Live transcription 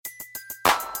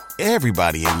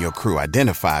Everybody in your crew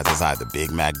identifies as either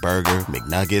Big Mac Burger,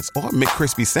 McNuggets, or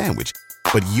McCrispy Sandwich.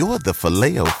 But you're the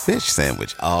Filet-O-Fish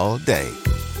Sandwich all day.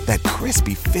 That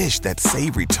crispy fish, that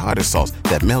savory tartar sauce,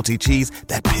 that melty cheese,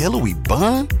 that pillowy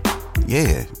bun.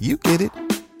 Yeah, you get it.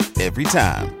 Every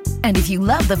time. And if you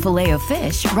love the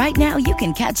Filet-O-Fish, right now you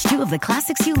can catch two of the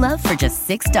classics you love for just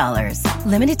 $6.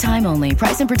 Limited time only.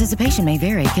 Price and participation may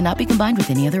vary. Cannot be combined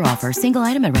with any other offer. Single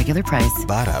item at regular price.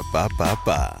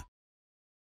 Ba-da-ba-ba-ba.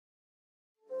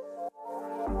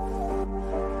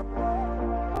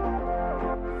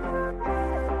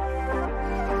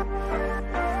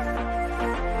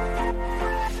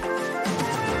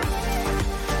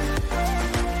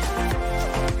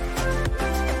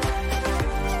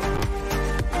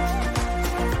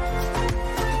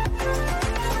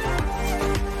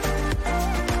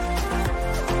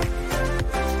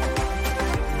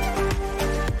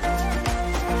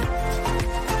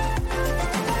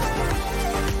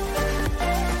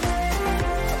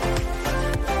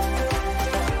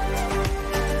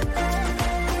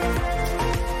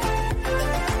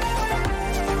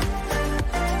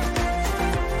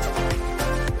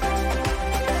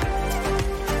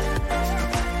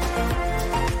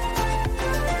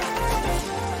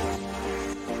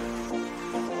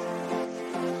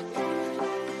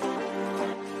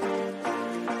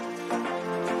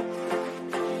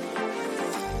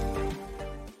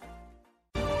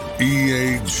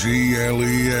 EAGLES,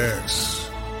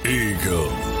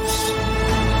 Eagles.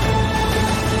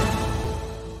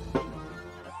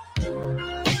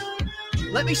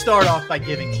 Let me start off by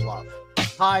giving love.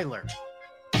 Tyler,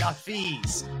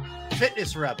 Nafiz,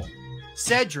 Fitness Rebel,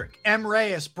 Cedric, M.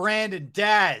 Reyes, Brandon,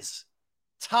 Daz,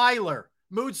 Tyler,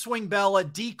 Mood Swing Bella,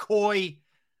 Decoy.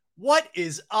 What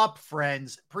is up,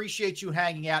 friends? Appreciate you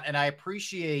hanging out, and I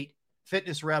appreciate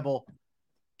Fitness Rebel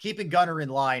keeping Gunner in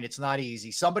line. It's not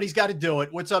easy. Somebody's got to do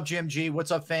it. What's up, Jim G? What's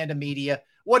up, Fandom Media?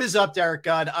 What is up, Derrick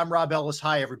Gunn? I'm Rob Ellis.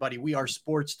 Hi, everybody. We are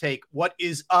Sports Take. What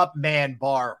is up, Man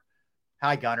Bar?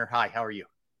 Hi, Gunner. Hi, how are you?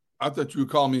 I thought you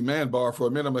would call me Man Bar for a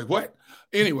minute. I'm like, what?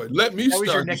 Anyway, let me start. That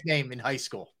was your nickname in high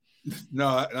school. No,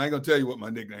 I ain't going to tell you what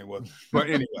my nickname was. But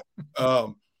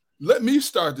anyway, let me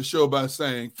start the show by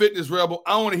saying, Fitness Rebel,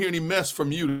 I don't want to hear any mess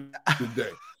from you today.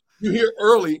 You're here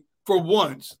early for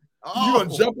once. You're going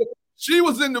to jump up. She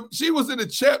was in the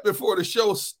chat before the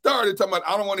show started talking about,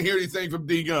 I don't want to hear anything from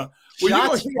D Gunn.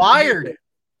 Well, shots fired.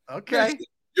 Okay.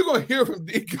 You're going to hear from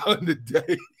D Gunn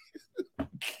today.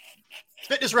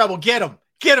 Fitness Rebel, get him.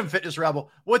 Get him, Fitness Rebel.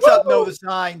 What's up, Know the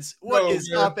Signs? What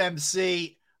is up,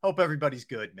 MC? Hope everybody's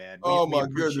good, man. My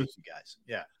goodness. You guys.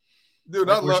 Yeah.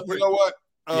 Dude, I love, you know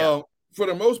what? For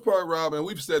the most part, Rob, and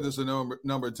we've said this a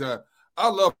number of times, I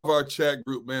love our chat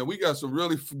group, man. We got some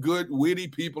really good, witty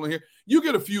people in here. You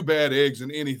get a few bad eggs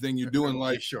in anything you're doing,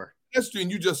 like sure, history,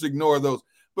 and you just ignore those.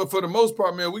 But for the most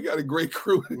part, man, we got a great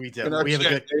crew. We do. We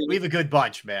have a good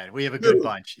bunch, man. We have a good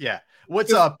bunch. Yeah.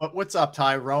 What's up? What's up,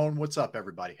 Tyrone? What's up,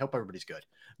 everybody? Hope everybody's good.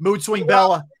 Mood Swing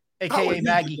Bella, aka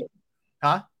Maggie. Today?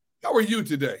 Huh? How are you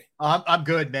today? I'm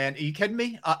good, man. Are you kidding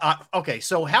me? Okay,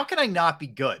 so how can I not be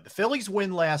good? The Phillies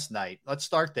win last night. Let's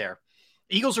start there.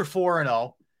 Eagles are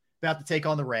 4-0. About to take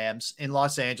on the Rams in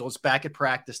Los Angeles, back at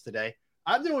practice today.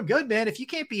 I'm doing good, man. If you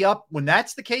can't be up when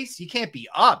that's the case, you can't be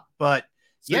up. But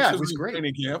yeah, it was great.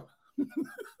 Training camp.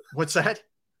 What's that?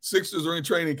 Sixers are in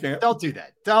training camp. Don't do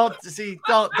that.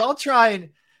 Don't try and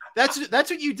that's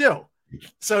what you do.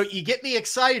 So you get me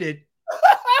excited.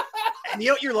 And you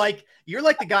know what you're like? You're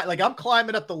like the guy, like I'm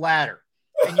climbing up the ladder.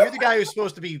 And you're the guy who's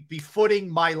supposed to be footing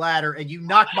my ladder, and you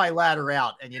knock my ladder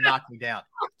out and you knock me down.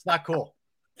 It's not cool.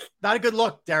 Not a good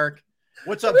look, Derek.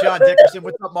 What's up, John Dickerson?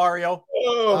 What's up, Mario?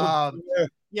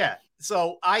 Yeah.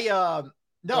 So I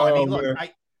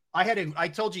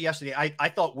told you yesterday, I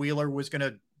thought Wheeler was going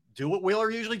to do what Wheeler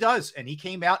usually does. And he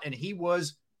came out and he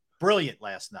was brilliant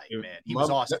last night, man. He was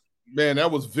awesome. Man,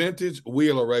 that was vintage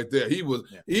Wheeler right there. The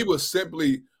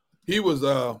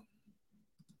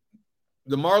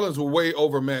Marlins were way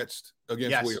overmatched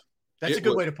against Wheeler. That's a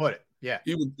good way to put it. Yeah.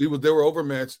 They were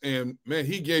overmatched. And man,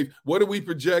 what did we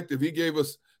project? If he gave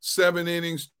us 7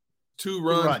 innings, 2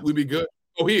 runs, we'd be good.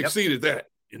 Oh, he exceeded that.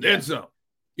 And then some.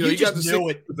 You just knew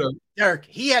it. Derek,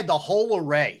 he had the whole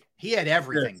array. He had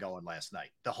everything going last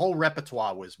night. The whole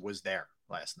repertoire was there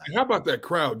last night. And how about that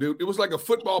crowd, dude? It was like a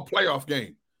football playoff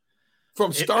game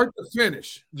from start to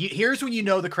finish. Here's when you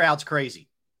know the crowd's crazy.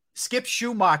 Skip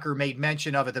Schumacher made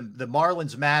mention of it. The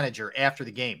Marlins manager after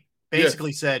the game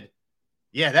basically said,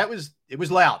 yeah, it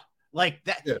was loud like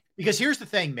that. Yeah. Because here's the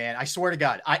thing, man, I swear to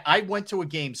God, I went to a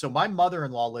game. So my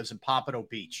mother-in-law lives in Pompano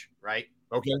Beach, right?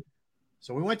 Okay.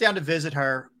 So we went down to visit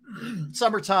her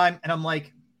summertime, and I'm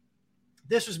like,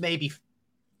 this was maybe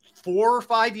 4 or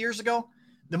 5 years ago,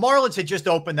 the Marlins had just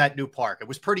opened that new park. It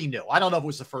was pretty new. I don't know if it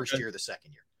was the first year or the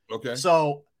second year. Okay.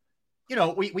 So,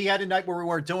 we had a night where we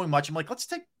weren't doing much. I'm like, let's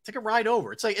take a ride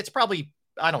over. It's probably,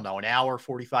 I don't know, an hour,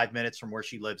 45 minutes from where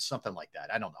she lives, something like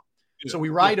that. I don't know. Yeah. So we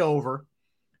ride over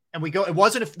and we go. It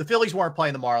wasn't if the Phillies weren't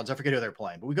playing the Marlins. I forget who they're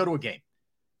playing, but we go to a game.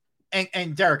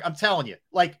 And Derrick, I'm telling you,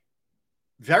 like,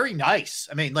 very nice.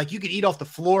 I mean, like, you could eat off the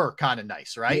floor, kind of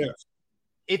nice, right? Yes.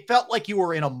 It felt like you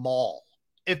were in a mall.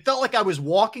 It felt like I was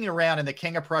walking around in the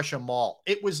King of Prussia Mall.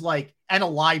 It was like, and a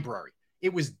library.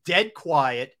 It was dead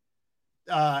quiet.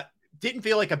 Didn't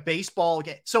feel like a baseball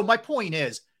game. So my point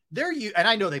is, and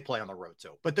I know they play on the road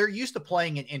too, but they're used to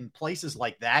playing in places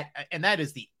like that. And that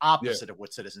is the opposite of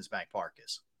what Citizens Bank Park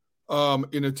is.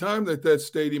 In the time that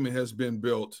stadium has been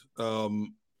built,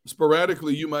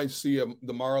 sporadically you might see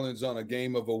the Marlins on a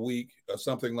game of a week or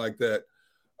something like that.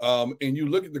 And you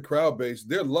look at the crowd base,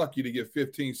 they're lucky to get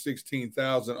 15,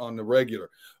 16,000 on the regular.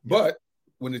 But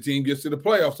when the team gets to the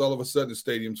playoffs, all of a sudden the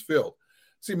stadium's filled.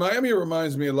 See, Miami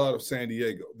reminds me a lot of San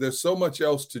Diego. There's so much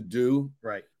else to do.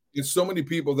 Right. There's so many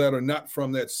people that are not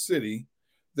from that city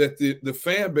that the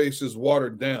fan base is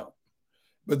watered down.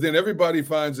 But then everybody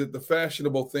finds it the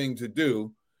fashionable thing to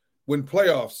do when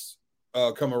playoffs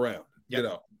come around,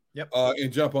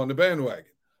 and jump on the bandwagon.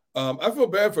 I feel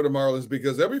bad for the Marlins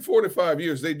because every 4 to 5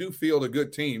 years, they do field a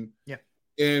good team. Yeah.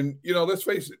 And, let's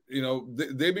face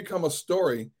it, they become a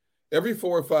story every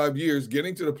 4 or 5 years,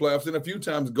 getting to the playoffs and a few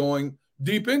times going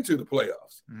deep into the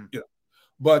playoffs.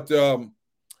 But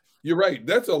you're right.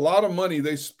 That's a lot of money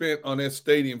they spent on that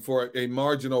stadium for a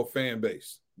marginal fan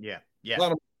base. Yeah.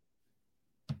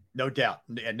 No doubt.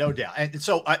 And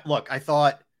so, I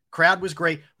thought crowd was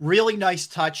great. Really nice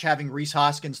touch having Rhys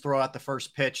Hoskins throw out the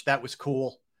first pitch. That was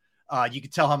cool. You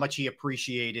could tell how much he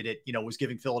appreciated it. Was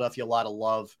giving Philadelphia a lot of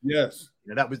love. Yes.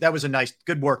 That was a nice,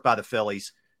 good work by the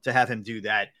Phillies to have him do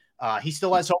that. He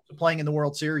still has hopes of playing in the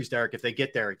World Series, Derrick, if they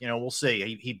get there. We'll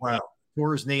see. He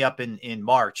tore his knee up in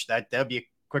March. That'd be a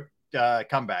quick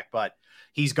comeback. But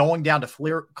he's going down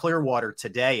to Clearwater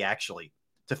today, actually,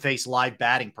 to face live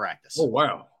batting practice. Oh,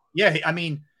 wow. Yeah, I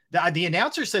mean, the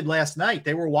announcer said last night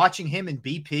they were watching him in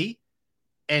BP,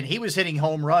 and he was hitting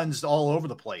home runs all over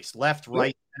the place, left,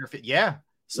 right, center. Yeah.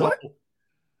 So,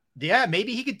 yeah,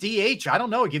 maybe he could DH. I don't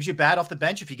know. It gives you a bat off the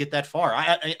bench if you get that far.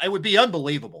 I would be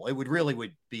unbelievable. It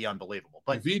would be unbelievable.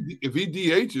 But if he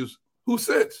DHs, who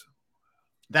sits?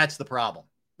 That's the problem.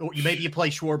 Maybe you play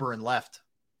Schwarber and left,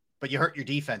 but you hurt your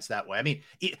defense that way. I mean,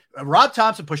 Rob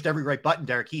Thompson pushed every right button,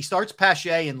 Derrick. He starts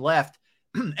Pache in left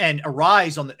and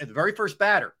Arise on the very first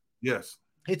batter. Yes.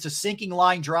 It's a sinking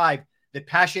line drive that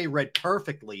Pache read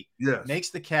perfectly. Yes.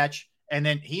 Makes the catch, and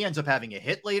then he ends up having a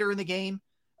hit later in the game.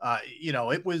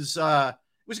 It was a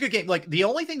good game. Like, the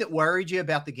only thing that worried you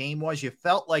about the game was you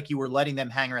felt like you were letting them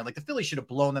hang around. Like, the Phillies should have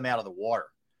blown them out of the water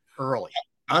early.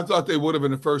 I thought they would have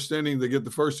in the first inning. They get the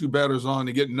first two batters on,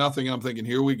 they get nothing. I'm thinking,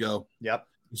 here we go. Yep.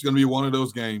 It's going to be one of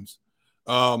those games.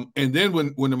 And then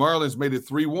when the Marlins made it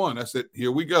 3-1, I said,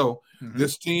 here we go. Mm-hmm.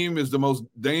 This team is the most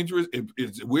dangerous.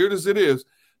 It's weird as it is.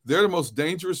 They're the most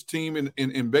dangerous team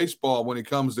in baseball when it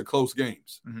comes to close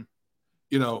games. Mm-hmm.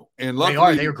 And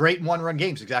luckily they are great in one-run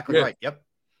games. Exactly right. Yep.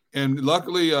 And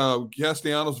luckily,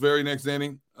 Castellanos very next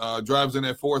inning drives in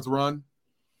that fourth run.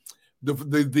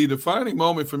 The defining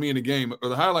moment for me in the game, or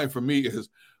the highlight for me, is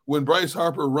when Bryce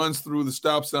Harper runs through the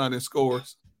stop sign and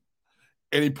scores,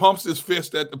 and he pumps his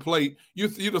fist at the plate.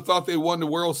 You'd have thought they won the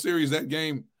World Series that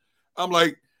game. I'm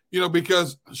like,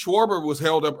 because Schwarber was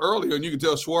held up earlier, and you could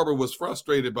tell Schwarber was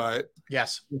frustrated by it.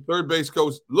 Yes. The third base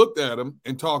coach looked at him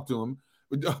and talked to him.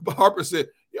 But Harper said,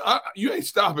 you ain't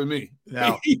stopping me.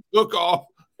 No. He took off,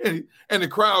 and the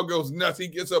crowd goes nuts. He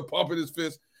gets up pumping his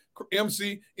fist.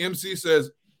 MC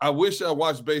says, I wish I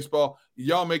watched baseball.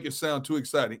 Y'all make it sound too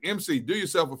exciting. MC, do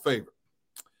yourself a favor.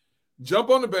 Jump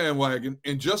on the bandwagon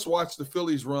and just watch the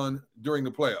Phillies run during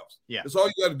the playoffs. Yeah. That's all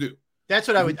you got to do. That's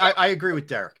what I agree with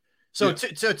Derrick. So,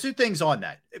 two things on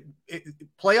that.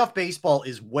 Playoff baseball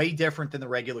is way different than the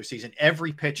regular season.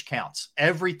 Every pitch counts.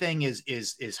 Everything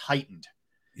is heightened.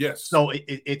 Yes. So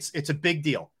it's a big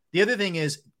deal. The other thing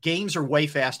is games are way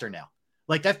faster now.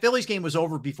 Like, that Phillies game was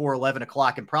over before 11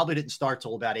 o'clock and probably didn't start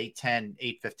till about 8:10,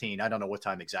 8:15. I don't know what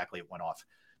time exactly it went off.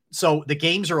 So the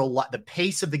games are the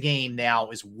pace of the game now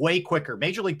is way quicker.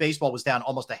 Major League Baseball was down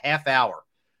almost a half hour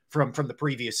from the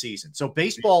previous season. So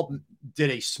baseball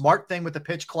did a smart thing with the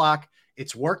pitch clock.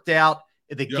 It's worked out.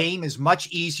 The game is much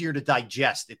easier to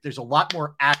digest. There's a lot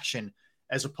more action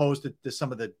as opposed to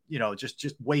some of the,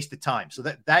 just wasted time. So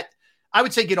that I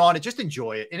would say get on it, just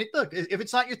enjoy it. And look, if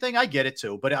it's not your thing, I get it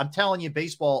too. But I'm telling you,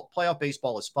 playoff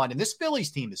baseball is fun. And this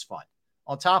Phillies team is fun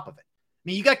on top of it.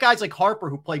 mean, you got guys like Harper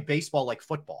who play baseball like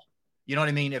football. You know what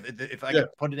I mean? If I could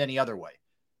put it any other way.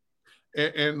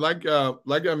 And like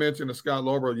I mentioned to Scott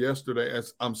Lorber yesterday,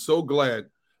 I'm so glad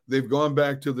they've gone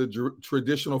back to the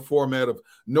traditional format of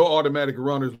no automatic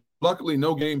runners. Luckily,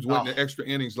 no games went into extra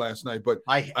innings last night, but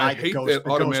I hate that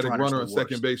automatic runner on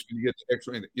second base when you get the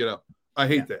extra inning. I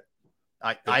hate that.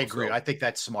 I agree. I think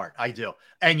that's smart. I do.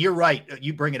 And you're right.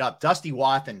 You bring it up. Dusty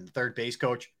Wathan, the third base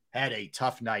coach, had a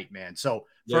tough night, man. So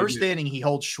first inning, he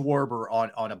holds Schwarber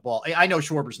on a ball. I know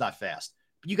Schwarber's not fast,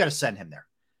 but you got to send him there.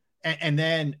 And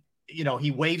then,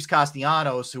 he waves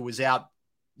Castellanos, who was out,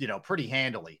 pretty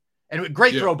handily. And a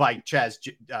great throw by Chaz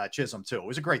Chisholm, too. It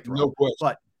was a great throw. No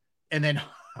question. And then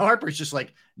Harper's just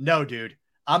like, no, dude,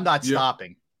 I'm not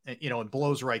stopping, and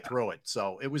blows right through it.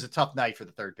 So it was a tough night for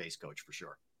the third base coach for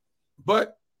sure.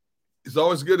 But it's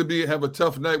always good to have a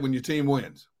tough night when your team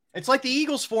wins. It's like the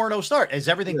Eagles 4-0 start. Is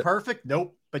everything perfect?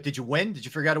 Nope. But did you win? Did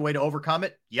you figure out a way to overcome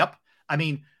it? Yep. I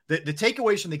mean, the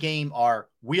takeaways from the game are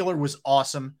Wheeler was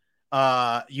awesome.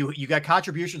 You got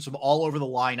contributions from all over the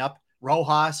lineup.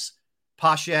 Rojas,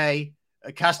 Pache,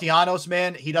 Castellanos,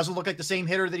 man, he doesn't look like the same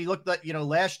hitter that he looked like,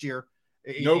 last year.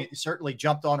 Nope. He certainly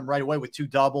jumped on him right away with 2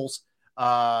 doubles.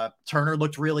 Turner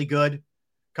looked really good.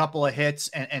 Couple of hits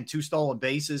and 2 stolen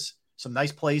bases. Some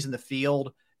nice plays in the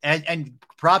field. And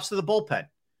props to the bullpen.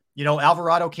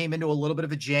 Alvarado came into a little bit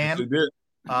of a jam in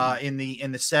the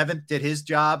 7th, did his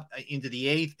job into the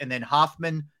 8th, and then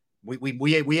Hoffman.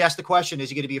 We asked the question: is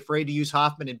he going to be afraid to use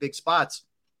Hoffman in big spots?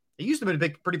 He used him in a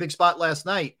pretty big spot last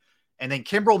night, and then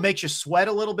Kimbrel makes you sweat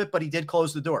a little bit, but he did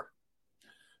close the door.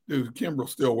 Dude, Kimbrel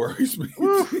still worries me.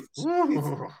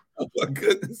 Oh my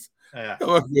goodness! Yeah.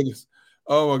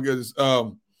 Oh my goodness!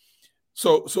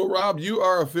 So Rob, you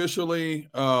are officially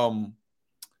on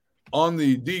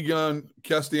the Gunn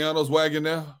Castellanos wagon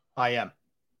now? I am.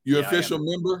 You official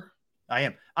member? I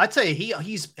am. I tell you,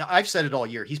 I've said it all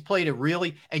year. He's played a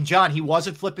really, and John, he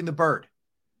wasn't flipping the bird.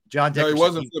 John Dickerson, no, he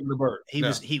wasn't flipping the bird.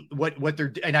 What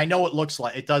they're, and I know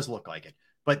it does look like it,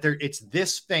 but it's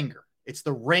this finger. It's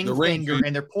the ring finger,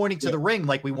 and they're pointing to the ring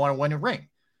like we want to win a ring.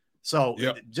 So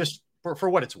just for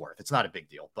what it's worth, it's not a big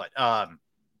deal, but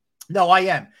no, I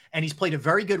am. And he's played a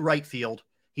very good right field.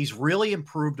 He's really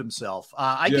improved himself.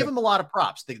 I give him a lot of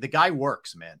props. The guy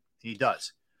works, man. He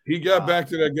does. He got back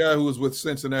to that guy who was with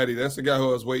Cincinnati. That's the guy who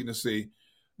I was waiting to see.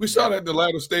 We saw that in the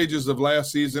latter stages of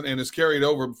last season, and it's carried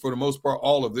over for the most part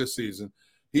all of this season.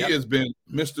 He has been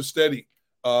Mr. Steady,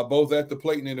 both at the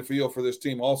plate and in the field for this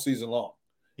team all season long.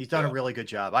 He's done a really good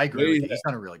job. I agree with you. He's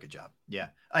done a really good job. Yeah.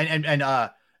 And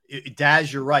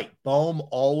Daz, you're right. Bohm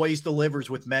always delivers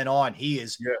with men on. He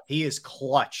is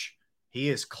clutch. He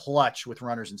is clutch with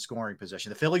runners in scoring position.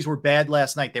 The Phillies were bad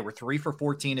last night. They were 3 for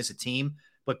 14 as a team,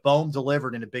 but Bohm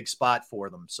delivered in a big spot for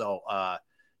them. So,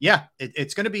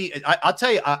 it's going to be – I'll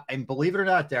tell you, and believe it or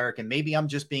not, Derrick, and maybe I'm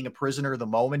just being a prisoner of the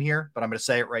moment here, but I'm going to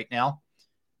say it right now.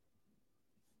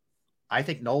 I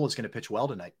think Nola's going to pitch well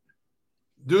tonight.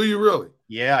 Do you really?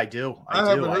 Yeah, I do. I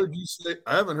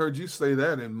haven't heard you say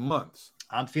that in months.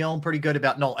 I'm feeling pretty good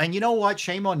about Nola. And you know what?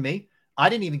 Shame on me. I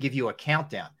didn't even give you a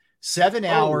countdown. 7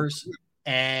 hours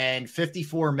and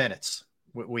 54 minutes.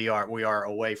 We are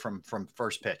away from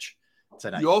first pitch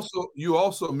tonight. You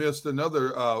also missed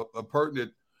another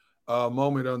pertinent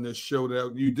moment on this show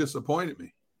that you disappointed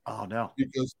me. Oh no!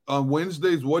 Because on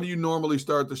Wednesdays, what do you normally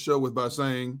start the show with by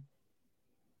saying?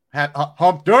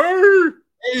 Hump day. There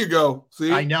you go.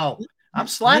 See, I know. I'm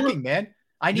slacking, man.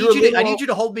 I need you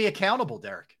to hold me accountable,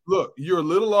 Derrick. Look, you're a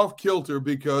little off kilter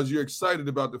because you're excited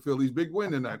about the Phillies' big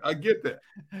win tonight. I get that.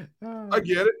 I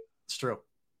get it. It's true.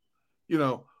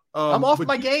 I'm off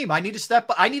my game. I need to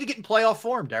get in playoff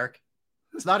form, Derrick.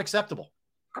 It's not acceptable.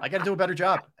 I got to do a better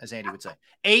job, as Andy would say.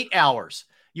 8 hours.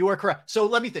 You are correct. So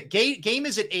let me think. Game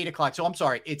is at 8 o'clock. So I'm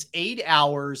sorry. It's 8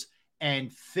 hours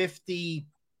and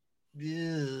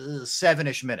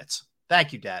 57-ish minutes.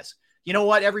 Thank you, Daz. You know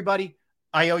what, everybody?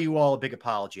 I owe you all a big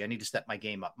apology. I need to step my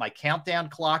game up. My countdown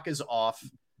clock is off.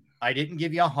 I didn't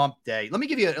give you a hump day. Let me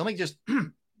just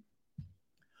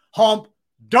hump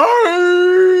day. All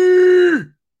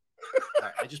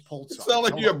right, I just pulled something. Sound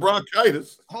like you have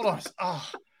bronchitis. Hold on.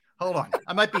 Hold on.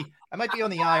 I might be on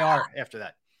the IR after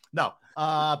that. No,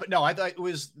 but no, I thought it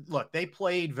was, look, they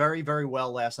played very, very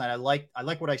well last night. I like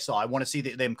what I saw. I want to see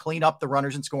them clean up the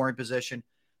runners in scoring position.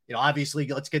 Obviously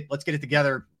let's get it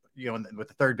together, with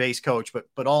the third base coach,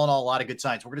 but all in all, a lot of good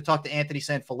signs. We're going to talk to Anthony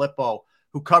Sanfilippo,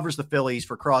 who covers the Phillies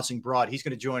for Crossing Broad. He's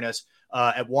going to join us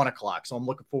at 1 o'clock. So I'm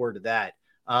looking forward to that.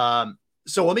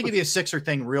 So let me give you a Sixer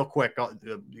thing real quick,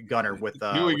 Gunner, with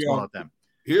what's going on with them.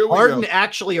 Harden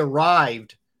actually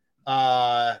arrived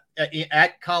at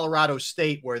Colorado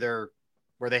State, where they're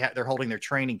where they're holding their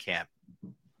training camp.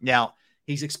 Now,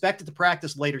 he's expected to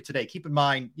practice later today. Keep in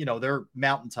mind, they're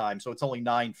mountain time, so it's only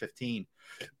 9:15.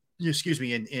 Excuse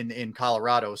me, in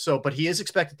Colorado. So, but he is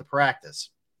expected to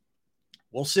practice.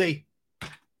 We'll see.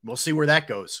 We'll see where that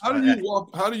goes. How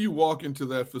do you walk into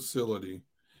that facility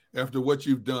after what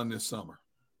you've done this summer?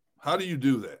 How do you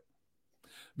do that?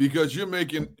 Because you're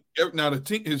making now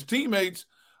his teammates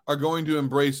are going to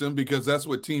embrace him because that's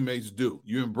what teammates do.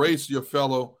 You embrace your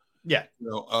fellow,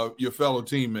 your fellow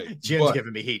teammate. Jim's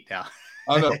giving me heat now.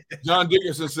 I know. John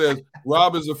Dickerson says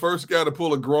Rob is the first guy to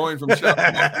pull a groin from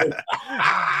Chapel.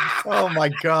 Oh my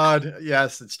God!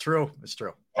 Yes, it's true. It's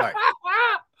true. All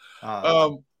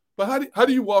right. But how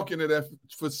do you walk into that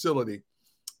facility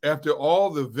after all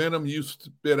the venom you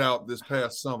spit out this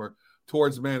past summer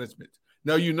towards management?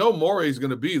 Now, Morey's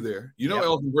going to be there.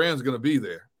 Elton Brand's going to be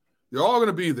there. They're all going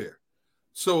to be there.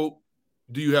 So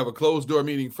do you have a closed-door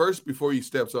meeting first before he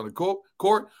steps on the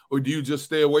court, or do you just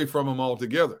stay away from him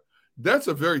altogether? That's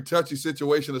a very touchy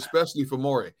situation, especially for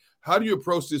Morey. How do you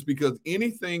approach this? Because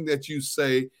anything that you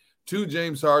say to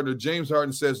James Harden or James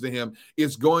Harden says to him,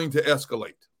 it's going to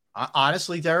escalate.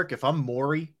 Honestly, Derrick, if I'm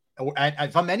Morey,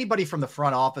 if I'm anybody from the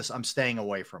front office, I'm staying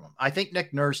away from him. I think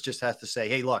Nick Nurse just has to say,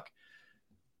 hey, look,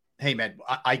 hey, man,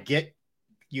 I get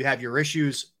you have your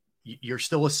issues. You're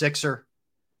still a Sixer.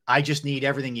 I just need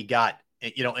everything you got.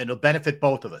 And it'll benefit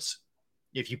both of us.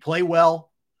 If you play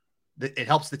well, it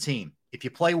helps the team. If you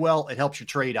play well, it helps your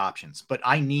trade options. But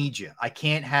I need you. I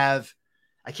can't have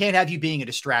you being a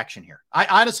distraction here.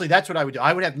 Honestly, that's what I would do.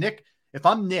 I would have Nick. If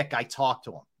I'm Nick, I talk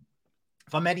to him.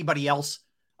 If I'm anybody else,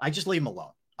 I just leave him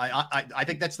alone. I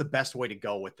think that's the best way to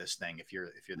go with this thing if you're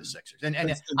the Sixers. And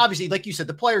obviously, like you said,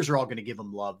 the players are all going to give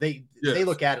him love. They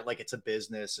look at it like it's a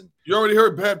business. And you already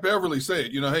heard Pat Beverly say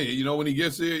it. Hey, when he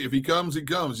gets here, if he comes, he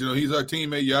comes. He's our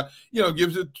teammate. Yeah,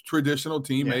 gives a traditional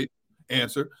teammate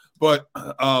answer. But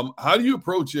how do you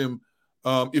approach him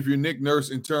if you're Nick Nurse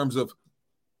in terms of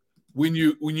when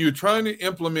you're trying to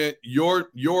implement your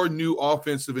new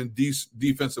offensive and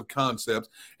defensive concepts?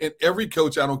 And every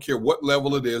coach, I don't care what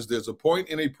level it is, there's a point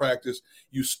in a practice,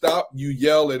 you stop, you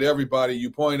yell at everybody, you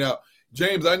point out,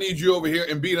 James, I need you over here,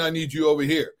 and Embiid, I need you over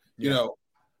here.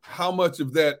 How much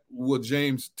of that will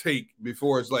James take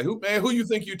before it's like, who you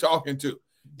think you're talking to?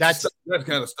 That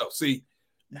kind of stuff. See,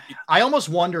 I almost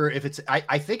wonder if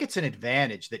I think it's an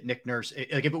advantage that Nick Nurse,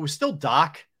 like if it was still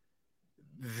Doc,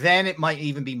 then it might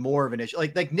even be more of an issue.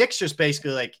 Like Nick's just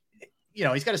basically like,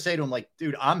 he's got to say to him, like,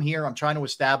 dude, I'm here. I'm trying to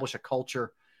establish a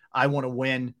culture. I want to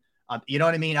win. You know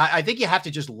what I mean? I think you have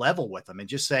to just level with them and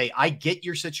just say, I get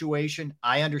your situation.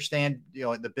 I understand,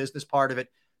 the business part of it.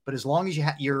 But as long as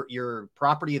you're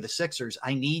property of the Sixers,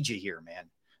 I need you here, man.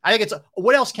 I think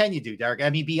what else can you do, Derrick? I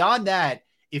mean, beyond that,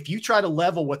 if you try to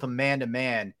level with him man to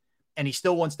man and he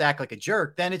still wants to act like a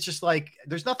jerk, then it's just like,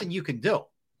 there's nothing you can do.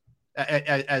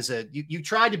 You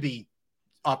try to be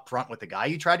upfront with the guy.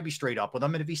 You try to be straight up with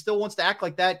him. And if he still wants to act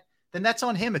like that, then that's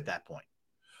on him at that point.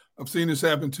 I've seen this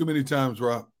happen too many times,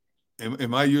 Rob. In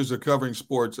my years of covering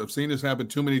sports, I've seen this happen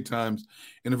too many times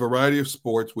in a variety of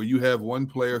sports where you have one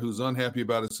player who's unhappy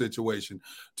about a situation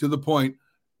to the point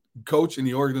coach and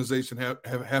the organization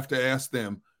have to ask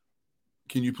them,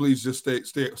 can you please just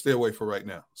stay away for right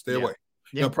now? Stay away.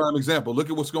 Yeah. Now, prime example, look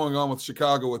at what's going on with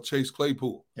Chicago with Chase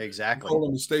Claypool. Exactly. They told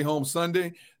him to stay home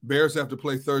Sunday. Bears have to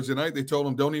play Thursday night. They told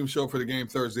him don't even show up for the game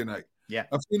Thursday night. Yeah.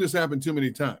 I've seen this happen too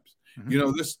many times.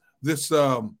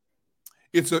 Mm-hmm.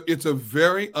 It's a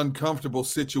very uncomfortable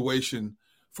situation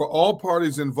for all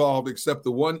parties involved except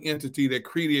the one entity that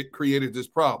created this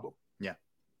problem. Yeah.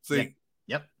 See?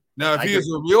 Yep. Now, if he is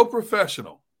a real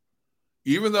professional,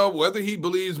 even though whether he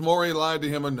believes Morey lied to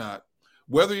him or not,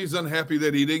 whether he's unhappy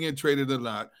that he didn't get traded or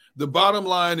not, the bottom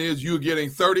line is you're getting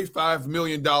 $35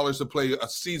 million to play a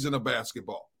season of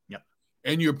basketball. Yep.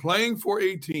 And you're playing for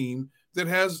a team that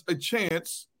has a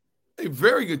chance, a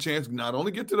very good chance, not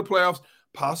only get to the playoffs,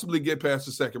 possibly get past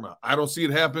the second round. I don't see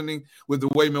it happening with the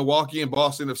way Milwaukee and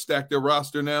Boston have stacked their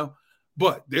roster now,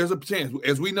 but there's a chance.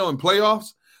 As we know in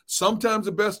playoffs, sometimes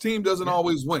the best team doesn't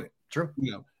always win it. True.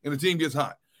 And the team gets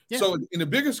hot. Yeah. So in the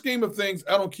bigger scheme of things,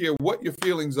 I don't care what your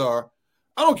feelings are.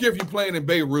 I don't care if you're playing in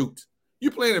Beirut.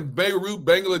 You're playing in Beirut,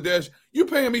 Bangladesh. You're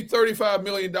paying me $35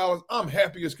 million. I'm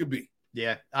happy as could be.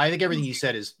 Yeah, I think everything you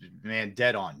said is, man,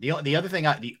 dead on. The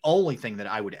only thing that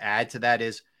I would add to that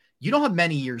is you don't have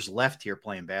many years left here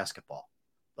playing basketball.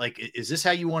 Like, is this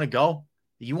how you want to go?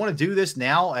 You want to do this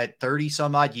now at 30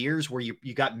 some odd years where you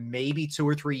got maybe 2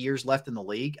 or 3 years left in the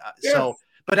league? Yes. So,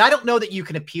 but I don't know that you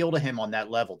can appeal to him on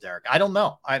that level, Derrick. I don't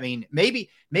know. I mean, maybe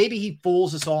he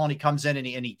fools us all and he comes in and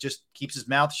he just keeps his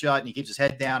mouth shut and he keeps his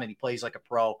head down and he plays like a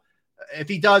pro. If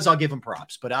he does, I'll give him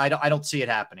props, but I don't see it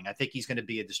happening. I think he's going to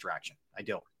be a distraction. I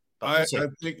do. I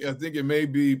think it may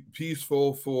be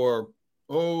peaceful for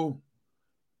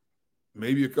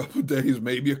maybe a couple of days,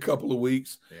 maybe a couple of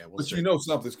weeks. Yeah, but see.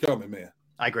 Something's coming, man.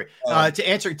 I agree. To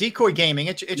answer Decoy Gaming,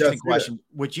 interesting question.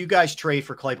 Yeah. Would you guys trade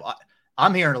for Claypool?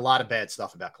 I'm hearing a lot of bad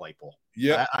stuff about Claypool.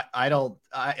 Yeah,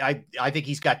 I think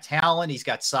he's got talent, he's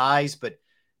got size, but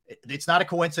it's not a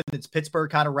coincidence. Pittsburgh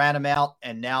kind of ran him out,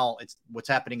 and now it's what's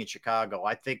happening in Chicago.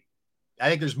 I think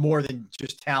there's more than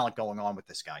just talent going on with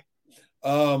this guy.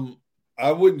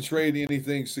 I wouldn't trade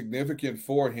anything significant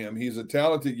for him. He's a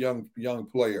talented young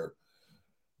player.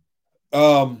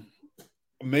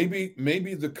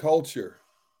 Maybe the culture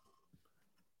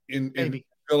in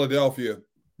Philadelphia,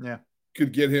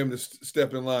 could get him to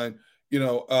step in line.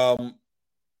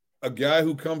 A guy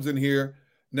who comes in here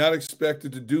not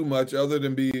expected to do much other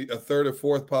than be a third or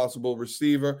fourth possible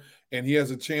receiver, and he has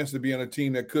a chance to be on a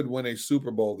team that could win a Super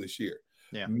Bowl this year.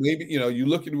 Yeah. Maybe, you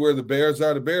look at where the Bears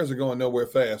are. The Bears are going nowhere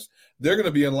fast. They're going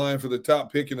to be in line for the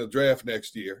top pick in the draft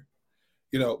next year,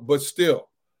 but still,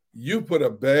 you put a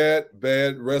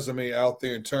bad resume out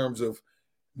there in terms of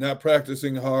not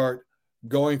practicing hard,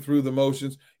 going through the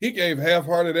motions. He gave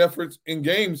half-hearted efforts in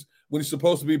games when he's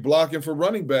supposed to be blocking for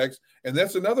running backs, and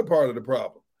that's another part of the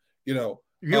problem.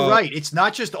 You're right. It's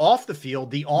not just off the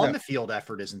field. The on-the-field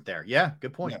effort isn't there. Yeah,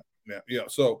 good point. Yeah.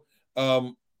 So,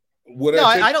 I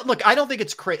don't think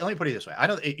it's crazy. Let me put it this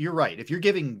way. You're right. If you're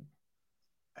giving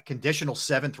a conditional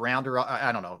 7th rounder,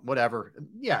 I don't know, whatever.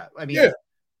 Yeah. I mean,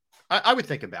 I would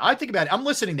think about it. I'm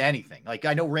listening to anything. Like,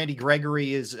 I know Randy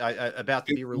Gregory is about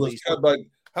to be released.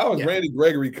 How is Randy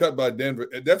Gregory cut by Denver?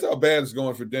 That's how bad it's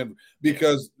going for Denver,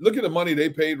 because look at the money they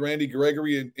paid Randy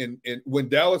Gregory in when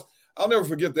Dallas, I'll never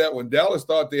forget that when Dallas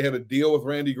thought they had a deal with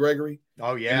Randy Gregory.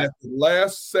 Oh yeah. And at the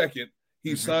last second,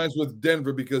 he signs with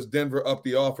Denver because Denver upped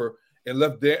the offer and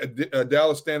left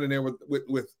Dallas standing there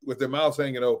with their mouths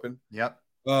hanging open. Yep.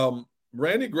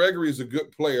 Randy Gregory is a good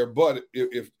player, but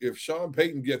if Sean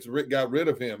Payton got rid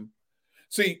of him,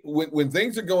 see, when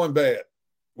things are going bad,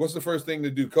 what's the first thing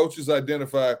to do? Coaches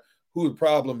identify who the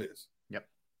problem is. Yep.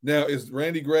 Now, is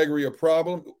Randy Gregory a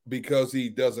problem because he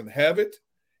doesn't have it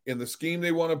in the scheme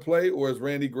they want to play, or is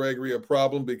Randy Gregory a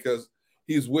problem because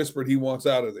he's whispered he wants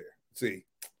out of there? See,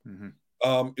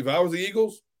 if I was the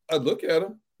Eagles, I'd look at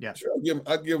him. Yeah, sure,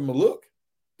 I'd give him a look.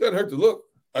 Doesn't hurt to look.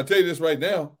 I'll tell you this right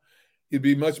now. He'd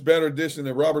be much better addition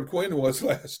than Robert Quinn was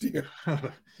last year.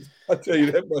 I'll tell you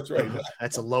that much right now.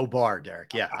 That's a low bar,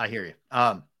 Derrick. Yeah, I hear you.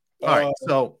 All right.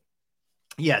 So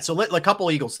a couple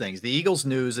Eagles things. The Eagles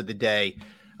news of the day,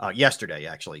 yesterday,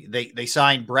 actually, they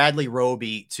signed Bradley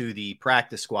Roby to the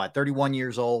practice squad, 31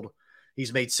 years old.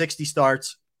 He's made 60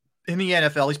 starts in the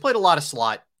NFL. He's played a lot of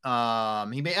slot.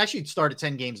 He actually started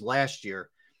 10 games last year.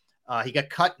 He got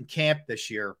cut in camp this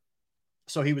year,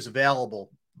 so he was available.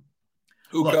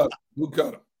 Who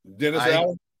cut him? Dennis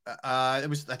Allen? I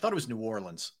thought it was New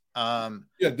Orleans.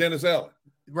 Dennis Allen.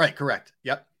 Right, correct.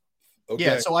 Yep. Okay.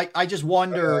 Yeah, so I just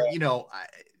wonder,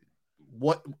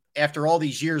 what after all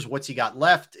these years, what's he got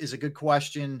left is a good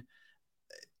question.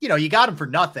 You got him for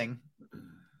nothing.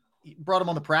 You brought him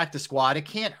on the practice squad. It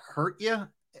can't hurt you,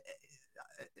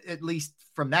 at least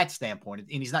from that standpoint.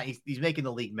 And he's making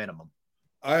the league minimum.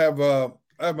 I have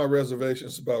my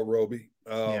reservations about Roby.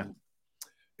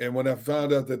 And when I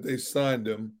found out that they signed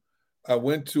him, I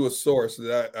went to a source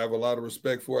that I have a lot of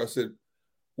respect for. I said,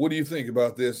 what do you think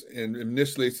about this? And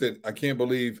initially he said, I can't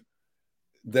believe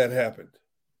that happened.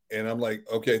 And I'm like,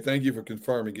 okay, thank you for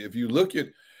confirming it. If you look at,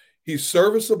 he's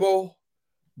serviceable,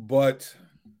 but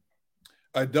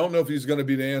I don't know if he's going to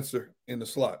be the answer in the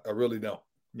slot. I really don't.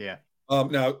 Yeah.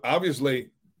 Now,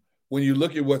 obviously, when you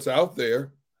look at what's out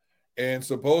there, and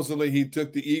supposedly he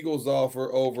took the Eagles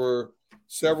offer over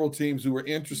several teams who were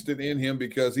interested in him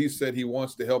because he said he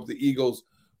wants to help the Eagles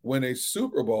win a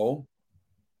Super Bowl.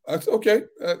 That's okay.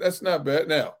 That's not bad.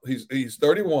 Now, he's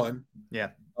 31. Yeah.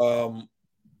 I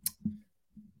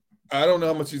don't know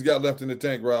how much he's got left in the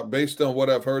tank, Rob, based on what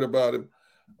I've heard about him.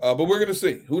 But we're going to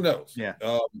see. Who knows? Yeah.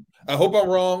 I hope I'm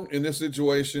wrong in this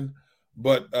situation.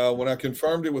 But when I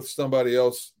confirmed it with somebody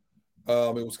else,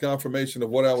 it was confirmation of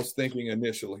what I was thinking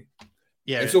initially.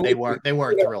 Yeah, so they weren't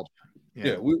thrilled.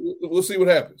 Yeah, we'll see what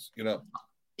happens. You know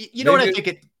what I think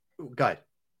it. Go ahead.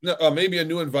 No, maybe a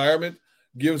new environment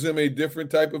gives him a different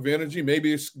type of energy.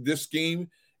 Maybe this scheme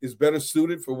is better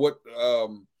suited for what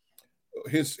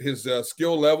his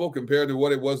skill level compared to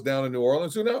what it was down in New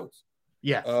Orleans. Who knows?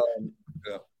 Yeah.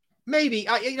 Maybe.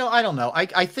 I don't know.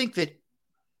 I think that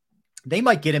they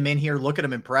might get him in here, look at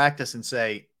him in practice, and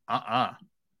say,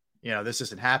 this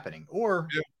isn't happening. Or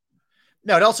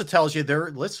no, it also tells you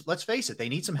let's face it, they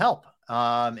need some help.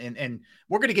 And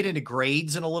we're going to get into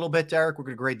grades in a little bit, Derek. We're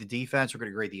going to grade the defense. We're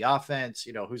going to grade the offense,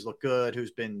 who's looked good,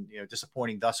 who's been,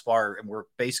 disappointing thus far. And we're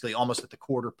basically almost at the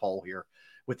quarter pole here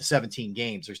with the 17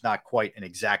 games. There's not quite an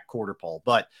exact quarter pole,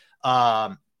 but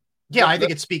I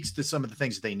think it speaks to some of the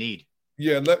things that they need.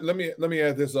 Yeah. Let me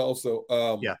add this also.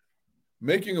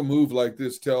 Making a move like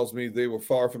this tells me they were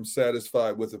far from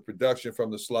satisfied with the production from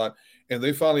the slot, and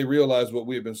they finally realized what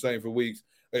we have been saying for weeks.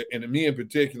 And me in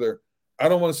particular, I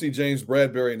don't want to see James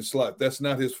Bradbury in the slot. That's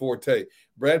not his forte.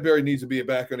 Bradbury needs to be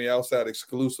back on the outside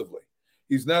exclusively.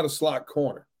 He's not a slot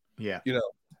corner. Yeah.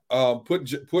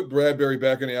 Put Bradbury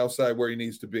back on the outside where he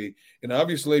needs to be. And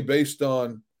obviously, based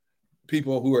on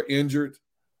people who are injured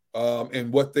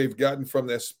and what they've gotten from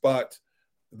that spot,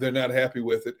 they're not happy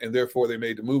with it, and therefore they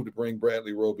made the move to bring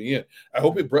Bradley Roby in. I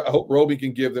hope Roby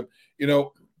can give them,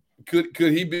 could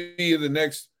he be the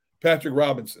next Patrick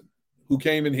Robinson, who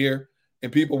came in here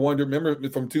and people wonder, remember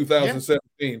from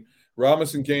 2017,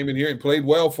 Robinson came in here and played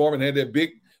well for him and had that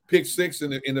big pick six in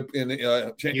the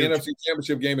NFC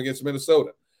Championship game against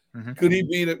Minnesota. Mm-hmm. Could he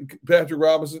beat Patrick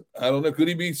Robinson? I don't know. Could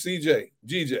he beat GJ?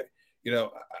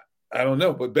 I don't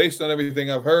know. But based on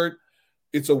everything I've heard,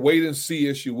 it's a wait and see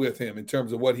issue with him in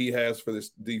terms of what he has for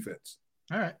this defense.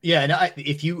 All right. Yeah. And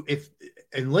if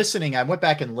in listening, I went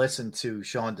back and listened to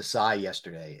Sean Desai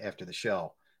yesterday after the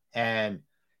show, and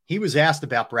he was asked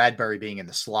about Bradbury being in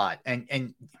the slot,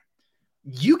 and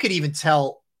you could even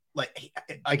tell, like,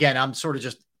 again, I'm sort of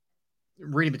just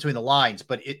reading between the lines,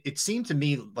 but it seemed to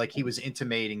me like he was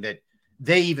intimating that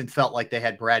they even felt like they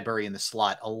had Bradbury in the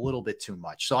slot a little bit too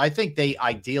much. So I think they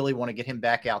ideally want to get him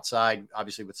back outside,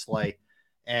 obviously with Slay.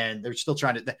 And they're still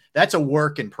trying to. That's a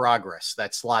work in progress.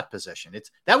 That slot position.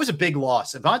 That was a big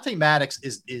loss. Avonte Maddox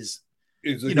is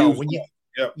when you.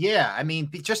 Yeah, I mean,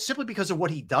 just simply because of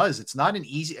what he does, it's not an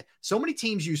easy. So many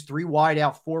teams use 3 wide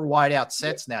out, 4 wide out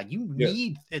sets now. You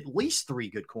need at least 3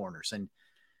 good corners, and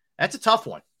that's a tough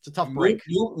one. It's a tough break.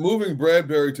 Moving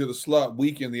Bradbury to the slot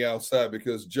weakened the outside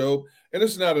because Job, and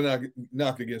it's not a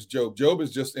knock against Job. Job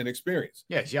is just inexperienced.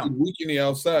 Yeah, he's young. He weakened the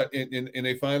outside, and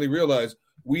they finally realized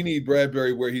we need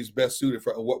Bradbury where he's best suited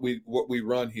for what we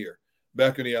run here,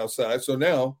 back on the outside. So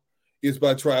now it's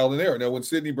by trial and error. Now, when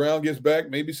Sidney Brown gets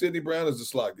back, maybe Sidney Brown is the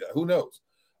slot guy. Who knows?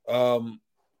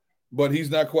 But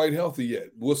he's not quite healthy yet.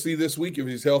 We'll see this week if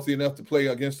he's healthy enough to play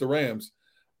against the Rams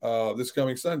this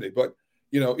coming Sunday. But,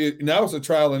 now it's a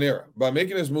trial and error. By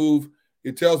making this move,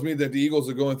 it tells me that the Eagles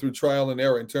are going through trial and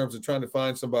error in terms of trying to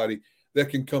find somebody that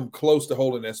can come close to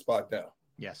holding that spot down.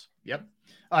 Yes. Yep.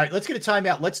 All right, let's get a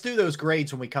timeout. Let's do those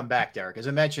grades when we come back, Derek. As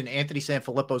I mentioned, Anthony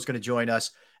Sanfilippo is going to join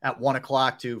us at 1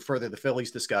 o'clock to further the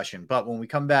Phillies discussion. But when we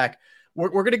come back, we're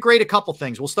going to grade a couple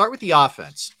things. We'll start with the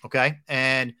offense, okay?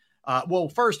 And,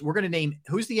 first, we're going to name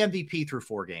who's the MVP through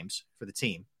 4 games for the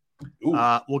team.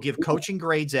 We'll give coaching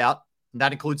grades out. And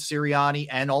that includes Sirianni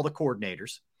and all the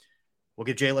coordinators. We'll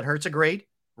give Jalen Hurts a grade.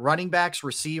 Running backs,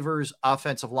 receivers,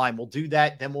 offensive line. We'll do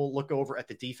that. Then we'll look over at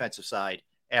the defensive side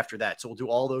after that. So we'll do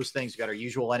all those things. We've got our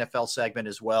usual NFL segment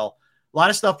as well. A lot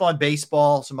of stuff on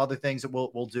baseball, some other things that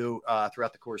we'll do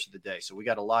throughout the course of the day. So we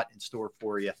got a lot in store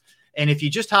for you. And if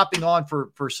you're just hopping on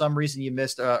for some reason you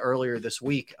missed earlier this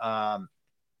week,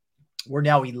 we're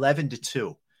now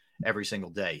 11-2 every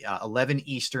single day, 11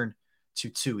 Eastern to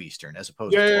 2 Eastern, as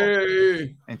opposed to 12.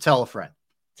 And tell a friend.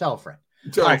 Tell a friend.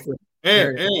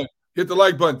 And hit the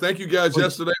like button. Thank you guys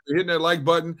yesterday for hitting that like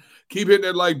button. Keep hitting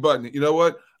that like button. You know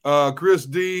what? Chris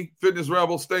D, Fitness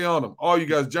Rebel, stay on them. All you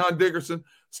guys, John Dickerson,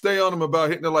 stay on them about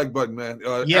hitting the like button, man.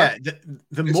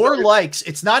 The more likes,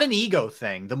 it's not an ego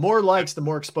thing. The more likes, the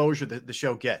more exposure the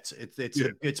show gets.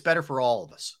 It's better for all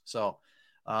of us. So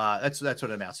that's what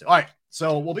it amounts to. All right,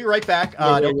 so we'll be right back.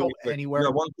 Don't go anywhere.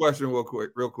 One question real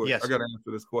quick. Yes. I got to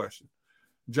answer this question.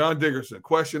 John Dickerson,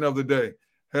 question of the day.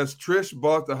 Has Trish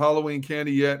bought the Halloween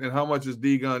candy yet, and how much has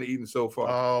D-Gun eaten so far?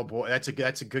 Oh, boy, that's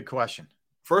a good question.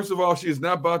 First of all, she has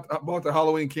not bought the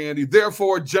Halloween candy.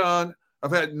 Therefore, John,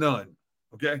 I've had none.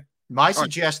 Okay? My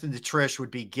suggestion to Trish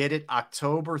would be get it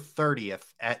October 30th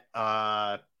at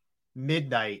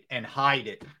midnight and hide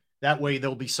it. That way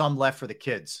there'll be some left for the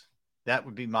kids. That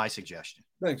would be my suggestion.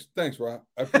 Thanks, Rob.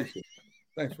 I appreciate it.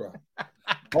 Thanks, Rob.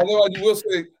 Although I will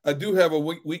say I do have a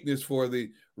weakness for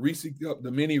the Reese cup,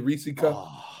 the mini Reese cup.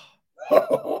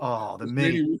 Oh, the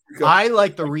mini Reese cup. I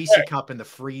like the Reese cup in the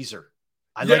freezer.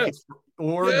 I like it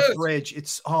or in the fridge.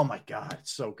 It's my God,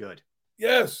 it's so good.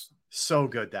 Yes. So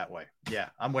good that way. Yeah,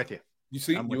 I'm with you. You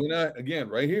see, you and I again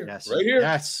right here. Yes. Right here.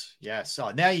 Yes.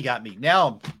 Oh, now you got me.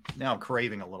 Now I'm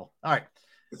craving a little. All right.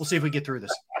 We'll see if we get through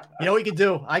this. You know what you can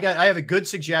do? I have a good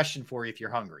suggestion for you if you're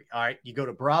hungry. All right. You go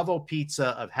to Bravo Pizza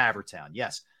of Havertown.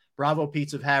 Yes. Bravo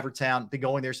Pizza of Havertown. Been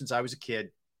going there since I was a kid.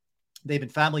 They've been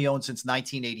family owned since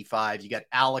 1985. You got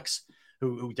Alex,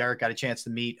 who Derrick got a chance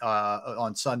to meet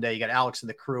on Sunday. You got Alex and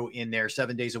the crew in there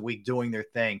 7 days a week doing their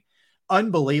thing.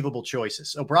 Unbelievable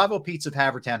choices. So Bravo Pizza of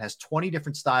Havertown has 20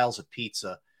 different styles of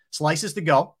pizza. Slices to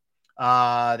go.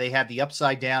 They have the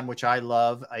upside down, which I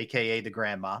love, aka the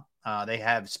grandma. They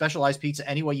have specialized pizza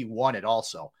any way you want it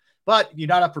also. But you're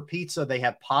not up for pizza. They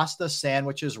have pasta,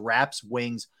 sandwiches, wraps,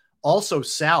 wings, also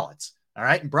salads. All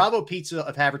right. And Bravo Pizza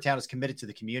of Havertown is committed to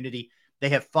the community. They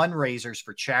have fundraisers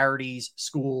for charities,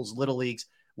 schools, little leagues,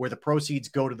 where the proceeds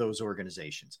go to those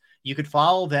organizations. You could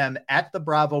follow them at the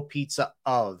Bravo Pizza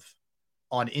of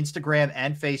on Instagram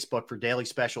and Facebook for daily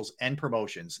specials and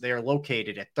promotions. They are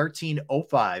located at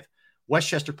 1305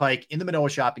 Westchester Pike in the Manoa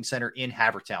Shopping Center in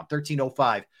Havertown.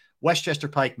 1305 Westchester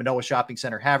Pike, Manoa Shopping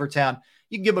Center, Havertown.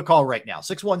 You can give them a call right now,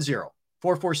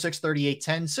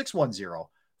 610-446-3810,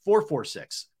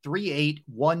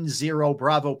 610-446-3810,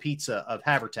 Bravo Pizza of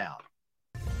Havertown.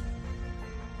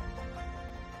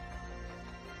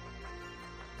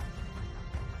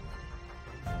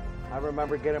 I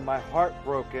remember getting my heart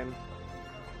broken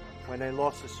when they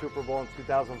lost the Super Bowl in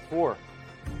 2004.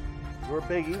 We're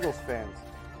big Eagles fans.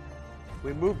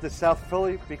 We moved to South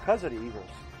Philly because of the Eagles.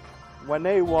 When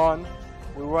they won,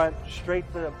 we went straight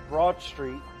to Broad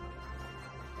Street,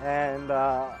 and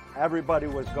everybody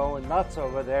was going nuts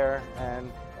over there,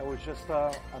 and it was just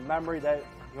a memory that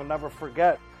you'll never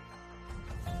forget.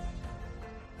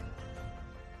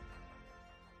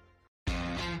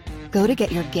 Go to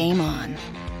get your game on.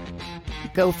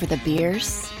 Go for the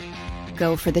beers.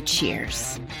 Go for the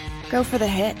cheers. Go for the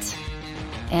hit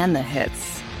and the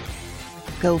hits.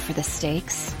 Go for the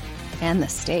stakes and the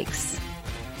stakes.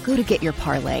 Go to get your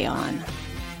parlay on.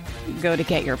 Go to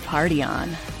get your party on.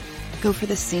 Go for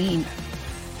the scene.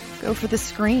 Go for the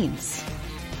screens.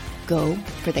 Go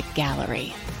for the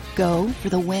gallery. Go for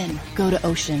the win. Go to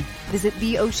Ocean. Visit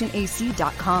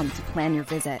theoceanac.com to plan your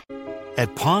visit.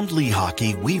 At Pond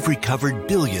Lehocky, we've recovered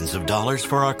billions of dollars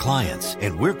for our clients,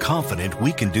 and we're confident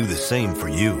we can do the same for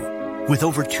you. With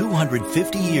over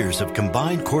 250 years of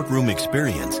combined courtroom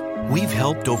experience, we've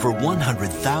helped over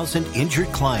 100,000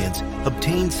 injured clients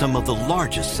obtain some of the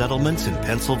largest settlements in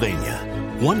Pennsylvania.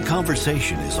 One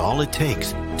conversation is all it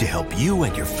takes to help you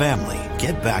and your family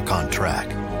get back on track.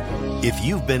 If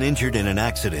you've been injured in an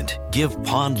accident, give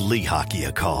Pond Lehocky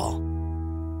a call.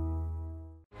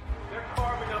 They're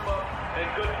carving them up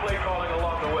and good play calling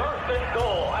along the way. First and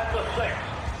goal at the 6.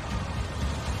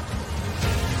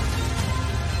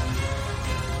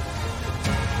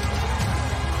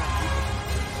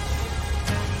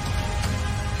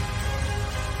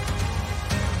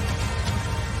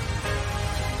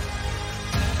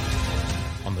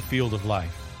 On the field of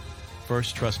life,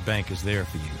 First Trust Bank is there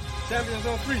for you. Champions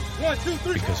on 3. 1, 2,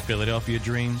 3. Because Philadelphia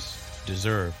dreams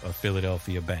deserve a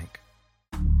Philadelphia bank.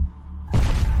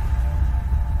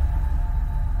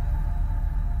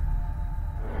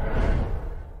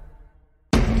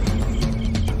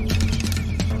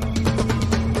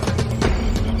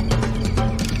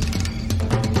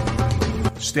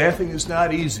 Staffing is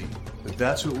not easy, but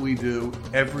that's what we do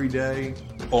every day,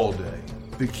 all day.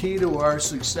 The key to our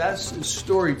success is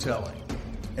storytelling,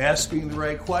 asking the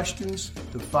right questions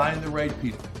to find the right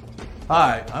people.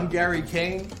 Hi, I'm Gary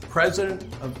Kane, president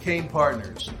of Kane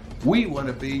Partners. We want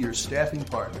to be your staffing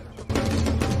partner.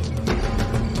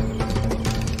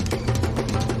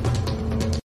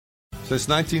 Since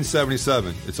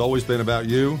 1977, it's always been about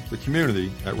you, the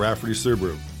community, at Rafferty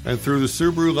Subaru. And through the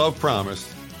Subaru Love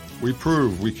Promise, we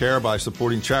prove we care by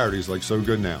supporting charities like So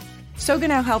Good Now. So Good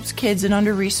Now helps kids in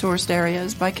under-resourced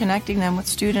areas by connecting them with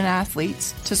student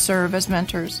athletes to serve as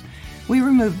mentors. We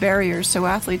remove barriers so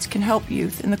athletes can help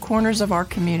youth in the corners of our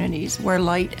communities where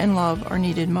light and love are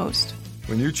needed most.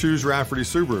 When you choose Rafferty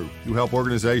Subaru, you help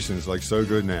organizations like So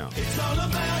Good Now. It's all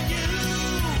about you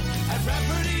at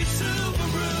Rafferty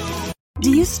Subaru.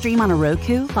 Do you stream on a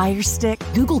Roku, Fire Stick,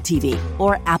 Google TV,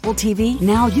 or Apple TV?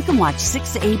 Now you can watch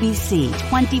 6ABC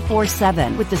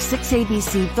 24/7 with the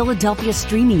 6ABC Philadelphia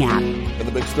streaming app. For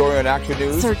the big story on Action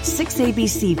News, search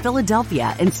 6ABC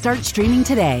Philadelphia and start streaming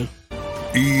today.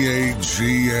 EAGLES.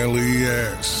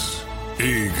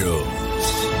 Eagles.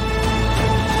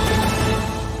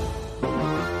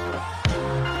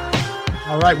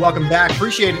 All right, welcome back.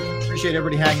 Appreciate it. Appreciate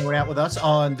everybody hanging out with us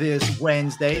on this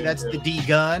Wednesday. That's the D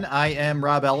Gun. I am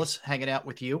Rob Ellis, hanging out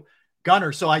with you,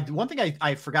 Gunner. So one thing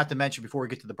I forgot to mention before we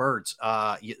get to the Birds.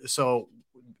 So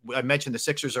I mentioned the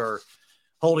Sixers are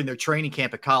holding their training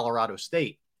camp at Colorado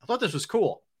State. I thought this was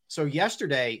cool. So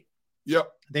yesterday,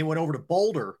 Yep, they went over to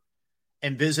Boulder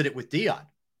and visited with Dion.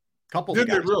 Couple Did of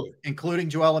they guys, really? including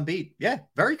Joel Embiid. Yeah,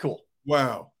 very cool.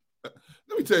 Wow.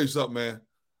 Let me tell you something, man.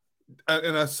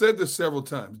 And I said this several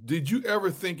times. Did you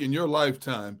ever think in your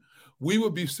lifetime we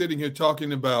would be sitting here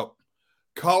talking about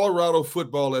Colorado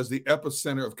football as the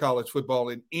epicenter of college football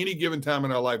in any given time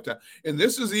in our lifetime? And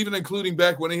this is even including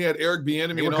back when they had Eric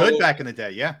Bieniemy. They were good back in the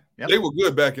day, yeah. Yep. They were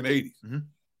good back in the 80s. Mm-hmm.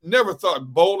 Never thought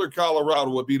Boulder,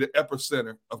 Colorado would be the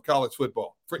epicenter of college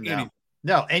football for anything.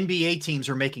 No, NBA teams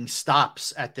are making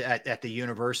stops at the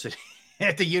university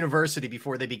at the university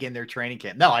before they begin their training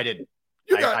camp. No, I didn't.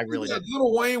 I really didn't.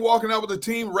 Little Wayne walking out with the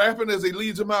team, rapping as he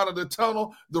leads them out of the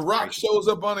tunnel. The Rock shows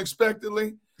up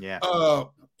unexpectedly. Yeah.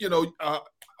 All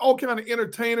kind of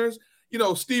entertainers.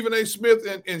 Stephen A. Smith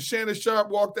and Shannon Sharp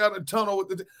walked out of the tunnel with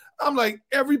the. I'm like,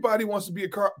 everybody wants to be a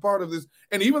part of this.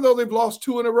 And even though they've lost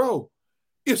 2 in a row,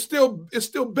 it's still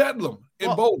bedlam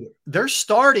in Boulder. They're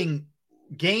starting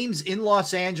games in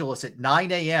Los Angeles at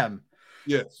 9 a.m.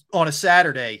 Yes. On a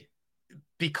Saturday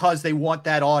because they want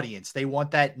that audience. They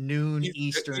want that noon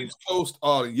Eastern East Coast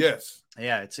audience. Yes.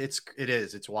 Yeah, it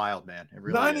is. It's wild, man. It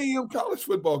really 9 a.m. college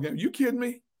football game. You kidding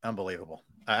me? Unbelievable.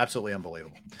 Absolutely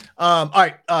unbelievable. All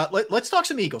right. Let's talk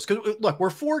some Eagles. Because look, we're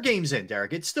 4 games in,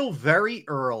 Derrick. It's still very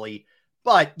early,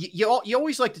 but you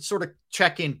always like to sort of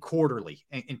check in quarterly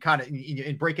and kind of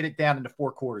and breaking it down into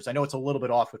 4 quarters. I know it's a little bit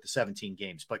off with the 17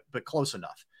 games, but close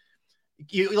enough.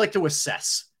 You like to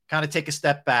assess, kind of take a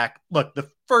step back. Look, the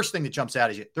first thing that jumps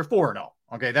out is they're 4-0.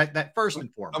 Okay, that first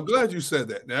and foremost. I'm glad you said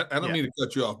that. Now, I don't mean to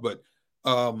cut you off, but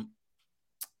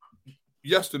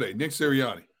yesterday, Nick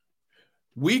Sirianni,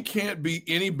 we can't be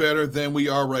any better than we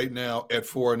are right now at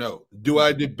 4-0. Do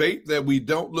I debate that we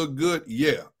don't look good?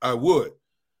 Yeah, I would.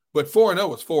 But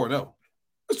 4-0 is 4-0.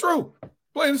 It's true.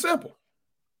 Plain and simple.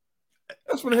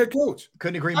 That's for the head coach.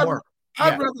 Couldn't agree more.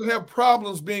 I'd rather have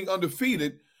problems being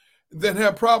undefeated than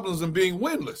have problems in being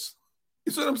winless.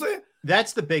 You see what I'm saying?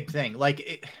 That's the big thing.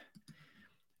 Like,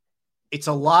 it's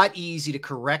a lot easy to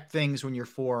correct things when you're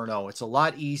 4-0. It's a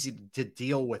lot easy to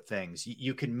deal with things.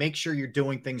 You can make sure you're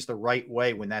doing things the right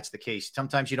way when that's the case.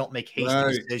 Sometimes you don't make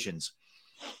hasty decisions,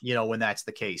 when that's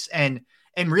the case. And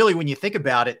really, when you think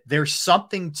about it, there's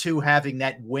something to having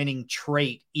that winning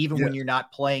trait, even when you're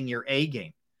not playing your A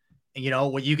game.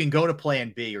 When you can go to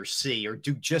plan B or C or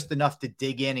do just enough to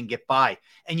dig in and get by.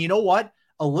 And you know what?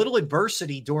 A little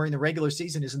adversity during the regular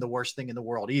season isn't the worst thing in the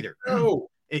world either. No.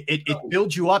 It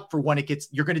builds you up for when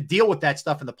you're going to deal with that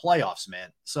stuff in the playoffs,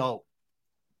 man. So,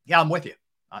 yeah, I'm with you.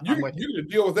 You're going to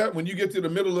deal with that when you get to the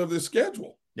middle of this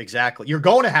schedule. Exactly. You're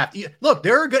going to have to look.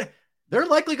 They're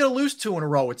likely going to lose 2 in a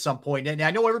row at some point, and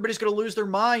I know everybody's going to lose their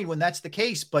mind when that's the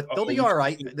case, but they'll be all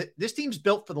right. This team's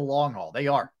built for the long haul. They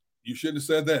are. You shouldn't have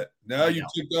said that. Now you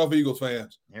ticked off Eagles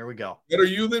fans. Here we go. Better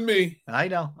you than me. I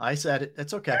know. I said it.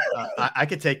 That's okay. I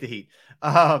could take the heat.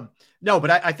 No,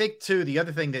 but I think, too, the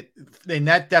other thing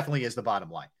that definitely is the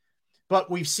bottom line. But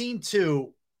we've seen,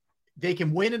 too, they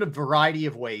can win in a variety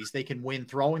of ways. They can win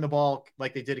throwing the ball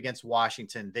like they did against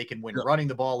Washington. They can win running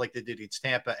the ball like they did against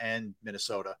Tampa and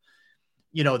Minnesota.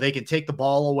 They can take the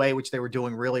ball away, which they were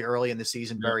doing really early in the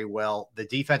season very well. The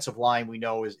defensive line we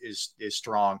know is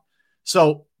strong.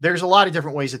 So there's a lot of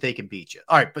different ways that they can beat you.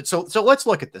 All right, but so let's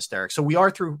look at this, Derrick. So we are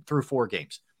through 4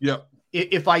 games. Yeah.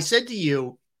 If I said to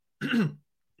you,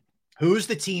 who's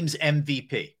the team's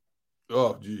MVP?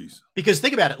 Oh, geez. Because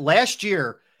think about it. Last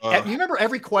year, you remember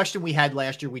every question we had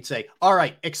last year, we'd say, all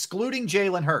right, excluding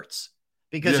Jalen Hurts,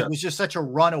 because it was just such a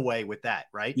runaway with that,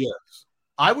 right? Yes.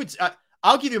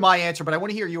 I'll give you my answer, but I want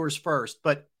to hear yours first.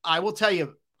 But I will tell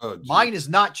you, mine is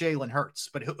not Jalen Hurts.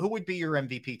 But who would be your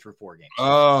MVP through 4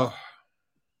 games?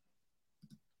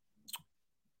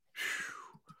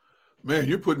 Man,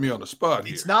 you're putting me on the spot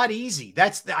here. It's not easy.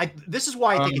 This is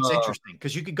why I think it's interesting,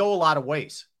 because you could go a lot of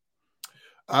ways.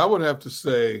 I would have to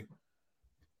say,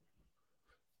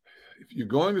 if you're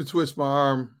going to twist my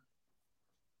arm,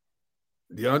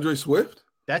 DeAndre Swift?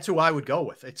 That's who I would go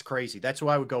with. It's crazy. That's who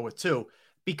I would go with, too,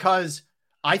 because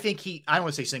I think I don't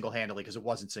want to say single-handedly because it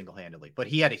wasn't single-handedly, but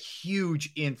he had a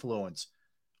huge influence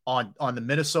on the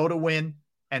Minnesota win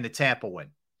and the Tampa win.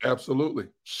 Absolutely.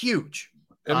 Huge.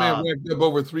 That man racked up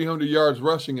over 300 yards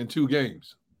rushing in 2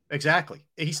 games. Exactly.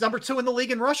 He's number 2 in the league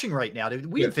in rushing right now. Do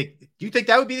you think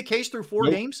that would be the case through 4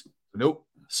 games? Nope.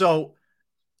 So,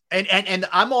 and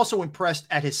I'm also impressed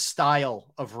at his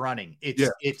style of running.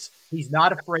 He's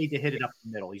not afraid to hit it up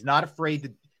the middle. He's not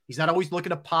always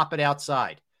looking to pop it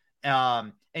outside.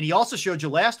 And he also showed you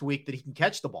last week that he can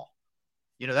catch the ball.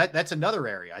 That's another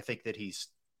area I think that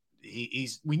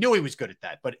we knew he was good at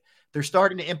that, but they're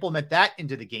starting to implement that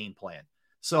into the game plan.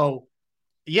 So,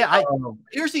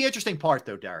 here's the interesting part,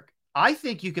 though, Derrick. I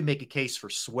think you can make a case for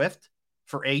Swift,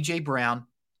 for A.J. Brown,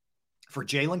 for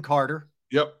Jalen Carter.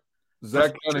 Yep.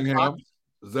 Zach Cunningham.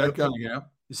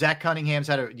 Zach Cunningham's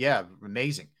had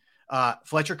amazing.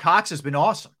 Fletcher Cox has been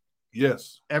awesome.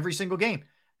 Yes. Every single game.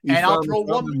 He and I'll throw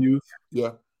one. Youth.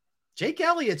 Yeah. Jake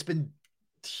Elliott's been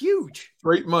huge.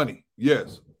 Great money.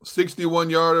 Yes.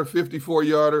 61-yarder,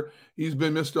 54-yarder. He's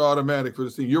been Mr. Automatic for the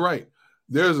team. You're right.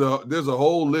 There's a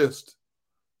whole list,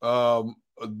 of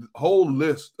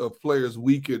players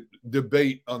we could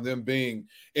debate on them being,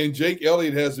 and Jake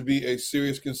Elliott has to be a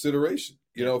serious consideration,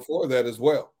 for that as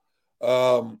well.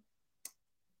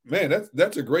 Man,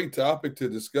 that's a great topic to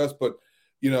discuss, but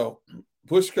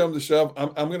push comes to shove,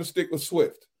 I'm going to stick with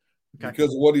Swift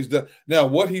because of what he's done. Now,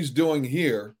 what he's doing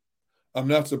here, I'm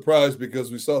not surprised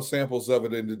because we saw samples of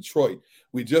it in Detroit.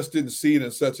 We just didn't see it in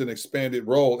such an expanded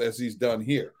role as he's done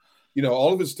here.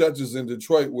 All of his touches in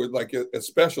Detroit were like a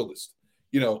specialist,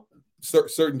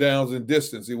 certain downs and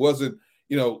distance. He wasn't,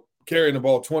 carrying the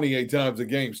ball 28 times a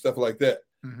game, stuff like that.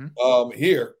 Mm-hmm.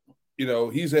 Here,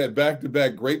 he's had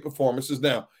back-to-back great performances.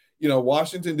 Now,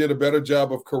 Washington did a better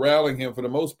job of corralling him for the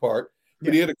most part,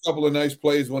 but he had a couple of nice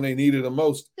plays when they needed him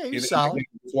most. Yeah, he's solid.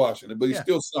 Washington, but he's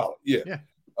still solid. Yeah.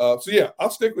 I'll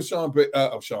stick with Sean Payton,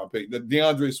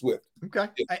 DeAndre Swift. Okay.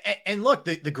 Yeah. And look,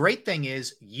 the great thing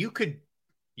is you could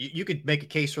make a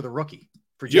case for the rookie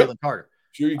for Jalen Carter.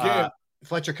 Sure you can.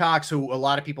 Fletcher Cox, who a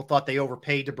lot of people thought they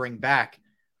overpaid to bring back,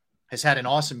 has had an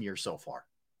awesome year so far.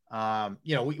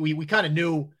 We kind of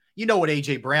knew, what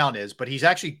AJ Brown is, but he's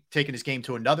actually taken his game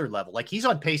to another level. Like he's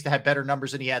on pace to have better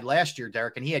numbers than he had last year,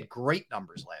 Derrick, and he had great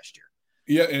numbers last year.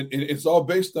 Yeah, and it's all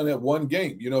based on that one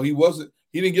game. He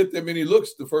didn't get that many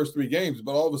looks the first 3 games,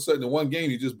 but all of a sudden in one game,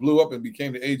 he just blew up and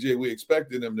became the AJ we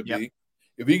expected him to be.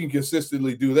 If he can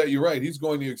consistently do that, you're right. He's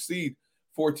going to exceed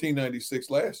 1496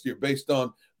 last year based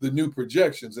on the new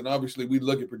projections. And obviously we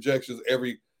look at projections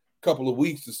every couple of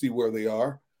weeks to see where they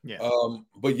are. Yeah.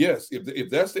 But yes, if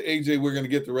that's the AJ we're going to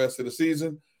get the rest of the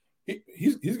season,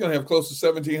 he's going to have close to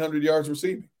 1,700 yards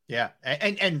receiving. Yeah.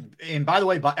 And by the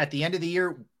way, at the end of the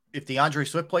year, if DeAndre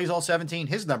Swift plays all 17,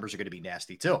 his numbers are going to be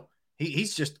nasty too.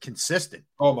 He's just consistent.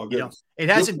 Oh my goodness. It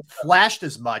hasn't flashed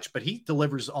as much, but he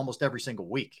delivers almost every single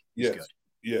week. He's good.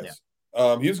 Yes.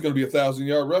 Yeah. He was going to be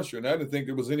 1,000-yard rusher, and I didn't think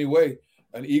there was any way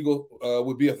an Eagle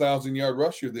would be 1,000-yard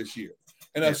rusher this year.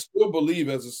 And I still believe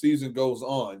as the season goes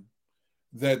on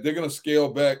that they're going to scale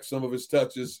back some of his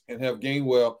touches and have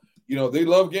Gainwell. They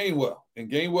love Gainwell, and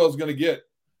Gainwell's going to get,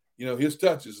 his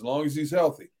touches as long as he's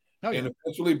healthy. Oh, yeah. And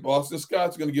eventually Boston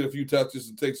Scott's going to get a few touches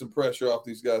and take some pressure off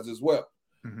these guys as well.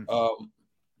 Mm-hmm.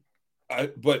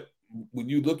 But when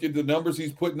you look at the numbers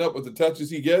he's putting up with the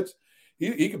touches he gets,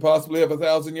 he could possibly have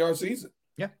 1,000-yard season.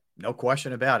 Yeah, no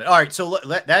question about it. All right, so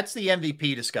that's the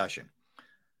MVP discussion.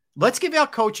 Let's give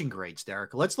out coaching grades,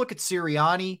 Derrick. Let's look at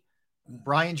Sirianni,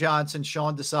 Brian Johnson,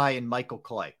 Sean Desai, and Michael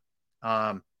Clay.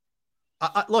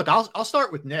 Look, I'll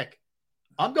start with Nick.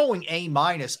 I'm going A-.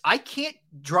 I can't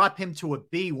drop him to a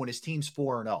B when his team's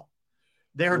 4-0.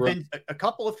 There have been a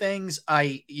couple of things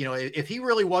if he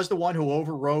really was the one who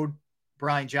overrode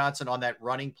Brian Johnson on that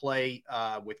running play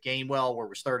with Gainwell where it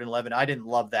was 3rd and 11, I didn't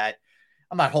love that.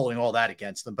 I'm not holding all that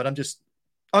against them, but I'm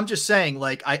just saying,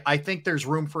 like, I think there's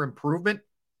room for improvement,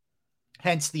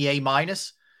 hence the A-,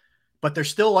 but they're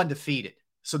still undefeated.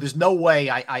 So there's no way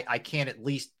I can't at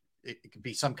least, it could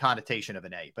be some connotation of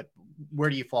an A, but where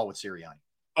do you fall with Sirianni?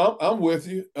 I'm with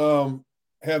you.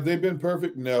 Have they been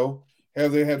perfect? No.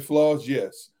 Have they had flaws?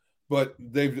 Yes. But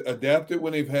they've adapted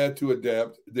when they've had to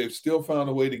adapt. They've still found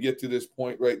a way to get to this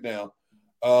point right now.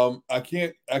 I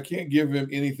can't give him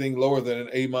anything lower than an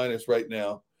A- right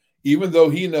now, even though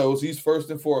he knows he's first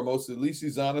and foremost. At least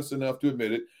he's honest enough to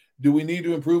admit it. Do we need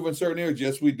to improve in certain areas?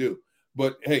 Yes, we do.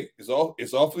 But hey, it's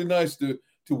awfully nice to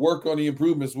work on the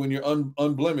improvements when you're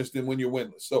unblemished and when you're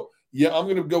winless. So yeah, I'm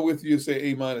going to go with you and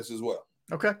say A- as well.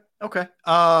 Okay.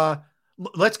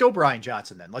 Let's go Brian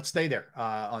Johnson then. Let's stay there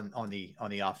on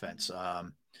the offense.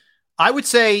 I would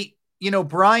say,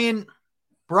 Brian,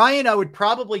 I would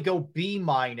probably go B-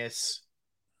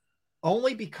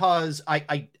 only because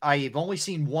I've only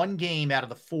seen one game out of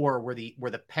the 4 where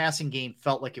the passing game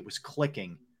felt like it was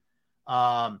clicking.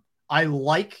 I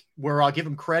like where I'll give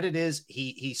him credit is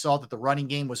he saw that the running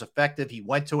game was effective. He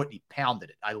went to it. He pounded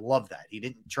it. I love that. He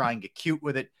didn't try and get cute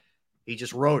with it. He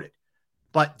just rode it.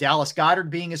 But Dallas Goedert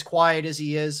being as quiet as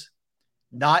he is,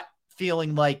 not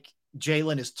feeling like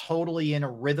Jalen is totally in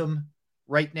a rhythm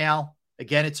right now.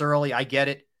 Again, it's early. I get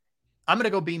it. I'm going to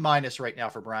go B- right now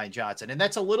for Brian Johnson. And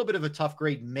that's a little bit of a tough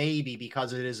grade, maybe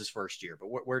because it is his first year. But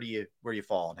where do you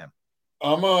fall on him?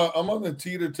 I'm on the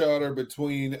teeter-totter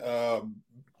between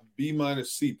B-,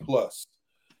 C+.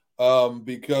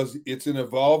 because it's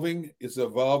evolving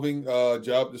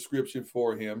job description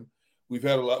for him. We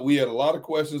had a lot of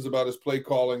questions about his play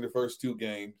calling the first two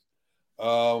games.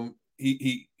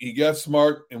 He got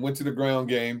smart and went to the ground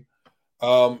game.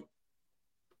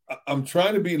 I'm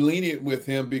trying to be lenient with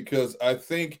him because I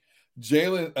think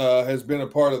Jalen has been a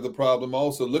part of the problem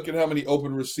also. Look at how many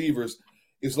open receivers.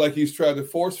 It's like he's tried to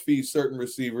force feed certain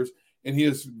receivers, and he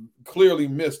has clearly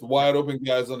missed wide open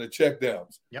guys on the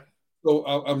checkdowns. Yep. So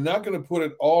I'm not going to put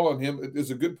it all on him.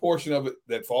 There's a good portion of it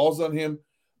that falls on him,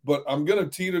 but I'm going to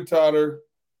teeter-totter.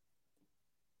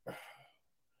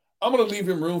 I'm going to leave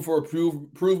him room for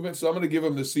improvement, so I'm going to give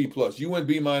him the C+. You went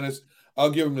B-. I'll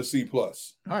give him the C+. All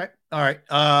right.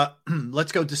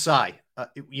 Let's go Desai.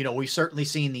 We've certainly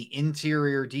seen the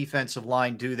interior defensive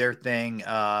line do their thing.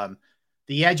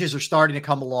 The edges are starting to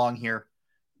come along here.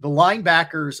 The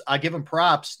linebackers, I give him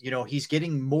props. He's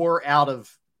getting more out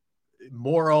of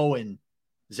Morrow and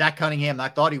Zach Cunningham than I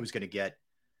thought he was going to get.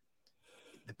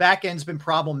 The back end's been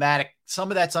problematic.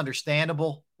 Some of that's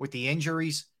understandable with the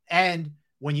injuries. And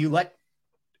when you let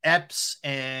Epps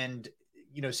and,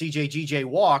 CJ GJ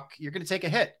walk, you're going to take a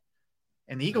hit.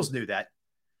 And the Eagles knew that.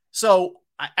 So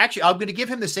I'm going to give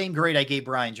him the same grade I gave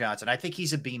Brian Johnson. I think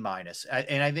he's a B-.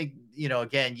 And I think,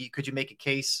 again, could you make a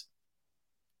case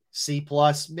C+?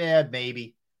 Yeah,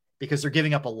 maybe, because they're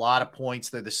giving up a lot of points.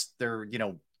 They're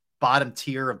bottom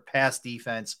tier of pass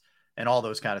defense and all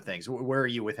those kind of things. Where are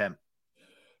you with him?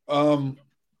 The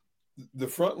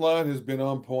front line has been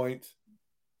on point.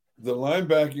 The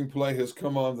linebacking play has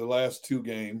come on the last two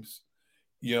games,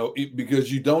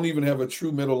 because you don't even have a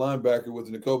true middle linebacker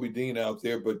with Nakobe Dean out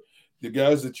there, but the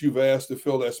guys that you've asked to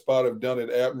fill that spot have done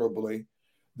it admirably.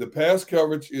 The pass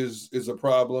coverage is a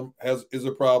problem,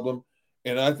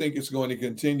 and I think it's going to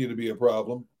continue to be a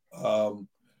problem.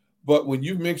 But when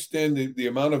you've mixed in the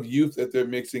amount of youth that they're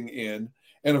mixing in,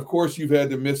 and of course you've had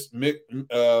to mix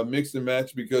and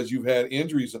match because you've had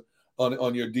injuries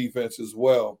on your defense as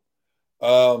well.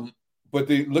 But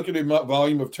they look at the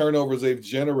volume of turnovers they've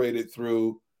generated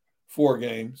through 4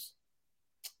 games.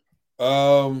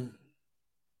 I'm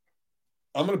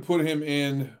going to put him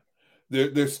in.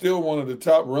 They're still one of the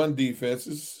top run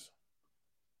defenses.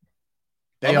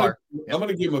 I'm going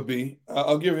to give him a B.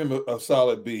 I'll give him a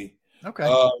solid B. Okay.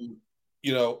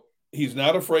 He's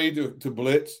not afraid to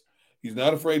blitz. He's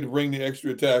not afraid to bring the extra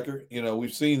attacker.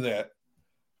 We've seen that.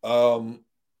 I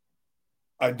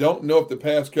don't know if the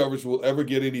pass coverage will ever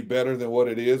get any better than what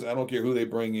it is. I don't care who they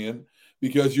bring in,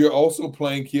 because you're also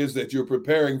playing kids that you're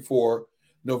preparing for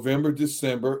November,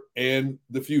 December, and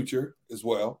the future as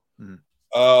well.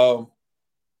 Mm-hmm.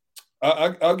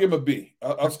 I'll give him a B.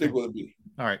 I'll stick with a B.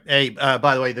 All right. Hey,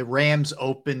 by the way, the Rams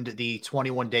opened the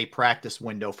 21-day practice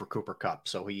window for Cooper Kupp,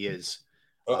 so he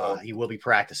will be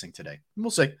practicing today.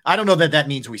 We'll see. I don't know that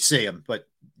means we see him, but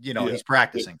he's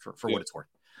practicing for what it's worth.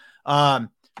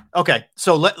 Okay,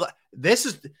 so this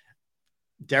is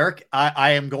Derrick.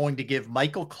 I am going to give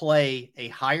Michael Clay a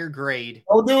higher grade.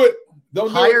 Don't do it.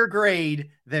 Higher grade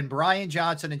than Brian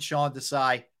Johnson and Sean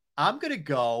Desai. I'm going to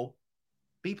go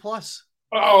B+.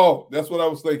 Oh, that's what I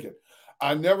was thinking.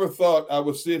 I never thought I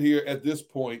would sit here at this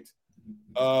point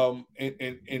and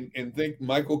think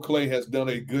Michael Clay has done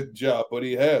a good job, but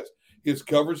he has. His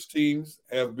coverage teams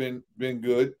have been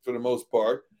good for the most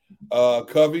part.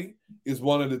 Covey is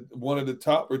one of the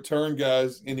top return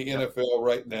guys in the NFL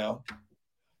right now.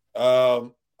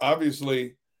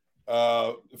 Obviously,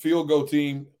 field goal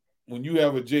team. When you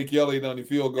have a Jake Elliott on the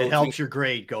field goal, it helps your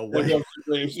grade go away. It helps your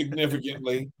grade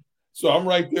significantly. So I'm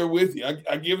right there with you.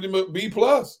 I give him a B+.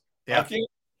 Yeah.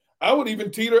 I would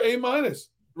even teeter A-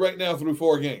 right now through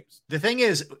 4 games. The thing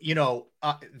is, yes,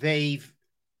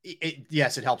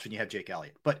 it helps when you have Jake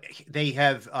Elliott, but they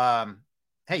have.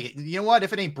 Hey, you know what?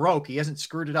 If it ain't broke, he hasn't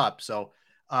screwed it up. So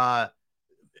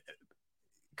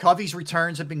Covey's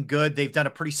returns have been good. They've done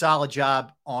a pretty solid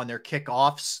job on their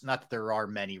kickoffs. Not that there are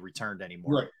many returned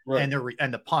anymore. Right.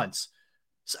 And the punts.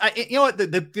 So you know what?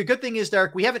 The good thing is,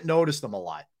 Derrick, we haven't noticed them a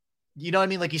lot. You know what I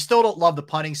mean? Like, you still don't love the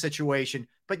punting situation,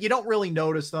 but you don't really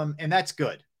notice them, and that's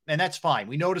good. And that's fine.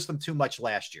 We noticed them too much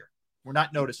last year. We're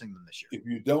not noticing them this year. If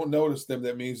you don't notice them,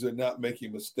 that means they're not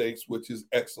making mistakes, which is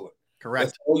excellent. Correct.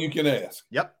 That's all you can ask.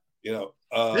 Yep.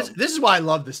 This is why I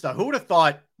love this stuff. Who would have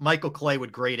thought Michael Clay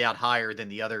would grade out higher than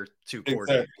the other 2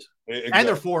 coordinators? Exactly. And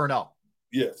they're 4-0.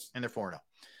 Yes. And they're 4-0.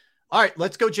 All right,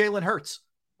 let's go Jalen Hurts.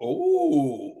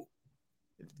 Oh.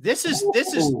 This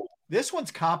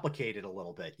one's complicated a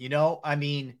little bit. I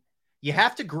mean, you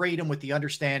have to grade him with the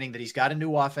understanding that he's got a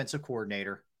new offensive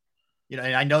coordinator.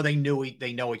 And I know they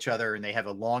know each other and they have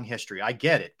a long history. I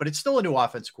get it, but it's still a new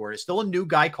offensive coordinator. It's still a new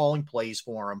guy calling plays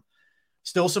for him.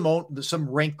 Still some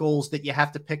wrinkles that you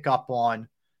have to pick up on,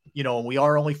 and we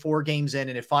are only 4 games in,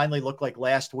 and it finally looked like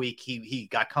last week he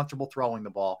got comfortable throwing the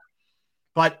ball.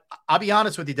 But I'll be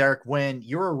honest with you, Derrick, when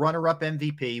you're a runner-up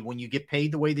MVP, when you get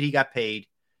paid the way that he got paid,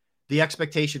 the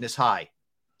expectation is high.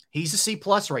 He's a C+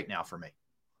 right now for me.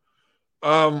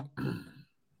 The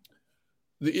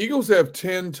Eagles have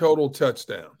 10 total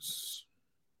touchdowns.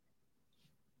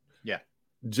 Yeah.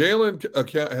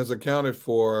 Jalen has accounted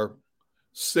for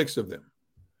 6 of them.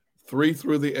 3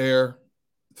 through the air,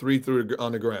 3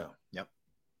 on the ground. Yep.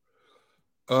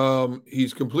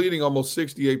 He's completing almost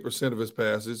 68% of his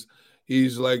passes.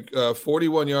 He's like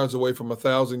 41 yards away from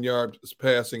 1,000 yards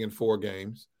passing in 4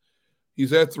 games.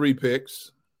 He's had 3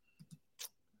 picks.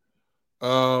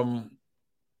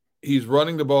 He's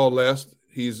running the ball less.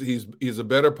 He's a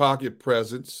better pocket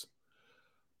presence.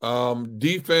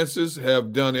 Defenses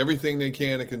have done everything they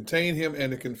can to contain him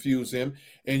and to confuse him.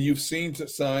 And you've seen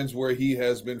signs where he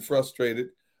has been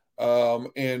frustrated.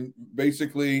 And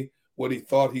basically what he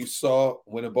thought he saw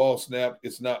when a ball snapped,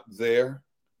 it's not there.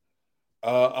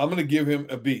 I'm going to give him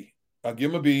a B. I'll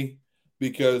give him a B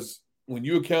because when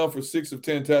you account for 6 of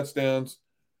 10 touchdowns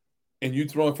and you're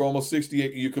throwing for almost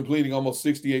 68, you're completing almost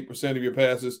 68% of your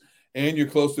passes, and you're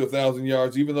close to 1,000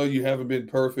 yards, even though you haven't been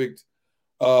perfect.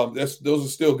 Those are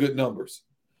still good numbers.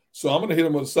 So I'm going to hit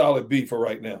him with a solid B for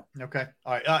right now. Okay.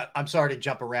 All right. I'm sorry to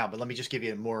jump around, but let me just give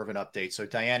you more of an update. So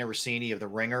Diana Rossini of The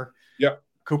Ringer. Yep.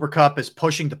 Cooper Kupp is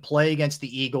pushing to play against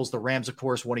the Eagles. The Rams, of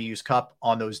course, want to use Kupp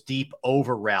on those deep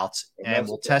over routes, and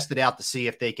we'll test it out to see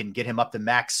if they can get him up to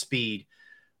max speed.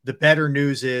 The better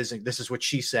news is, and this is what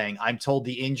she's saying, I'm told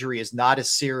the injury is not as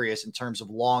serious in terms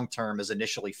of long-term as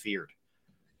initially feared.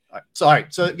 All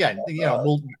right. So again,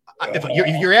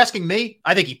 if you're asking me,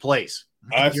 I think he plays.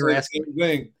 You're asking the same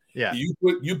thing. Yeah. You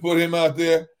put him out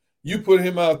there.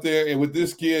 And with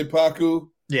this kid, Paku.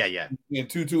 Yeah. And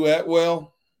Tutu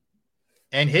Atwell.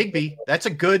 And Higbee. That's a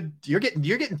good. You're getting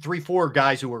 3-4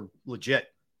 guys who are legit.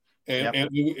 And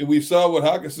we saw what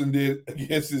Hawkinson did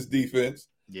against his defense.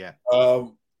 Yeah.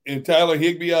 And Tyler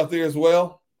Higbee out there as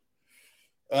well.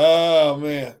 Oh,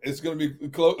 man. It's going to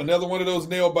be another one of those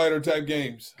nail-biter type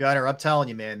games. Gunner, I'm telling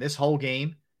you, man, this whole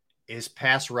game is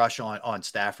pass rush on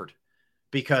Stafford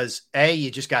because, A,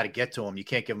 you just got to get to him. You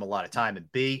can't give him a lot of time.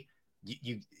 And, B,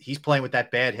 he's playing with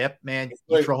that bad hip, man.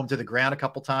 You throw him to the ground a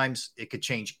couple times, it could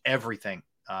change everything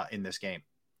in this game.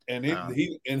 And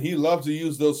he loves to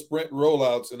use those sprint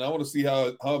rollouts, and I want to see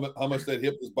how much that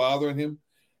hip is bothering him.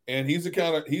 And he's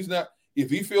not – if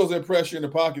he feels that pressure in the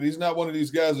pocket, he's not one of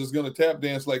these guys that's going to tap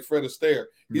dance like Fred Astaire.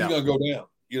 He's going to go down.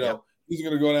 He's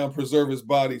going to go down and preserve his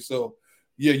body. So,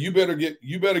 yeah, you better get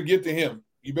to him.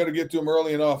 You better get to him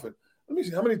early and often. Let me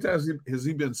see. How many times has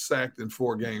he been sacked in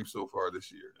 4 games so far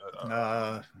this year?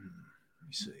 Let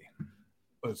me see.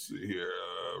 Let's see here.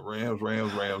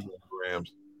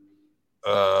 Rams.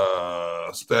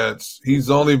 Stats. He's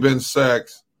only been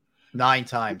sacked 9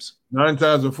 times. 9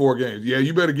 times in 4 games. Yeah,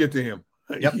 you better get to him.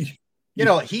 Yep.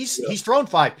 He's thrown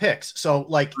 5 picks. So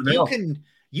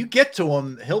you get to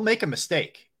him, he'll make a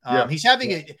mistake. He's having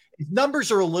his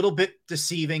numbers are a little bit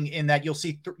deceiving in that you'll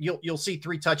see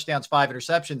 3 touchdowns, 5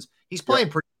 interceptions. He's playing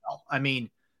pretty well. I mean,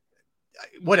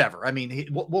 whatever. I mean,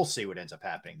 we'll see what ends up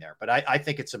happening there, but I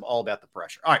think it's all about the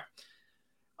pressure. All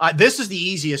right. This is the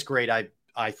easiest grade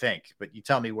I think, but you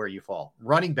tell me where you fall.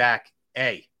 Running back, A.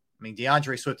 I mean,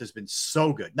 DeAndre Swift has been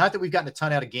so good. Not that we've gotten a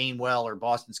ton out of Gainwell or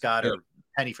Boston Scott or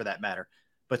Penny for that matter,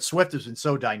 but Swift has been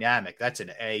so dynamic. That's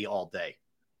an A all day.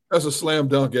 That's a slam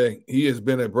dunk, A. He has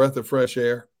been a breath of fresh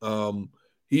air.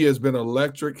 He has been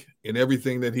electric in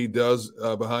everything that he does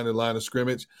behind the line of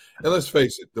scrimmage. And let's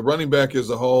face it, the running back as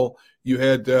a whole, you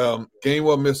had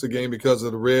Gainwell miss a game because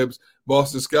of the ribs.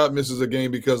 Boston Scott misses a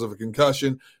game because of a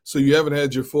concussion. So you haven't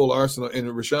had your full arsenal. And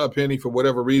Rashad Penny, for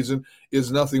whatever reason,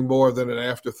 is nothing more than an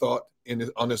afterthought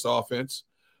on this offense.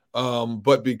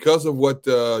 But because of what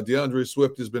DeAndre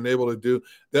Swift has been able to do,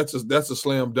 that's a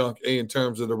slam dunk, A, in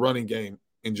terms of the running game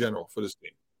in general for this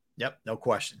team. Yep, no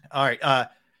question. All right.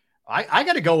 I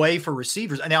got to go A for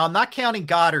receivers. Now, I'm not counting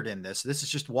Goddard in this. This is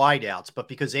just wideouts. But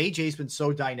because AJ's been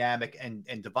so dynamic and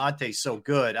Devontae's so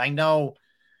good, I know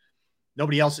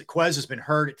nobody else. Quez has been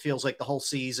hurt, it feels like, the whole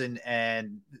season.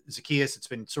 And Zacchaeus, it's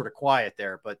been sort of quiet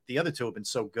there. But the other two have been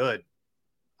so good.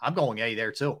 I'm going A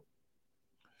there, too.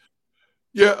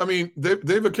 Yeah, I mean,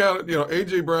 they've accounted,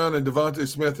 A.J. Brown and Devontae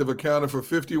Smith have accounted for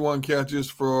 51 catches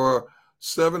for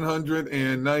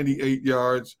 798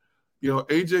 yards.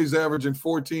 AJ's averaging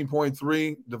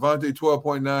 14.3, Devontae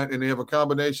 12.9, and they have a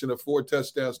combination of 4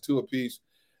 touchdowns, 2 apiece.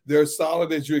 They're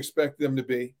solid as you expect them to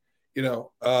be,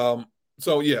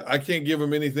 So, yeah, I can't give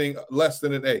him anything less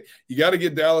than an A. You got to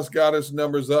get Dallas Goedert's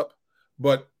numbers up,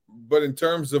 but in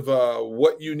terms of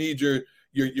what you need your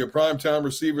primetime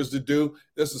receivers to do,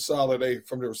 this is a solid A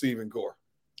from the receiving corps.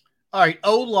 All right,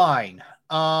 O-line.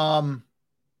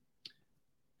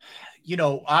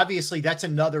 Obviously that's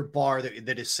another bar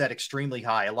that is set extremely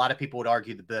high. A lot of people would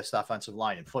argue the best offensive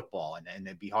line in football, and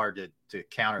it'd be hard to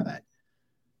counter that.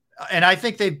 And I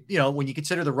think they, when you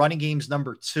consider the running game's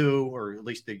number 2, or at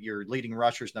least your leading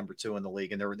rushers number 2 in the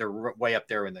league, and they're way up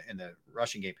there in the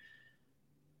rushing game.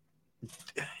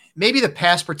 Maybe the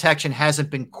pass protection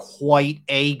hasn't been quite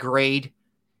A grade.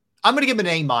 I'm going to give it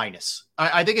an A-.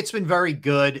 I think it's been very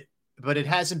good, but it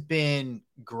hasn't been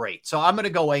great. So I'm going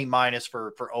to go A-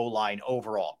 for O-line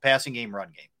overall, passing game,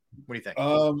 run game. What do you think?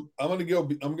 I'm going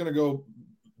to go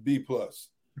B+.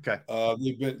 Okay.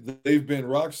 They've been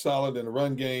rock solid in the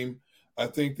run game. I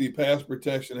think the pass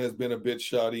protection has been a bit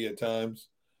shoddy at times.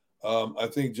 I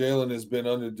think Jalen has been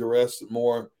under duress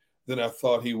more than I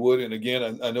thought he would. And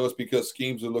again, I know it's because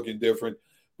schemes are looking different,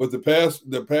 but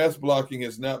the pass blocking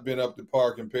has not been up to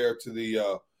par compared to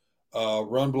the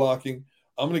run blocking.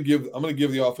 I'm going to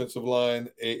give the offensive line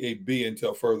a B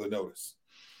until further notice.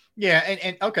 Yeah,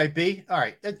 and okay, B. All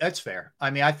right, that's fair. I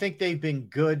mean, I think they've been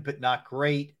good but not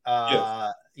great.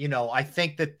 Yes. I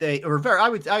think that they are very. I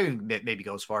would maybe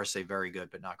go as far as say very good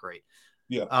but not great.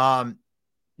 Yeah.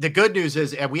 The good news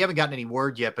is, and we haven't gotten any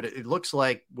word yet, but it looks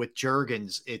like with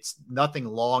Juergens, it's nothing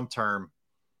long term.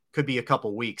 Could be a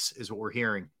couple weeks, is what we're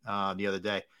hearing the other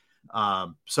day.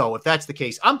 So if that's the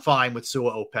case, I'm fine with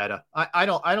Sua Opeta. I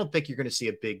don't think you're going to see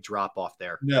a big drop off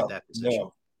there at that position.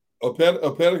 No.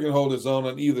 Opeta can hold his own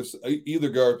on either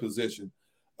guard position.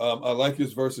 I like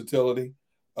his versatility.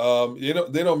 They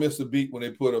don't miss a beat when they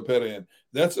put Opeta in.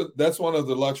 That's one of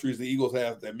the luxuries the Eagles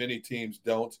have that many teams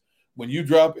don't. When you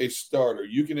drop a starter,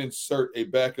 you can insert a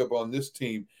backup on this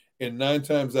team, and 9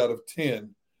 times out of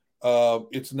 10,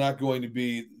 it's not going to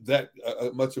be that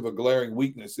much of a glaring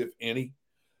weakness, if any.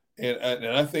 And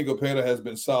I think Opeta has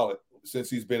been solid since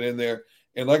he's been in there.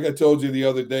 And like I told you the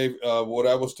other day, what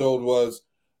I was told was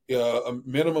a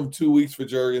minimum 2 weeks for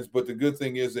Juergens. But the good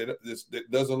thing is that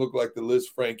it doesn't look like the Liz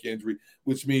Frank injury,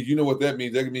 which means, you know what that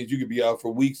means? That means you could be out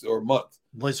for weeks or a month.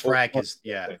 Liz Frank is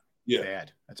bad.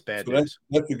 That's bad news.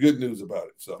 That's the good news about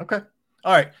it. So okay.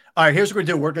 All right. Here's what we're going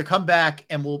to do. We're going to come back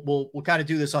and we'll kind of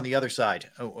do this on the other side.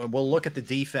 We'll look at the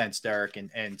defense, Derrick,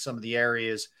 and some of the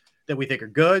areas that we think are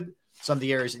good. Some of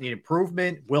the areas that need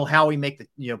improvement. Will Howie make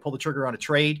pull the trigger on a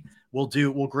trade? We'll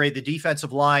grade the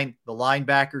defensive line, the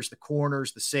linebackers, the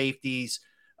corners, the safeties.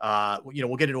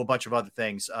 We'll get into a bunch of other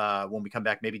things when we come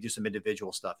back. Maybe do some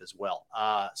individual stuff as well.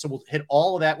 So we'll hit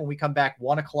all of that when we come back.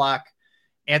 1:00.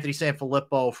 Anthony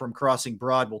Sanfilippo from Crossing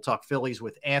Broad. We'll talk Phillies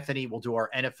with Anthony. We'll do our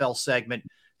NFL segment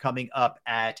coming up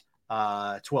at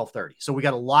 12:30. So we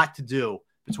got a lot to do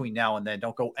between now and then.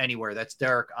 Don't go anywhere. That's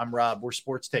Derrick. I'm Rob. We're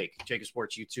Sports Take, Jacob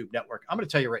Sports YouTube Network. I'm going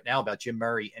to tell you right now about Jim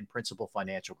Murray and Principal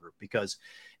Financial Group, because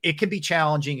it can be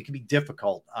challenging. It can be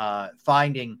difficult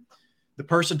finding the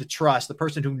person to trust, the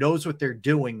person who knows what they're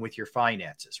doing with your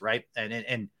finances, right?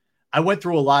 And I went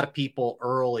through a lot of people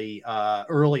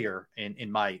earlier in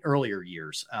my earlier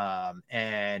years.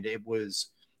 And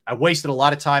I wasted a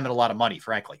lot of time and a lot of money,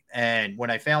 frankly. And when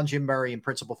I found Jim Murray and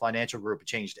Principal Financial Group, it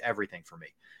changed everything for me.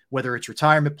 Whether it's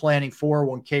retirement planning,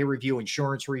 401k review,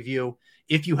 insurance review,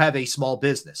 if you have a small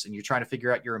business and you're trying to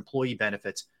figure out your employee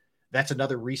benefits, that's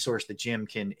another resource that Jim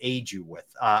can aid you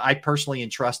with. I personally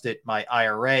entrusted my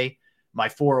IRA, my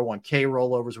 401k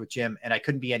rollovers with Jim, and I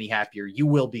couldn't be any happier. You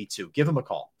will be too. Give him a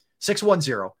call.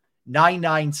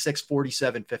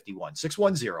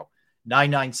 610-996-4751.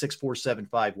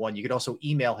 610-996-4751. You can also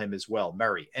email him as well,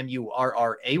 Murray,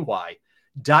 Murray,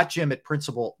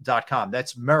 .jim@principal.com.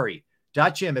 That's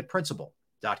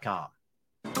Murray.jim@principal.com.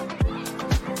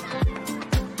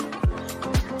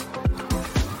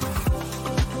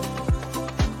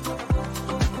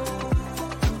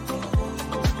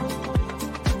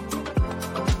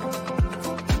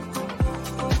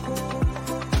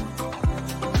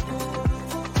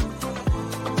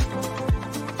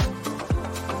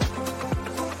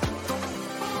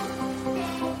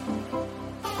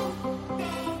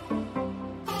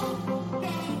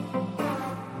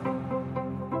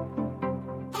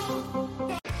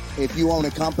 If you own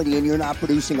a company and you're not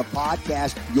producing a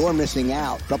podcast, you're missing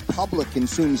out. The public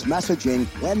consumes messaging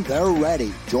when they're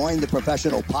ready. Join the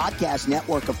professional podcast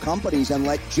network of companies and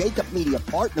let Jacob Media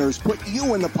Partners put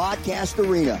you in the podcast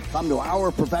arena. Come to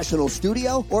our professional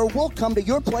studio, or we'll come to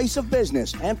your place of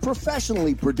business and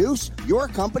professionally produce your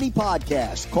company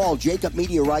podcast. Call Jacob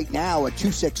Media right now at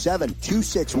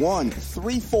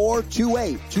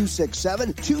 267-261-3428.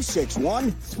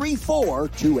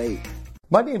 267-261-3428.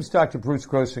 My name is Dr. Bruce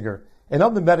Grossinger, and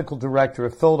I'm the medical director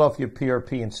of Philadelphia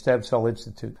PRP and Stem Cell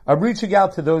Institute. I'm reaching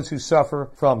out to those who suffer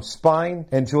from spine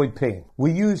and joint pain.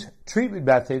 We use treatment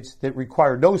methods that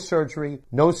require no surgery,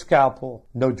 no scalpel,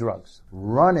 no drugs.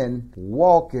 Running,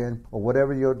 walking, or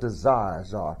whatever your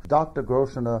desires are, Dr.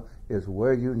 Grossinger is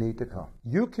where you need to come.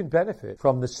 You can benefit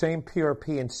from the same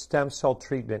PRP and stem cell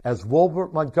treatment as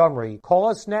Wilbert Montgomery. Call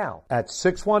us now at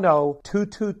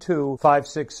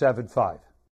 610-222-5675.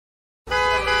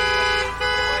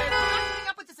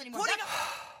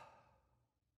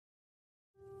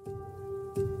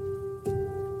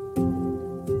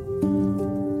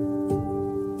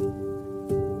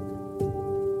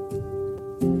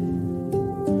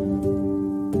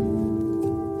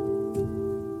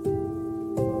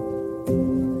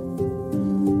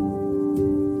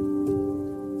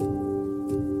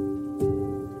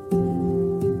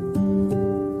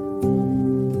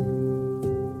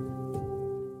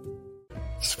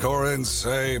 Score and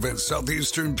save in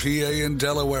southeastern PA and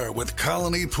Delaware with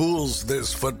Colony Pools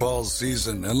this football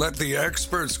season, and let the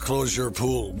experts close your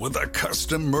pool with a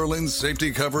custom Merlin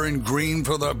safety cover in green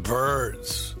for the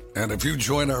birds. And if you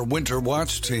join our Winter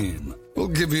Watch team, we'll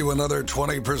give you another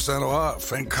 20%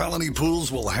 off, and Colony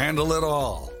Pools will handle it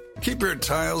all. Keep your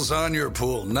tiles on your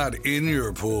pool, not in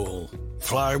your pool.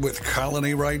 Fly with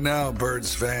Colony right now,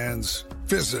 birds fans.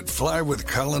 Visit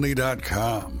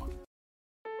flywithcolony.com.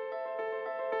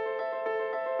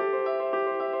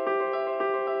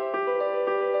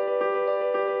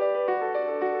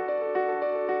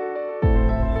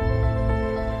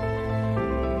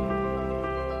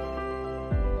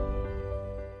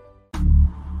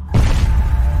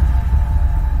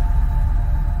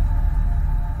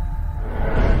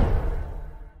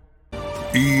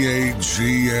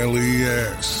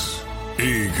 EAGLES,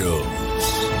 Eagles.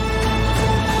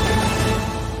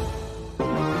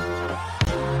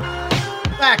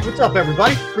 Back. What's up,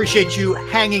 everybody? Appreciate you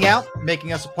hanging out,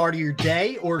 making us a part of your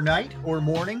day or night or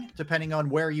morning, depending on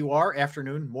where you are,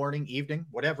 afternoon, morning, evening,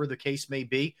 whatever the case may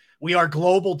be. We are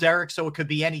global, Derrick, so it could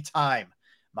be any time,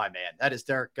 my man. That is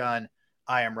Derrick Gunn.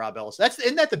 I am Rob Ellis.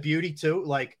 Isn't that the beauty, too?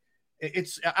 Like,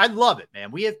 I love it,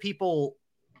 man. We have people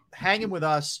hanging with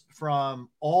us from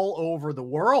all over the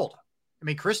world. I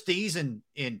mean, Chris D's in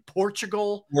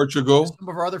Portugal. Some of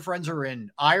our other friends are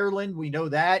in Ireland. We know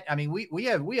that. I mean, we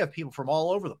have people from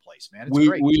all over the place, man. It's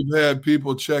great. We've had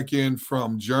people check in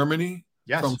from Germany,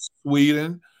 yes, from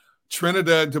Sweden,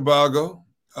 Trinidad and Tobago,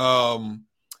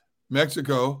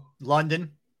 Mexico,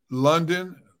 London,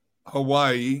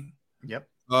 Hawaii. Yep.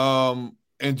 And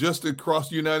just across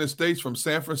the United States, from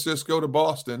San Francisco to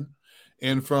Boston,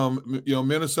 and from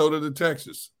Minnesota to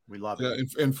Texas. We love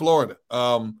it. In Florida.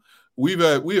 We've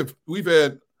had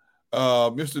Mr.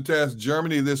 Taz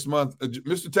Germany this month.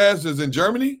 Mr. Taz is in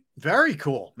Germany. Very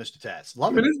cool, Mr. Taz.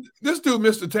 Love it. This dude,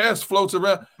 Mr. Taz, floats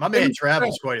around. My man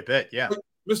travels quite a bit. Yeah.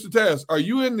 Mr. Taz, are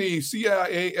you in the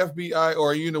CIA, FBI,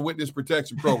 or are you in the Witness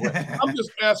Protection Program? I'm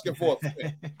just asking for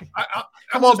it.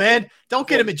 Come on, man. Don't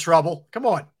get him in trouble. Come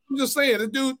on. I'm just saying, the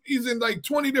dude, he's in like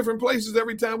 20 different places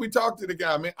every time we talk to the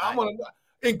guy, man. I want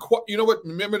to, you know what?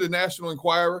 Remember the National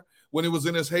Enquirer when it was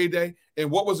in its heyday? And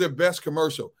what was their best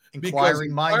commercial?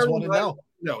 Inquiring minds want to know.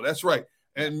 No, that's right.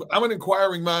 And I'm an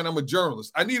inquiring mind. I'm a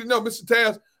journalist. I need to know, Mr.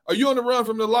 Taz, are you on the run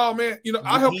from the law, man?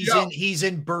 I'll help you out. He's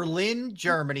in Berlin,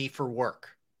 Germany for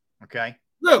work. Okay.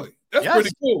 Really? That's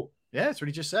pretty cool. Yeah, that's what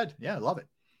he just said. Yeah, I love it.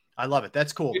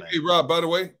 That's cool, man. Hey, Rob, by the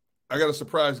way, I got a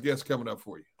surprise guest coming up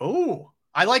for you. Oh,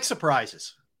 I like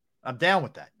surprises. I'm down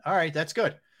with that. All right, that's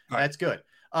good. That's good.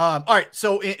 All right,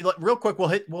 so real quick,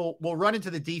 we'll run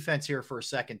into the defense here for a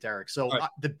second, Derrick. So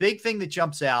the big thing that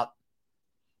jumps out,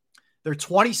 they're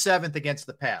 27th against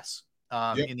the pass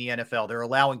in the NFL. They're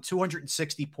allowing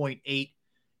 260.8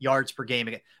 yards per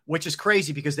game, which is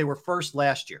crazy because they were first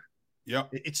last year. Yeah,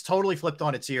 it's totally flipped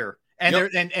on its ear. And they're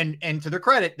and to their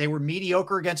credit, they were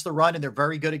mediocre against the run, and they're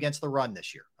very good against the run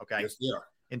this year. Okay, yes, they are.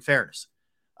 In fairness.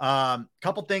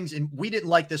 Couple things, and we didn't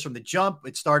like this from the jump.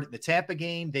 It started in the Tampa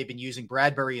game. They've been using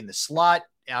Bradbury in the slot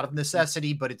out of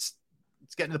necessity, but it's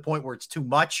getting to the point where it's too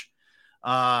much.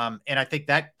 And I think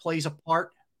that plays a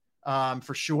part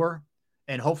for sure.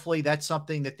 And hopefully that's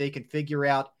something that they can figure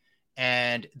out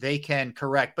and they can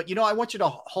correct. But, I want you to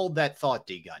hold that thought,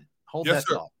 D-Gun. Hold Yes, that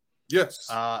sir. thought. Yes.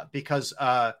 Because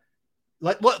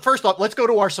first off, let's go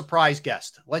to our surprise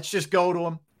guest. Let's just go to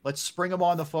him. Let's spring him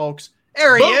on the folks.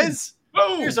 There he is.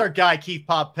 Boom. Here's our guy, Keith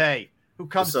Pompey, who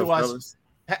comes What's to up, us. fellas?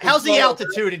 How's the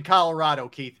altitude in Colorado,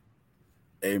 Keith?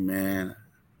 Hey, man,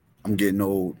 I'm getting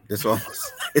old. That's all. Are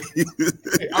you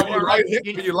lightheaded?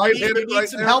 You need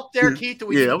some help there, Keith? Do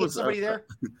we need to get somebody there?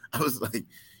 I was like,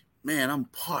 man, I'm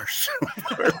parched.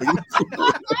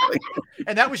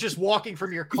 And that was just walking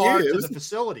from your car to the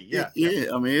facility. Yeah.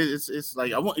 I mean, it's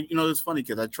like, I want, it's funny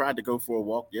because I tried to go for a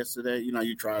walk yesterday.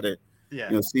 You try to,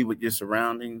 see what your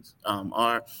surroundings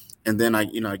are. And then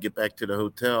I get back to the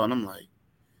hotel and I'm like,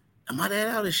 am I that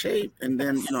out of shape? And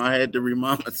then, I had to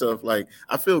remind myself, like,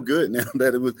 I feel good now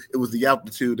that it was the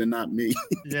altitude and not me.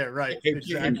 Yeah, right.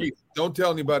 Exactly. Don't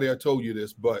tell anybody I told you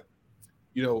this, but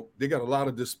they got a lot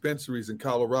of dispensaries in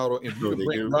Colorado. And if you can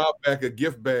bring Rob back a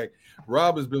gift bag,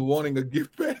 Rob has been wanting a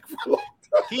gift bag for a long time.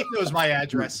 Keith knows my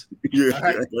address. Yeah,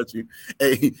 right. I got you.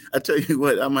 Hey, I tell you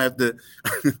what, I'm gonna have to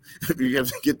you have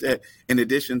to get that in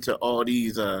addition to all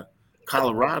these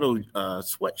Colorado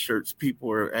sweatshirts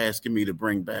people are asking me to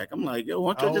bring back. I'm like, yo,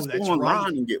 why don't you just go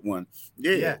online and get one?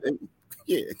 Yeah.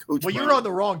 Coach. Well, you're on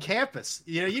the wrong campus.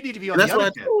 You need to be on That's the other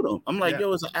what I told him. I'm like,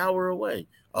 yo, it's an hour away.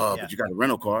 But you got a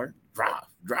rental car. Drive.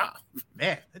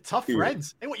 Man, tough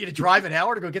friends. They want you to drive an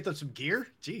hour to go get them some gear.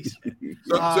 Jeez.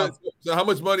 So how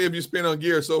much money have you spent on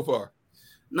gear so far?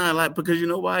 Not because you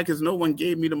know why? Because no one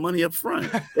gave me the money up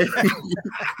front.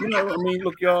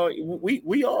 Look, y'all,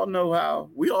 we all know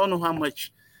how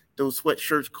much those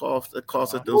sweatshirts cost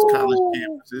at those college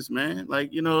campuses, man. Like,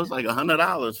 it's like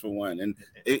 $100 for one. And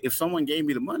if someone gave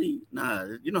me the money,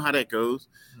 you know how that goes.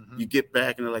 Mm-hmm. You get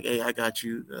back and they're like, hey, I got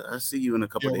you. I'll see you in a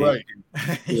couple of days.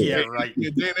 Right. Right. In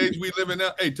the day and age we live in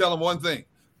now, hey, tell them one thing.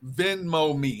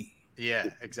 Venmo me. Yeah,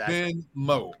 exactly.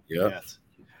 Venmo. Yeah. Yes.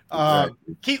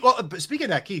 Exactly. Keith, well, speaking of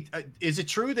that, Keith, is it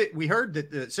true that we heard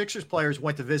that the Sixers players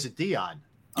went to visit Dion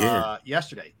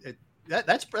yesterday?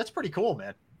 That's pretty cool,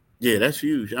 man. Yeah, that's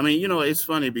huge. I mean, it's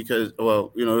funny because, it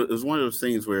was one of those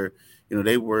things where,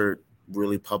 they were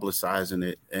really publicizing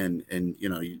it. And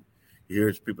you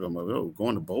hear people like, oh,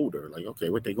 going to Boulder. Like, okay,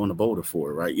 what they going to Boulder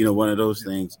for, right? One of those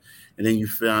things. And then you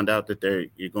found out that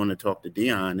you're going to talk to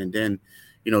Dion. And then,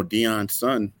 Dion's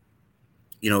son,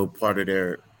 part of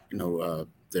their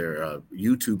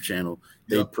YouTube channel,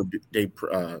 they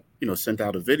sent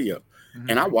out a video. Mm-hmm.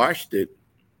 And I watched it.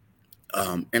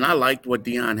 And I liked what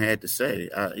Dion had to say.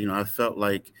 I felt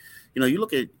like, you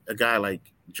look at a guy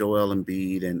like Joel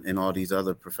Embiid and all these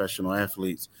other professional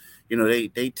athletes,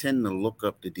 they tend to look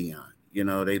up to Dion.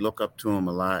 They look up to him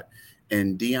a lot.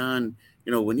 And Dion,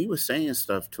 when he was saying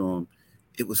stuff to him,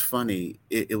 it was funny.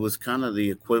 It was kind of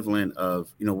the equivalent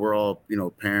of, we're all,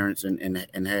 parents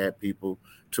and had people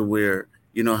to where,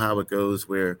 how it goes,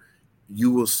 where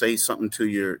you will say something to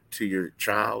your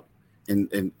child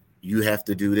and you have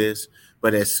to do this.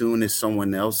 But as soon as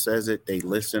someone else says it, they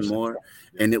listen more.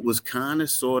 And it was kind of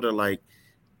sort of like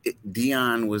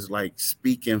Dion was like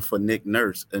speaking for Nick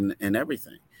Nurse and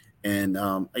everything. And,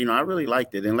 I really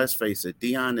liked it. And let's face it,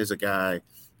 Dion is a guy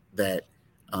that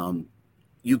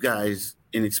you guys,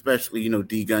 and especially,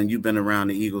 D-Gun, you've been around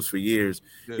the Eagles for years.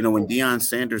 When Deion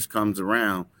Sanders comes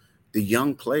around, the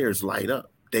young players light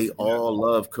up. They all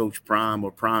love Coach Prime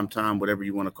or Prime Time, whatever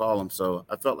you want to call him. So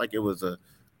I felt like it was a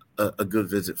good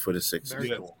visit for the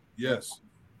Sixers. Yes.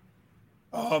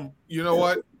 You know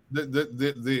what?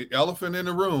 The elephant in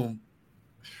the room,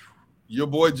 your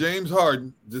boy James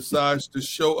Harden decides to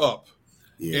show up.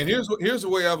 Yeah. And here's the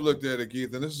way I've looked at it,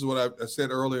 Keith, and this is what I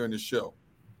said earlier in the show.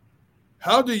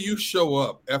 How do you show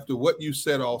up after what you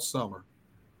said all summer?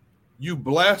 You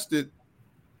blasted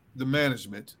the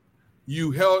management.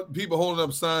 You held people holding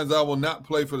up signs, I will not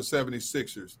play for the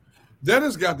 76ers. That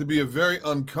has got to be a very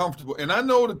uncomfortable. And I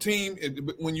know the team,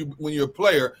 when you're a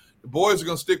player, the boys are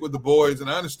going to stick with the boys, and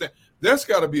I understand. That's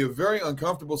got to be a very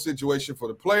uncomfortable situation for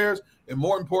the players, and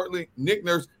more importantly, Nick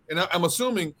Nurse. And I'm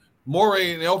assuming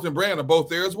Morey and Elton Brand are both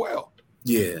there as well.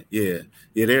 Yeah,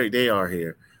 they are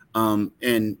here. And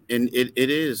it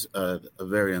is a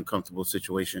very uncomfortable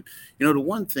situation. The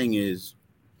one thing is,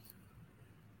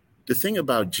 the thing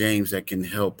about James that can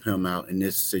help him out in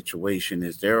this situation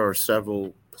is there are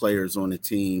several players on the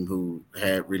team who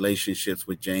had relationships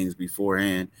with James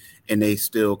beforehand, and they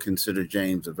still consider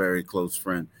James a very close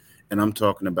friend. And I'm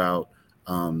talking about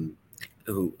PJ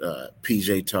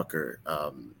Tucker,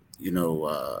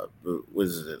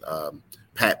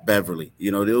 Pat Beverly.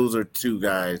 Those are two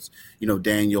guys,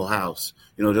 Daniel House.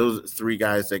 Those are three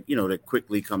guys that, that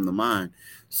quickly come to mind.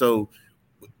 So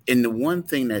And the one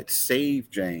thing that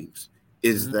saved James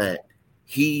is that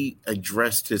he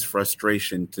addressed his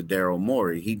frustration to Daryl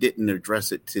Morey. He didn't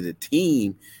address it to the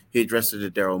team. He addressed it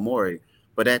to Daryl Morey.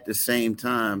 But at the same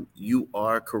time, you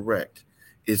are correct.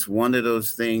 It's one of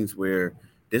those things where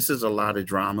this is a lot of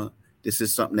drama. This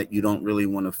is something that you don't really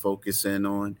want to focus in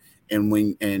on. And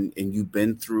when and you've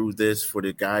been through this, for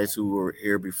the guys who were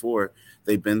here before,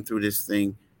 they've been through this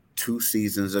thing 2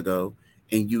 seasons ago,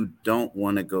 and you don't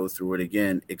want to go through it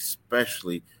again,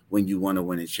 especially when you want to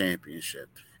win a championship.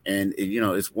 And,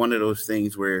 it's one of those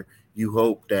things where you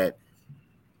hope that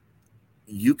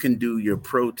you can do your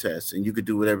protests and you can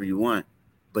do whatever you want,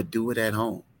 but do it at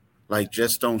home. Like,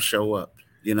 just don't show up.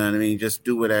 You know what I mean? Just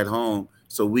do it at home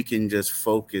so we can just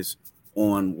focus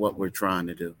on what we're trying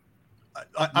to do.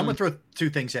 I'm going to throw 2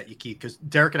 things at you, Keith, because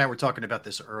Derrick and I were talking about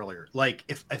this earlier. Like,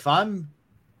 if I'm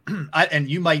and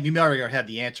you might already have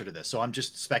the answer to this, so I'm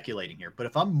just speculating here. But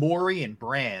if I'm Morey and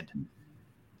Brand,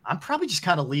 I'm probably just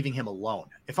kind of leaving him alone.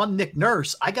 If I'm Nick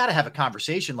Nurse, I got to have a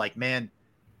conversation like, man,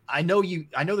 I know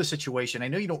the situation. I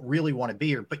know you don't really want to be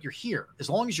here, but you're here. As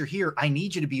long as you're here, I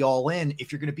need you to be all in.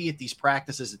 If you're going to be at these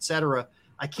practices, etc.,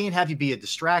 I can't have you be a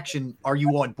distraction. Are you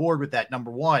on board with that?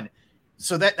 Number one.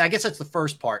 So that, I guess that's the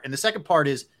first part. And the second part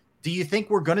is, do you think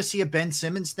we're going to see a Ben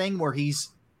Simmons thing where he's,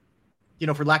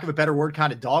 for lack of a better word,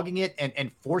 kind of dogging it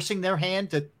and forcing their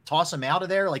hand to toss him out of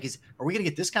there? Like, are we going to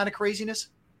get this kind of craziness?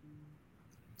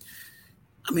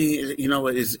 I mean,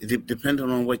 it's depending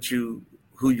on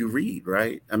who you read,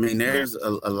 right? I mean, there's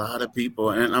a lot of people,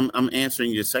 and I'm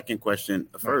answering your second question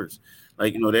first.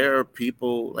 Like, there are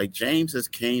people like James has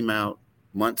came out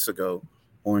months ago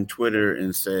on Twitter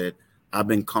and said, I've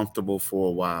been comfortable for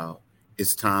a while.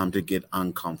 It's time to get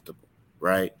uncomfortable,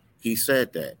 right? He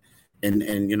said that. And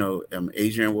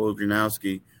Adrian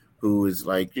Wojnarowski, who is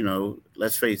like,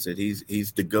 let's face it,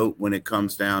 he's the GOAT when it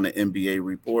comes down to NBA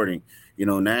reporting,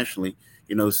 nationally,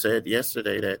 said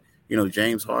yesterday that,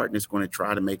 James Harden is going to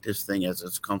try to make this thing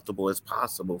as comfortable as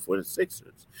possible for the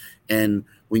Sixers. And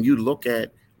when you look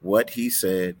at what he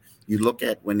said, you look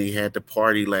at when they had the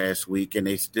party last week and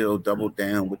they still doubled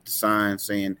down with the sign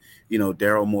saying,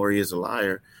 Daryl Morey is a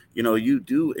liar. You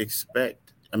do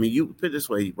expect, you put it this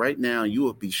way, right now, you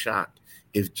would be shocked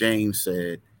if James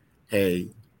said,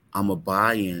 hey, I'm a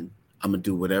buy-in, I'm going to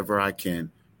do whatever I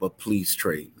can, but please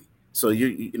trade me. So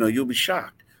you'll be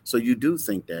shocked. So you do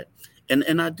think that.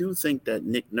 And I do think that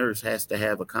Nick Nurse has to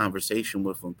have a conversation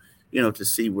with him, to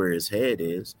see where his head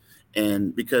is.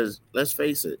 And because let's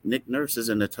face it, Nick Nurse is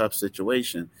in a tough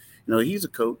situation. He's a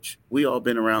coach. We all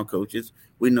been around coaches.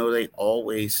 We know they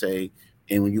always say,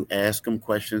 and when you ask them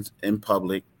questions in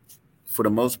public, for the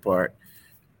most part,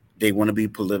 they want to be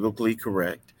politically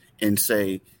correct and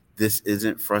say, this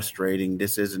isn't frustrating.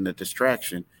 This isn't a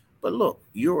distraction. But look,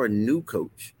 you're a new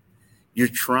coach. You're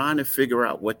trying to figure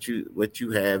out what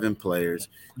you have in players.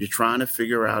 You're trying to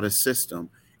figure out a system.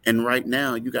 And right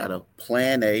now you got a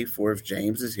plan A for if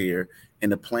James is here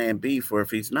and a plan B for if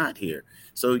he's not here.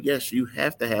 So, yes, you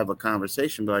have to have a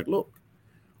conversation. Be like, look,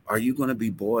 are you going to be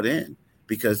bought in?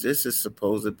 Because this is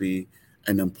supposed to be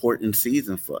an important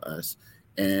season for us.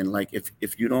 And, like,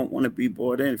 if you don't want to be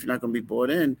bought in, if you're not going to be bought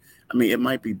in, it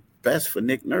might be best for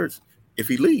Nick Nurse if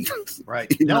he leaves.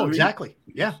 Right. No, exactly.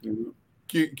 Yeah.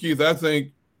 Keith, I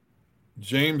think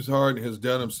James Harden has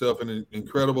done himself an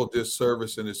incredible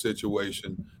disservice in this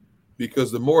situation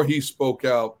because the more he spoke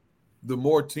out, the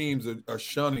more teams are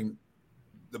shunning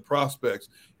the prospects.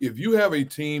 If you have a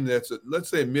team that's, let's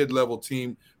say, a mid-level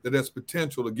team that has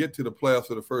potential to get to the playoffs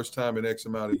for the first time in X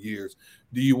amount of years,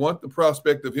 do you want the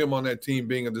prospect of him on that team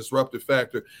being a disruptive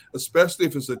factor, especially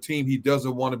if it's a team he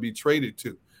doesn't want to be traded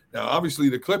to? Now, obviously,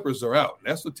 the Clippers are out.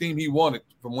 That's the team he wanted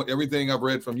from everything I've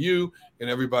read from you and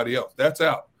everybody else. That's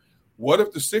out. What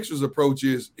if the Sixers' approach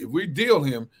is, if we deal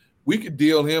him, we could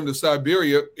deal him to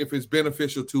Siberia if it's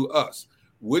beneficial to us?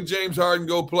 Would James Harden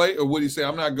go play, or would he say,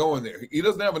 I'm not going there? He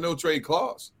doesn't have a no-trade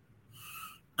clause.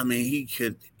 He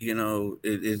could,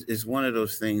 it's one of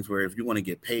those things where if you want to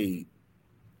get paid,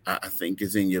 I think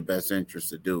it's in your best interest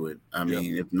to do it.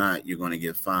 If not, you're going to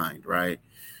get fined, right?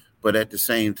 But at the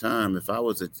same time, if I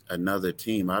was another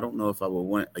team, I don't know if I would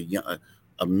want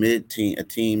a mid-team, a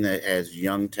team that has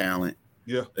young talent,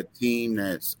 a team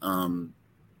that's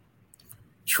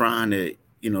trying to,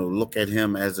 look at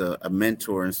him as a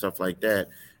mentor and stuff like that,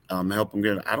 help him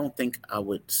get. I don't think I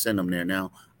would send him there.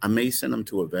 Now, I may send him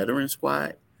to a veteran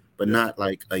squad, but not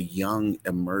like a young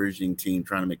emerging team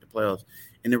trying to make the playoffs.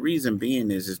 And the reason being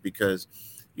is because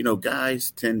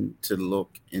guys tend to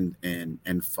look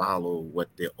and follow what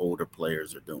their older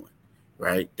players are doing,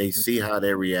 right? They see how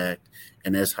they react,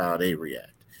 and that's how they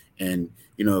react. And,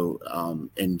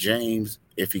 and James,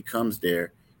 if he comes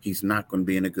there, he's not going to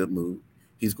be in a good mood.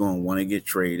 He's going to want to get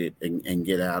traded and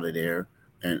get out of there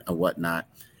and whatnot.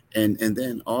 And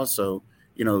then also,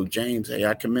 James, hey,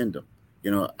 I commend him.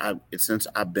 Since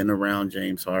I've been around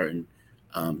James Harden,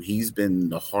 he's been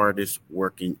the hardest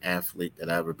working athlete that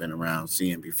I've ever been around,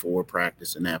 seeing before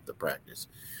practice and after practice.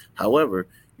 However,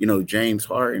 James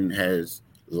Harden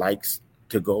likes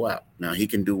to go out. Now, he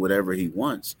can do whatever he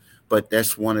wants, but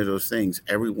that's one of those things.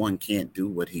 Everyone can't do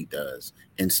what he does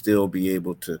and still be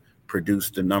able to produce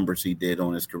the numbers he did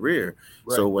on his career.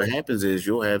 Right. So what happens is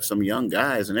you'll have some young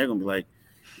guys and they're going to be like,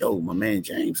 yo, my man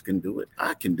James can do it.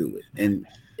 I can do it. And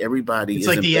everybody it's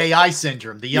like the AI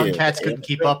syndrome. The young cats couldn't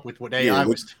keep up with what AI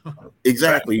was doing.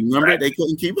 Exactly. Remember, they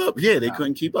couldn't keep up. Yeah, they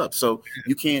couldn't keep up. So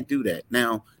you can't do that.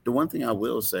 Now, the one thing I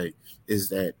will say is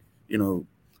that,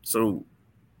 so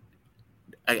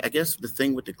I guess the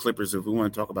thing with the Clippers, if we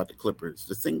want to talk about the Clippers,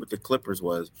 the thing with the Clippers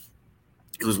was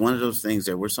it was one of those things.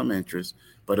 There were some interest,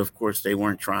 but of course they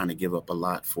weren't trying to give up a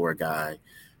lot for a guy,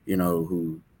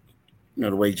 who,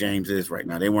 the way James is right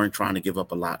now. They weren't trying to give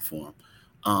up a lot for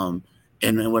him.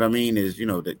 And what I mean is,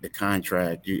 the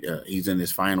contract, he's in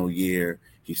his final year.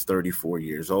 He's 34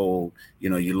 years old.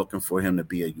 You're looking for him to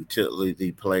be a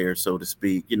utility player, so to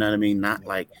speak. You know what I mean? Not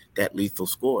like that lethal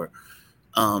scorer.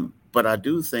 But I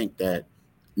do think that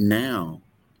now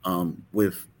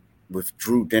with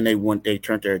Drew, then they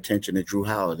turned their attention to Drew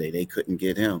Holiday. They couldn't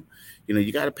get him.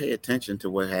 You got to pay attention to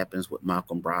what happens with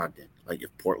Malcolm Brogdon, like if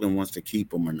Portland wants to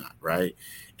keep him or not, right?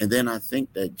 And then I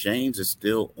think that James is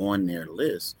still on their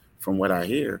list from what I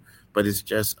hear, but it's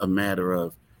just a matter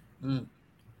of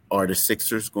are the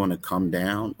Sixers going to come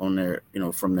down on their,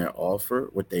 from their offer,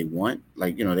 what they want?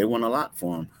 Like, they want a lot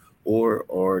for him,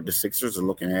 or the Sixers are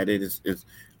looking at it is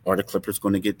are the Clippers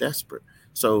going to get desperate?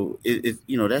 So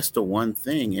that's the one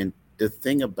thing. And the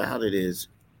thing about it is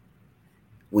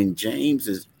when James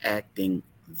is acting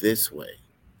this way,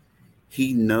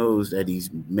 he knows that he's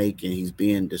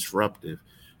being disruptive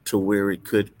to where it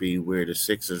could be where the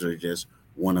Sixers are just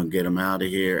want to get him out of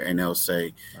here and they'll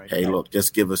say, hey, look,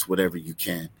 just give us whatever you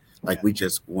can. Like we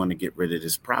just want to get rid of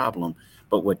this problem.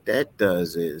 But what that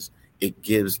does is it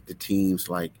gives the teams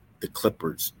like the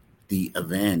Clippers the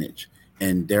advantage.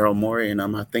 And Daryl Morey and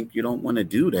I think you don't want to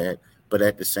do that. But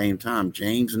at the same time,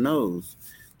 James knows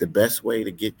the best way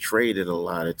to get traded a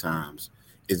lot of times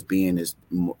is being as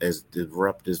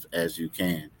disruptive as you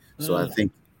can. So I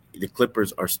think the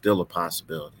Clippers are still a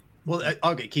possibility. Well,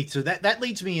 okay, Keith. So that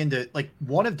leads me into like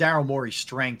one of Daryl Morey's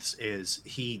strengths is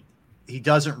he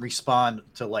doesn't respond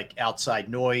to like outside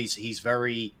noise. He's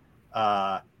very,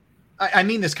 I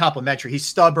mean this complimentary. He's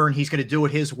stubborn. He's going to do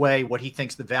it his way. What he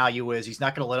thinks the value is. He's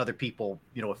not going to let other people,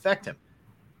 affect him.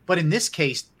 But in this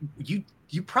case, you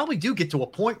probably do get to a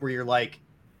point where you're like,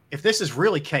 if this is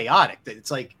really chaotic, that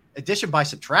it's like addition by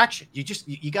subtraction.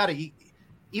 You got to,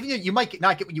 even though you might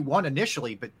not get what you want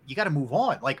initially, but you got to move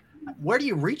on. Like, where do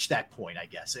you reach that point? I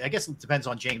guess it depends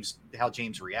on how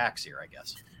James reacts here, I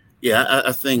guess. Yeah,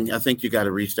 I think you got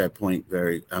to reach that point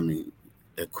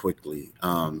quickly.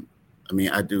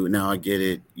 I do. Now I get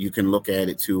it. You can look at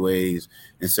it two ways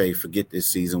and say, forget this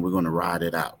season. We're going to ride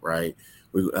it out. Right.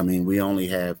 We only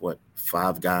have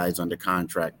 5 guys under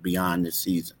contract beyond this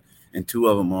season, and 2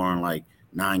 of them are on like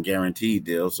non-guaranteed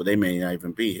deals. So they may not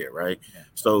even be here. Right. Yeah.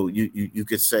 So you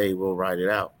could say we'll ride it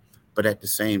out. But at the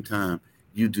same time,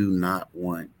 you do not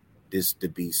want this to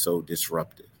be so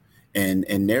disruptive. And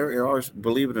there are,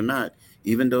 believe it or not,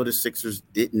 even though the Sixers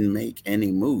didn't make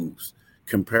any moves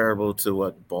comparable to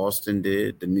what Boston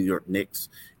did, the New York Knicks,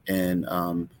 and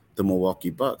the Milwaukee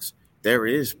Bucks, there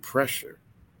is pressure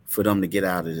for them to get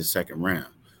out of the second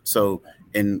round. So,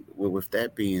 and with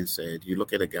that being said, you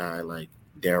look at a guy like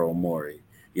Daryl Morey,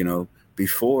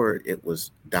 before it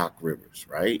was Doc Rivers,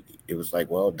 right? It was like,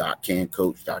 well, Doc can't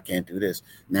coach, Doc can't do this.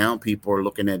 Now people are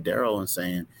looking at Daryl and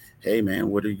saying, hey, man,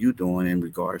 what are you doing in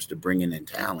regards to bringing in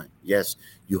talent? Yes,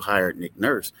 you hired Nick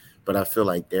Nurse, but I feel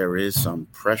like there is some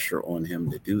pressure on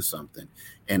him to do something.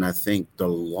 And I think the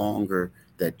longer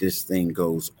that this thing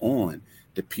goes on,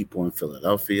 the people in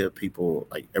Philadelphia, people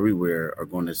like everywhere are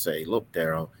going to say, look,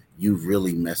 Daryl, you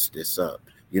really messed this up.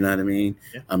 You know what I mean?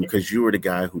 Because you were the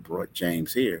guy who brought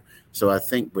James here. So I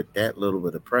think with that little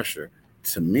bit of pressure,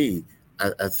 to me,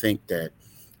 I think that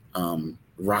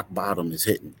rock bottom is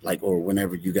hitting, or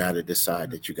whenever you got to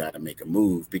decide that you got to make a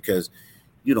move, because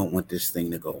you don't want this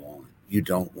thing to go on. You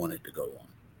don't want it to go on.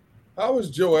 How is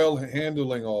Joel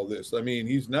handling all this? I mean,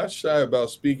 he's not shy about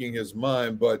speaking his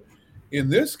mind, but in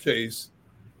this case,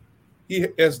 he,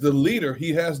 as the leader,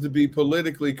 he has to be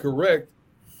politically correct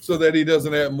so that he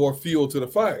doesn't add more fuel to the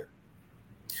fire.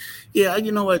 Yeah,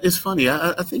 you know what? It's funny.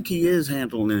 I think he is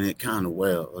handling it kind of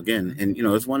well. Again, and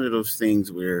it's one of those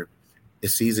things where the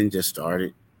season just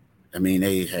started. I mean,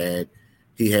 he had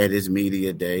his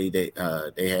media day.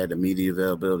 They had the media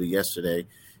availability yesterday.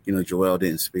 Joel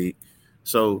didn't speak,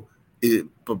 so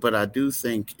but I do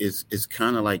think it's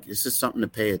kind of like this is something to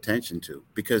pay attention to,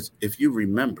 because if you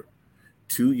remember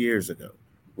 2 years ago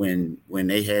when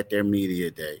they had their media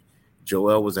day,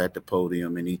 Joel was at the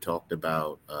podium and he talked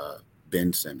about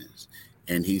Ben Simmons,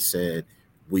 and he said,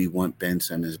 "We want Ben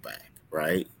Simmons back."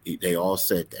 Right? They all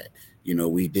said that.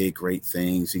 We did great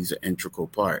things. He's an integral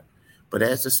part. But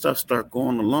as the stuff started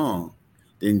going along,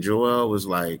 then Joel was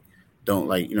like, don't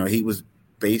he was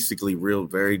basically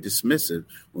very dismissive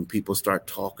when people start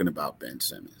talking about Ben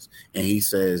Simmons. And he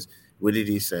says, what did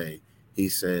he say? He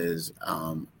says,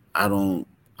 I don't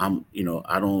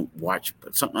watch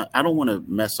something. I don't want to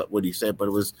mess up what he said, but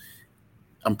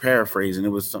I'm paraphrasing. It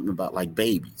was something about like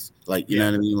babies, like, you know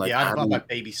what I mean? Like, I'm not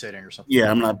babysitting or something. Yeah,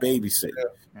 I'm not babysitting.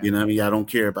 Yeah. You know what I mean? I don't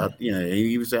care about, he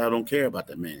even said, I don't care about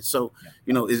that man. So,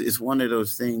 it's one of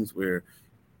those things where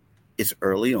it's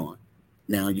early on.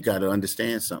 Now you got to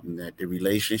understand something, that the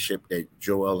relationship that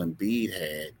Joel Embiid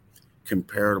had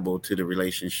comparable to the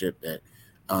relationship that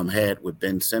had with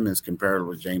Ben Simmons, comparable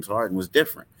with James Harden, was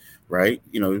different, right?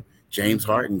 James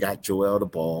Harden got Joel the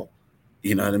ball,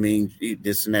 you know what I mean?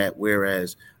 This and that.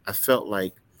 Whereas I felt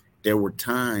like there were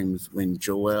times when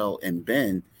Joel and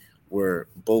Ben were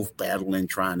both battling,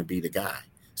 trying to be the guy.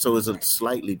 So it's a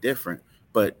slightly different.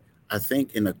 But I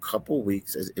think in a couple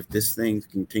weeks, if this thing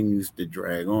continues to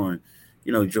drag on,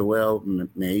 Joel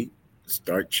may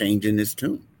start changing his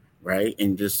tune, right?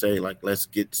 And just say, like, let's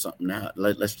get something out.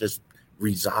 Let's just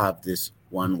resolve this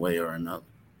one way or another.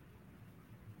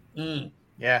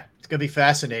 Yeah, it's going to be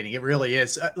fascinating. It really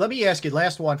is. Let me ask you,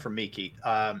 last one from me, Keith.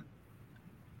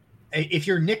 If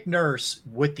you're Nick Nurse,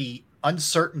 with the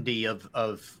uncertainty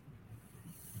of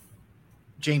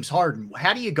James Harden,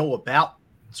 how do you go about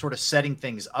sort of setting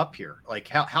things up here? Like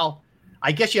how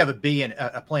I guess you have a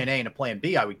plan A and a plan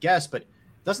B, I would guess, but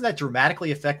doesn't that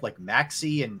dramatically affect like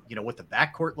Maxey and, what the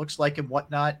backcourt looks like and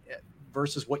whatnot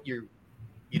versus what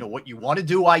what you want to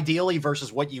do ideally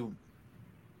versus what you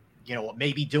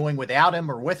maybe doing without him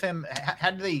or with him?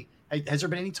 How do has there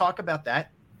been any talk about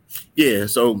that? Yeah.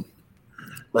 So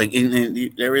like,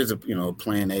 there is a,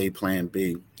 plan A, plan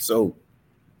B. So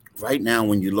right now,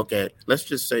 when you look at, let's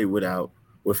just say with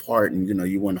Harden,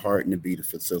 you want Harden to be the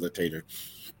facilitator.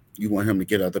 You want him to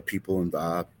get other people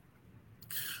involved.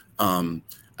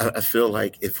 I feel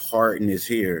like if Harden is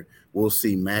here, we'll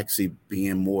see Maxey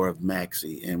being more of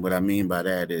Maxey. And what I mean by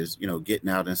that is, getting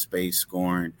out in space,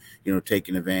 scoring,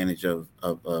 taking advantage of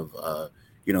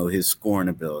his scoring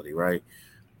ability, right?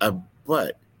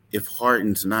 But if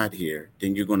Harden's not here,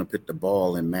 then you're going to put the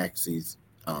ball in Maxey's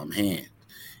hand.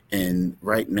 And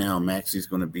right now, Maxey's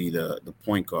going to be the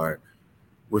point guard.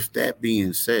 With that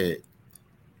being said,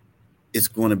 it's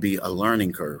going to be a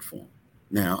learning curve for him.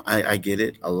 Now, I get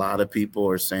it. A lot of people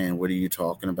are saying, what are you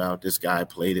talking about? This guy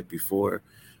played it before.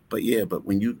 But yeah, but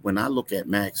when I look at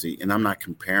Maxey, and I'm not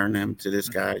comparing him to this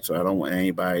guy, so I don't want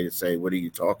anybody to say, what are you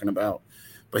talking about?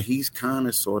 But he's kind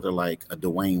of sort of like a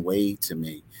Dwayne Wade to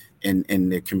me in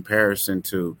the comparison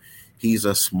to, he's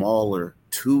a smaller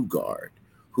two guard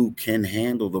who can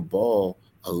handle the ball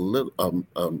a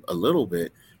little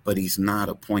bit, but he's not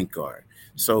a point guard.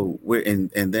 So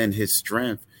and then his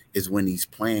strength is when he's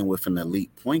playing with an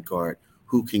elite point guard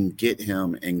who can get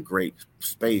him in great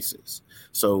spaces.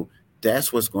 So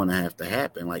that's what's going to have to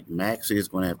happen. Like, Maxey is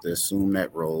going to have to assume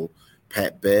that role.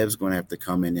 Pat Bev's going to have to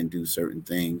come in and do certain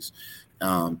things.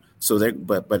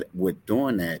 But with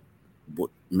doing that,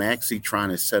 Maxey trying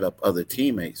to set up other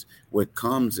teammates, what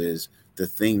comes is the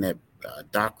thing that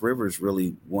Doc Rivers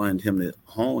really wanted him to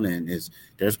hone in is,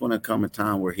 there's going to come a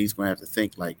time where he's going to have to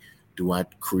think, like, do I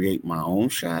create my own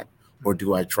shot or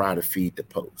do I try to feed the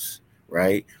post,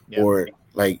 right? Yeah. Or,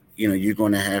 like, you're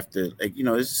going to have to, like,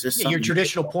 it's just your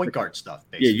traditional point guard stuff.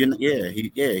 Basically.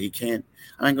 He can't.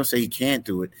 I ain't gonna say he can't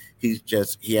do it. He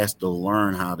has to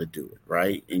learn how to do it,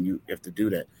 right? And you have to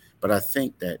do that. But I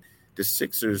think that the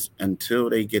Sixers, until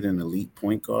they get an elite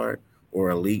point guard or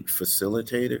elite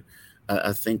facilitator,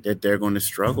 I think that they're going to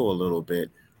struggle a little bit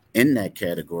in that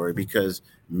category, because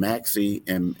Maxey,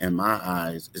 in my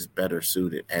eyes, is better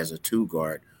suited as a two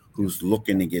guard who's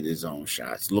looking to get his own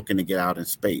shots, looking to get out in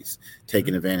space,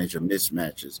 taking advantage of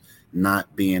mismatches,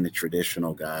 not being a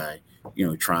traditional guy,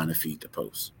 trying to feed the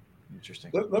post.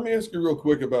 Interesting. Let me ask you real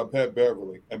quick about Pat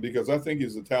Beverly, and because I think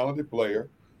he's a talented player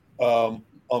on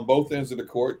both ends of the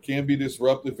court, can be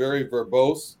disruptive, very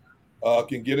verbose.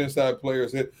 can get inside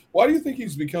players' head. Why do you think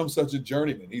he's become such a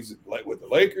journeyman? He's like with the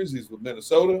Lakers. He's with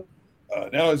Minnesota.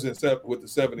 Now he's with the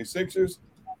 76ers.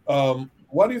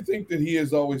 Why do you think that he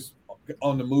is always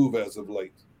on the move as of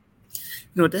late?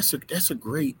 That's a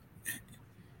great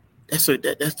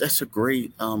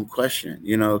question.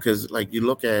 Because like you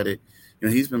look at it,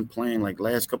 he's been playing like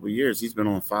last couple of years. He's been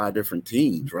on 5 different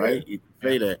teams, right? You can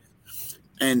say that,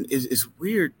 and it's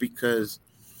weird because,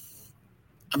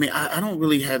 I don't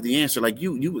really have the answer. Like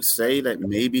you would say that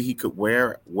maybe he could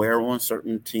wear on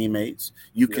certain teammates.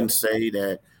 You can say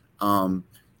that.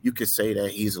 You could say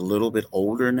that he's a little bit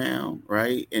older now,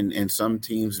 right? And some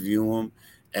teams view him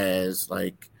as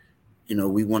like,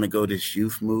 we want to go this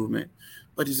youth movement.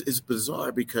 But it's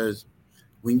bizarre because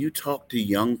when you talk to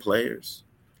young players,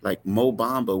 like Mo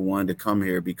Bamba wanted to come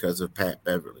here because of Pat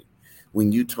Beverly.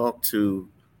 When you talk to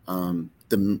the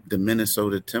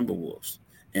Minnesota Timberwolves,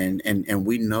 and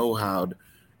we know how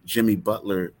Jimmy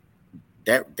Butler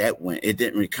that went,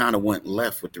 it kind of went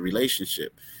left with the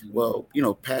relationship. Well,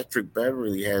 Patrick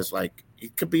Beverly has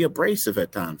it could be abrasive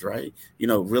at times, right?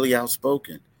 Really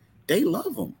outspoken. They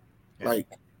love him. Yeah. Like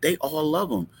they all love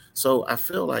him. So I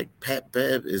feel like Pat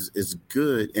Bev is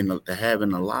good to have in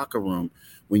the locker room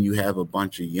when you have a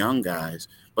bunch of young guys,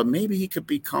 but maybe he could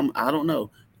become, I don't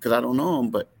know, because I don't know him,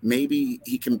 but maybe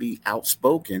he can be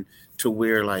outspoken to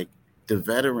where like the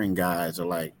veteran guys are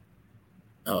like,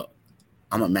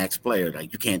 I'm a max player.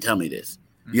 Like, you can't tell me this.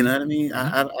 You know what I mean?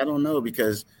 I don't know,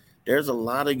 because there's a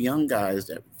lot of young guys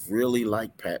that really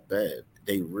like Pat Bev.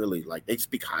 They really they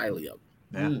speak highly of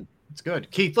him. Yeah, it's good.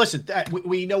 Keith, listen,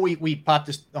 we know we popped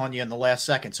this on you in the last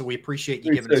second, so we appreciate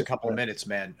you giving us a couple of minutes,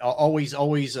 man. Always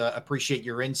appreciate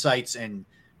your insights and,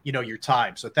 your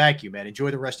time. So thank you, man. Enjoy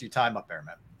the rest of your time up there,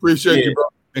 man. Appreciate you, bro.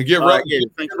 And get Rob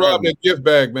that gift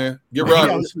bag, man. Get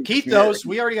Rob. Keith knows.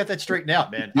 We already got that straightened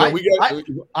out, man. Yeah,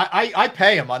 I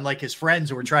pay him, unlike his friends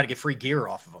who were trying to get free gear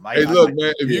off of him. Man,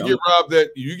 if you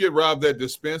get Rob that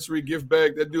dispensary gift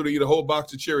bag, that dude will eat a whole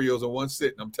box of Cheerios in one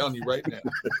sitting. I'm telling you right now.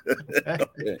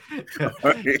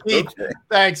 Keith,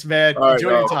 thanks, man.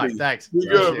 Enjoy your time. Thanks. You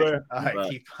good, man. All right,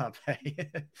 Keith Pompey.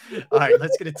 All right,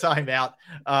 let's get a timeout.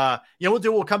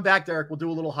 We'll come back, Derrick. We'll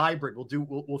do a little hybrid.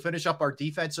 We'll finish up our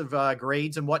defensive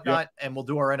grades and whatnot, and we'll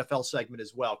do our NFL segment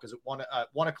as well, because at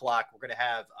 1 o'clock we're going to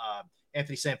have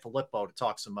Anthony Sanfilippo to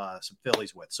talk some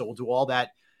Phillies with. So we'll do all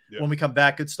that when we come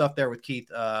back. Good stuff there with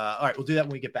Keith. All right, we'll do that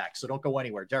when we get back. So don't go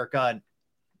anywhere. Derrick Gunn,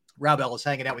 Rob Ellis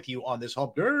hanging out with you on this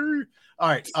hump day. All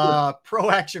right, Pro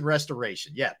Action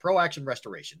Restoration. Yeah, Pro Action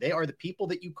Restoration. They are the people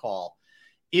that you call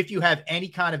if you have any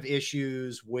kind of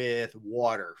issues with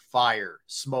water, fire,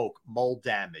 smoke, mold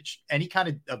damage, any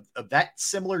kind of that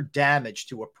similar damage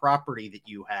to a property that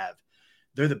you have.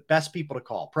 They're the best people to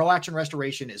call. Pro Action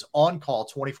Restoration is on call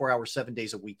 24 hours, 7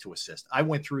 days a week to assist. I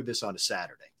went through this on a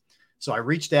Saturday. So I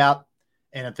reached out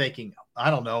and I'm thinking, I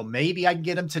don't know, maybe I can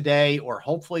get them today, or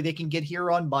hopefully they can get here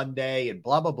on Monday and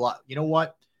blah, blah, blah. You know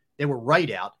what? They were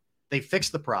right out. They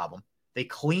fixed the problem. They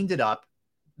cleaned it up.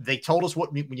 They told us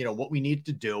what we needed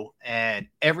to do, and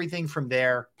everything from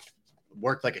there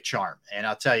worked like a charm. And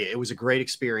I'll tell you, it was a great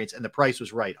experience, and the price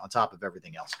was right on top of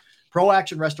everything else. Pro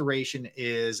Action Restoration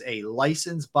is a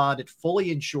licensed, bonded,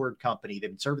 fully insured company. They've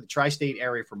been serving the tri-state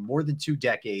area for more than 2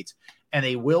 decades, and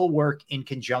they will work in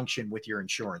conjunction with your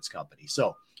insurance company.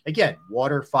 So again,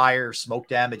 water, fire, smoke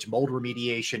damage, mold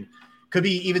remediation, could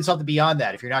be even something beyond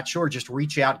that. If you're not sure, just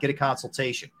reach out, get a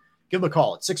consultation. Give them a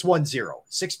call at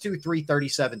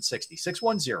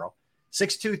 610-623-3760,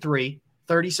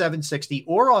 610-623-3760,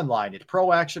 or online at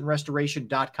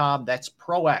proactionrestoration.com. That's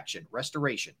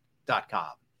proactionrestoration.com.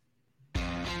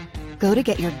 Go to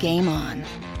get your game on.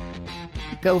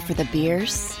 Go for the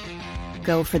beers.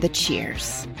 Go for the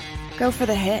cheers. Go for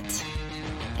the hit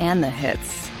and the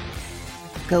hits.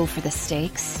 Go for the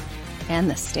stakes and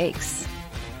the stakes.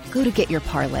 Go to get your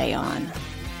parlay on.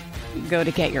 Go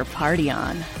to get your party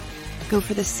on. Go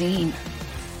for the scene.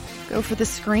 Go for the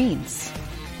screens.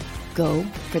 Go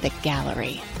for the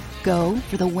gallery. Go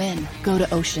for the win. Go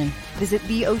to Ocean. Visit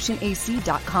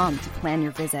theoceanac.com to plan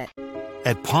your visit.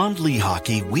 At Pond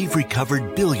Lehocky, we've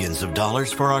recovered billions of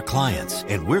dollars for our clients,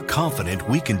 and we're confident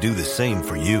we can do the same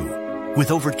for you.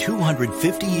 With over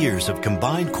 250 years of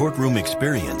combined courtroom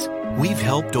experience, we've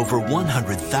helped over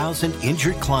 100,000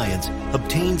 injured clients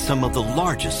obtain some of the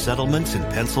largest settlements in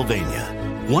Pennsylvania.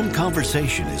 One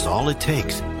conversation is all it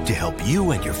takes to help you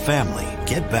and your family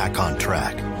get back on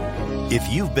track. If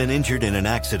you've been injured in an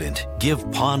accident,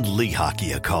 give Pond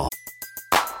Lehocky a call.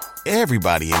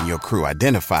 Everybody in your crew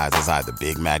identifies as either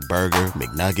Big Mac Burger,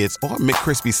 McNuggets, or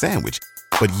McCrispy Sandwich.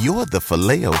 But you're the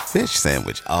Filet-O-Fish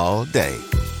Sandwich all day.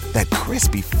 That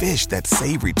crispy fish, that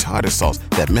savory tartar sauce,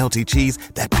 that melty cheese,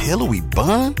 that pillowy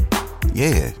bun.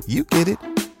 Yeah, you get it.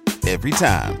 Every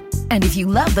time. And if you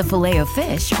love the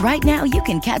Filet-O-Fish, right now you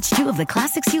can catch 2 of the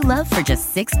classics you love for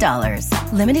just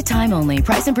 $6. Limited time only.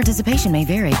 Price and participation may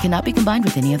vary. Cannot be combined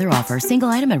with any other offer. Single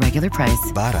item at regular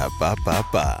price.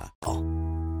 Ba-da-ba-ba-ba.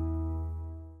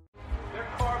 They're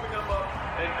carving them up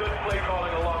and good play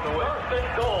calling along the way. First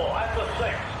and goal at the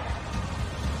 6.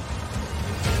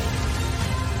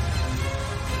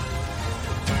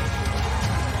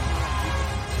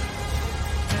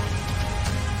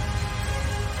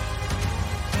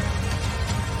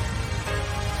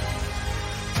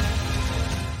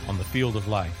 On the field of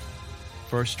life,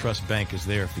 First Trust Bank is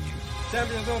there for you.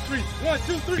 Champions on 3. 1,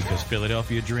 2, 3. Because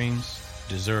Philadelphia dreams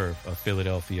deserve a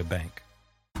Philadelphia bank.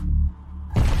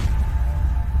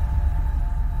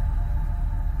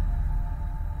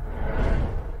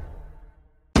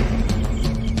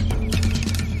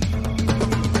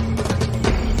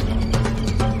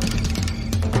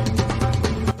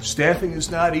 Staffing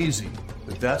is not easy,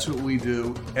 but that's what we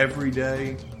do every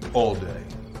day, all day.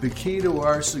 The key to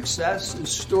our success is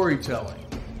storytelling,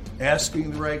 asking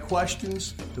the right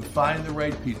questions to find the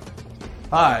right people.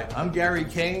 Hi, I'm Gary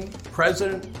Kane,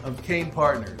 president of Kane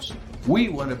Partners. We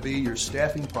want to be your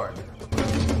staffing partner.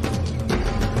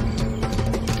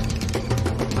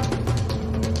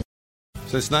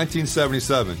 Since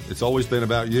 1977, it's always been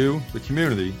about you, the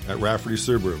community, at Rafferty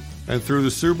Subaru. And through the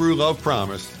Subaru Love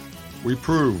Promise, we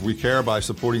prove we care by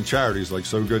supporting charities like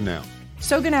So Good Now.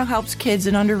 So Good Now helps kids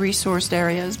in under-resourced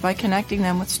areas by connecting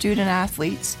them with student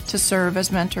athletes to serve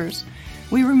as mentors.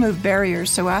 We remove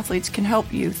barriers so athletes can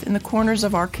help youth in the corners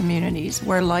of our communities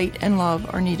where light and love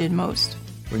are needed most.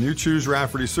 When you choose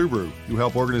Rafferty Subaru, you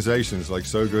help organizations like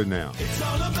So Good Now. It's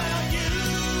all about you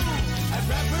at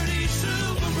Rafferty Subaru.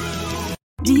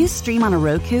 Do you stream on a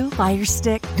Roku, Fire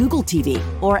Stick, Google TV,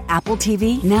 or Apple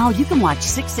TV? Now you can watch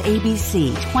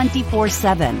 6ABC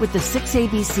 24/7 with the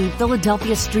 6ABC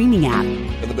Philadelphia streaming app.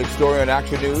 And the big story on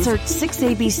Action News? Search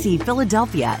 6ABC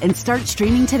Philadelphia and start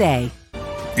streaming today.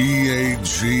 EAGLES.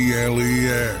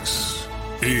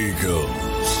 Eagles.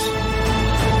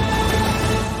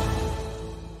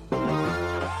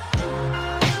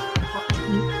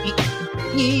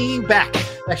 Back.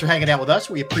 Thanks for hanging out with us.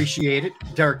 We appreciate it.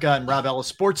 Derrick Gunn, Rob Ellis,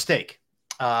 Sports Take,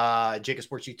 Jacob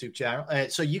Sports YouTube channel.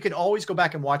 So you can always go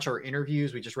back and watch our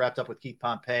interviews. We just wrapped up with Keith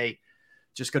Pompey.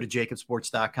 Just go to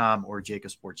jacobsports.com or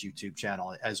Jacob Sports YouTube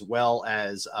channel, as well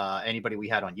as anybody we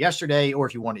had on yesterday. Or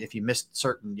if you missed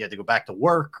certain, you had to go back to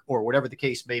work or whatever the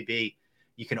case may be,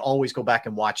 you can always go back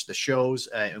and watch the shows,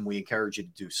 and we encourage you to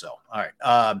do so. All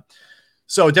right.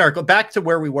 So, Derrick, go back to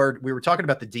where we were. We were talking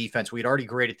about the defense. We had already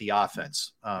graded the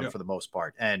offense for the most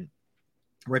part, and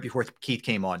right before Keith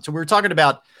came on. So we were talking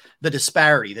about the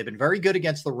disparity. They've been very good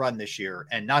against the run this year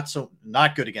and not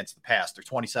good against the pass. They're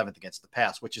 27th against the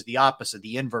pass, which is the opposite,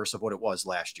 the inverse of what it was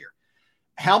last year.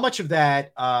 How much of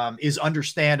that is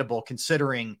understandable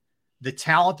considering the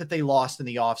talent that they lost in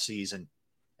the offseason?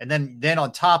 And then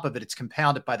on top of it, it's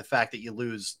compounded by the fact that you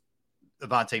lose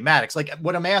Avonte Maddox. Like,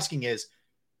 what I'm asking is,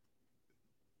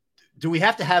 do we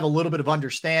have to have a little bit of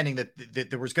understanding that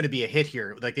there was going to be a hit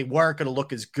here? Like, they weren't going to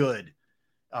look as good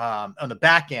on the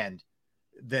back end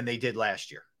than they did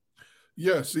last year.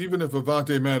 Yes, even if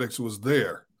Avonte Maddox was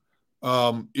there,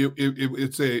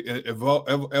 it's a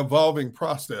evolving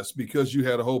process because you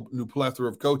had a whole new plethora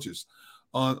of coaches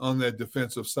on that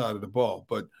defensive side of the ball.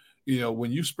 But,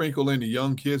 when you sprinkle in the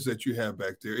young kids that you have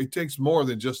back there, it takes more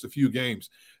than just a few games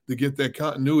to get that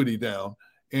continuity down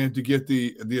and to get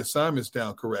the assignments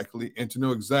down correctly and to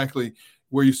know exactly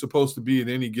where you're supposed to be at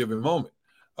any given moment.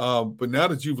 But now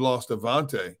that you've lost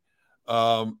Avonte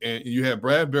and you have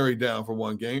Bradbury down for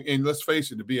one game, and let's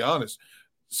face it, to be honest,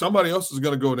 somebody else is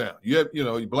going to go down. You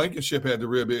have, Blankenship had the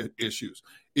rib issues.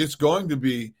 It's going to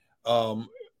be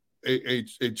a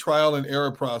trial and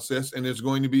error process, and there's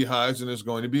going to be highs and there's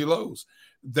going to be lows.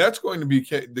 That's going to be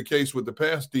the case with the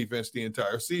pass defense the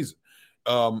entire season.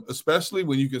 Especially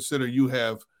when you consider you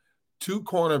have two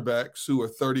cornerbacks who are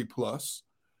 30 plus,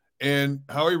 and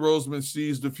Howie Roseman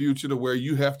sees the future to where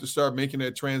you have to start making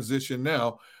that transition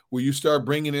now, where you start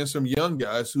bringing in some young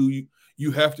guys who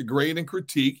you have to grade and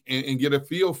critique and get a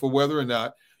feel for whether or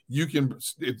not you can,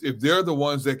 if they're the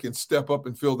ones that can step up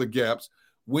and fill the gaps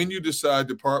when you decide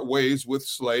to part ways with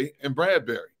Slay and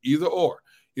Bradbury, either or.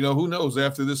 Who knows,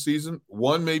 after this season,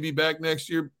 one may be back next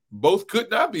year. Both could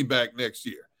not be back next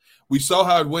year. We saw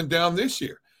how it went down this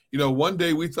year. One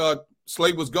day we thought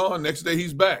Slade was gone. Next day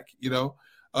he's back.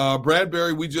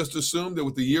 Bradbury, we just assumed that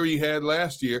with the year he had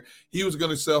last year, he was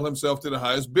going to sell himself to the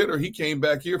highest bidder. He came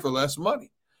back here for less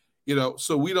money.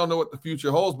 So we don't know what the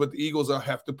future holds, but the Eagles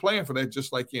have to plan for that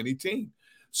just like any team.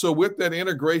 So with that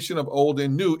integration of old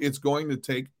and new, it's going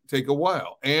to take a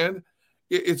while. And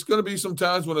it's going to be some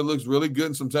times when it looks really good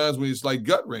and sometimes when it's like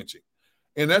gut-wrenching.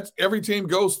 And that's every team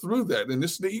goes through that. And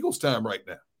this is the Eagles' time right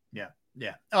now.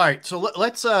 Yeah. All right. So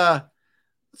let's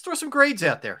throw some grades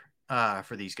out there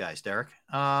for these guys, Derrick.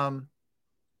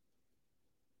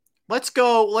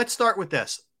 Let's start with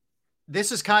this.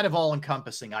 This is kind of all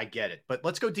encompassing. I get it, but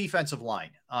let's go defensive line.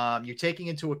 You're taking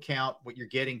into account what you're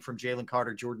getting from Jalen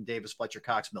Carter, Jordan Davis, Fletcher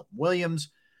Cox, Milton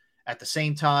Williams. At the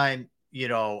same time,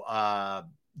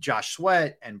 Josh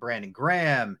Sweat and Brandon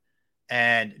Graham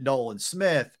and Nolan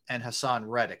Smith and Hassan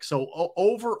Reddick. So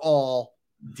overall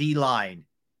D-line,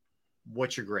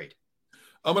 what's your grade?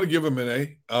 I'm going to give him an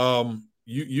A.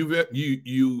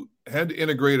 You had to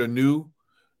integrate a new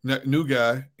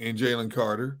guy in Jalen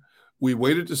Carter. We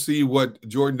waited to see what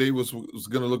Jordan Davis was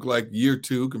going to look like year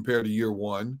 2 compared to year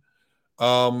 1.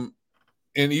 And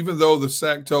even though the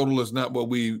sack total is not what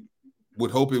we would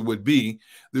hope it would be,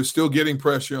 they're still getting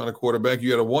pressure on a quarterback.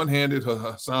 You had a one-handed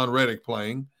Hassan Reddick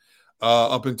playing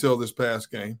up until this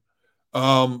past game.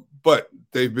 But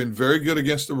they've been very good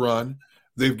against the run.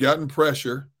 They've gotten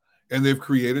pressure, and they've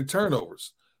created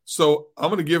turnovers. So I'm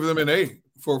going to give them an A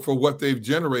for what they've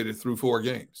generated through 4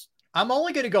 games. I'm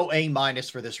only going to go A-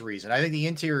 for this reason. I think the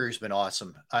interior's been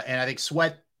awesome. And I think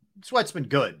Sweat's been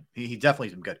good. He definitely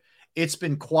has been good. It's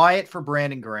been quiet for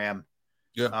Brandon Graham.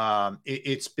 Yeah.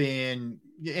 It's been,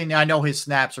 and I know his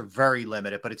snaps are very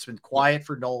limited, but it's been quiet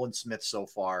for Nolan Smith so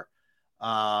far.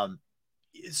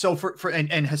 So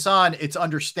and Hassan, it's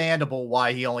understandable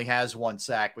why he only has 1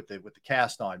 sack with the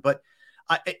cast on, but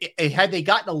had they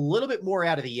gotten a little bit more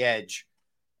out of the edge,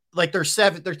 like they're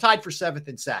tied for 7th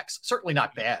in sacks. Certainly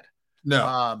not bad.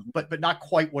 No. But not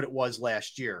quite what it was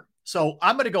last year. So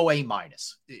I'm going to go A-.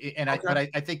 And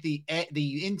I think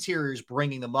the interior is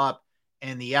bringing them up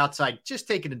and the outside just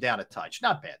taking them down a touch.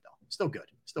 Not bad though. Still good.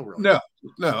 Still really good.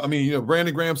 No. I mean,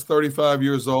 Brandon Graham's 35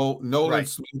 years old. Nolan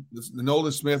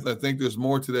Smith, I think there's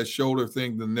more to that shoulder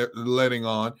thing than they're letting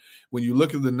on. When you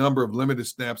look at the number of limited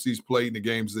snaps he's played in the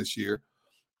games this year.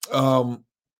 And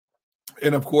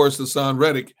of course, Hassan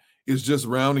Reddick is just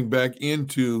rounding back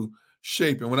into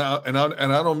shape. And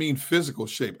I don't mean physical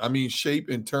shape. I mean shape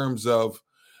in terms of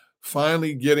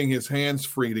finally getting his hands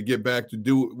free to get back to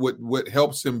do what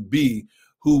helps him be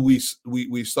who we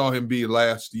saw him be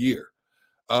last year.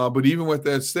 But even with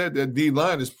that said, that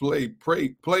D-line has played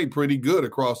pretty good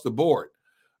across the board.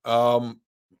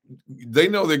 They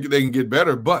know they can get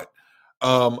better, but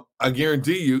I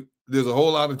guarantee you there's a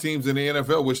whole lot of teams in the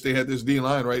NFL wish they had this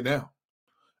D-line right now.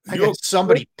 I got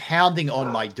somebody pounding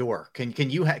on my door. Can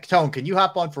you Tone, can you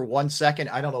hop on for 1 second?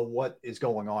 I don't know what is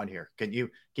going on here. Can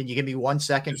you give me 1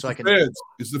 second so I can?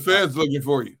 It's the feds looking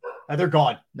for you. They're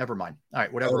gone. Never mind. All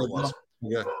right, whatever it was.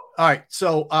 Yeah. All right.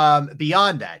 So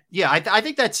beyond that, yeah, I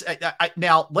think that's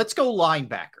now let's go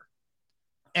linebacker.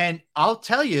 And I'll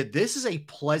tell you, this is a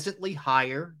pleasantly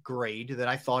higher grade than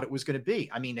I thought it was going to be.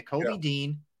 I mean, Nakobe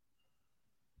Dean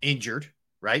injured,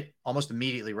 right? Almost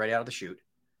immediately right out of the chute.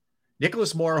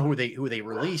 Nicholas Morrow, who they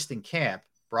released in camp,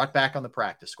 brought back on the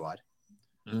practice squad.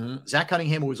 Mm-hmm. Zach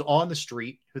Cunningham, who was on the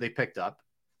street, who they picked up.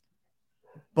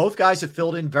 Both guys have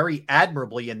filled in very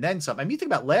admirably and then some. I mean, you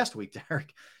think about last week,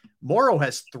 Derrick. Morrow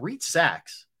has 3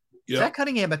 sacks. Yep. Zach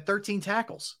Cunningham had 13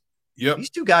 tackles. Yep. These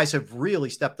 2 guys have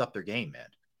really stepped up their game, man.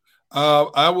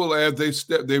 I will add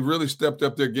they really stepped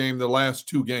up their game the last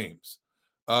 2 games.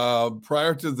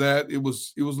 Prior to that, it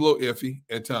was a little iffy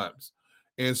at times.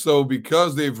 And so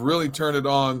because they've really turned it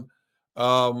on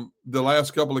the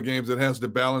last couple of games, it has to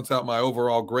balance out my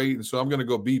overall grade. And so I'm going to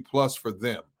go B+ for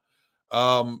them.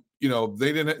 They're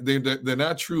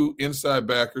not true inside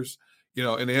backers,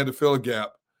 and they had to fill a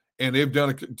gap. And they've done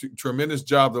a tremendous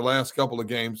job the last couple of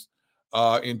games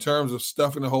in terms of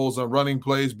stuffing the holes on running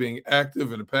plays, being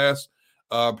active in the pass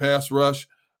rush.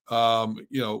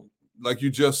 Like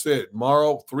you just said,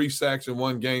 Morrow, 3 sacks in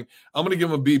 1 game. I'm going to give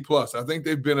them a B+. I think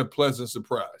they've been a pleasant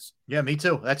surprise. Yeah, me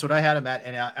too. That's what I had them at,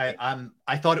 and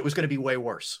I thought it was going to be way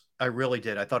worse. I really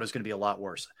did. I thought it was going to be a lot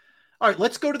worse. All right,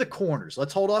 let's go to the corners.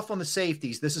 Let's hold off on the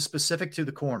safeties. This is specific to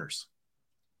the corners.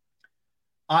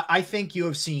 I think you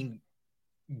have seen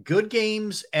good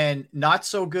games and not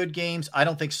so good games. I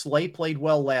don't think Slay played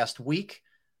well last week.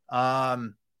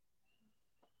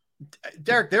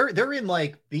 Derrick, they're in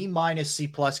like B-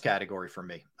 C+ category for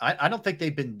me. I don't think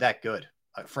they've been that good.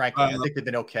 Frankly, I think they've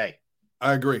been okay.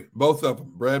 I agree. Both of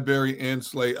them, Bradbury and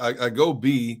Slay. I go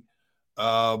B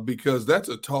because that's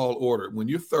a tall order. When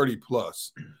you're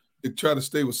 30+, try to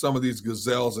stay with some of these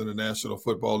gazelles in the National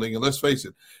Football League. And let's face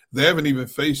it, they haven't even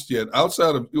faced yet,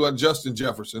 outside of Justin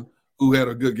Jefferson, who had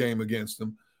a good game against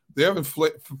them. They haven't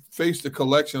faced a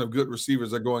collection of good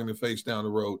receivers they're going to face down the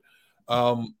road.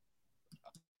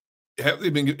 Have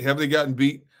they gotten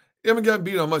beat? They haven't gotten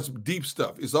beat on much deep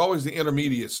stuff. It's always the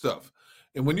intermediate stuff.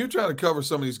 And when you're trying to cover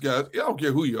some of these guys, I don't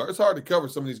care who you are, it's hard to cover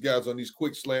some of these guys on these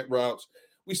quick slant routes.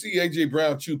 We see A.J.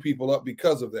 Brown chew people up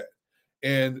because of that.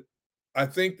 And I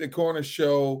think the corners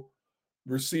show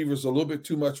receivers a little bit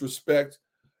too much respect.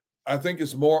 I think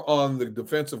it's more on the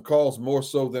defensive calls more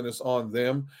so than it's on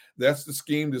them. That's the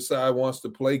scheme Desai wants to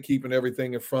play, keeping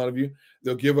everything in front of you.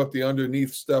 They'll give up the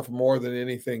underneath stuff more than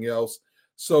anything else.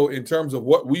 So in terms of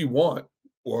what we want,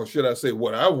 or should I say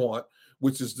what I want,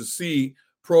 which is to see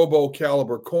Pro Bowl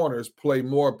caliber corners play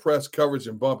more press coverage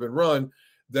and bump and run,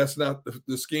 that's not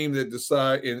the scheme that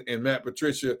Desai and Matt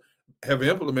Patricia have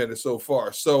implemented so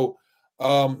far. So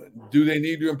do they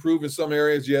need to improve in some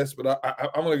areas? Yes, but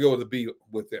I'm going to go with a B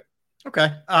with them.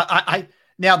 Okay.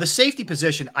 Now the safety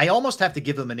position, I almost have to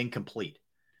give them an incomplete.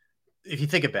 If you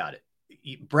think about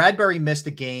it, Bradbury missed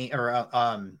a game, or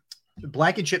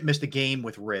Blankenship missed a game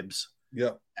with ribs.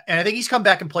 Yeah. And I think he's come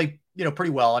back and played,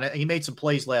 pretty well. And he made some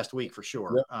plays last week for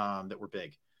sure. That were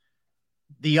big.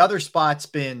 The other spot's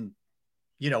been,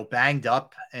 banged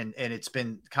up, and it's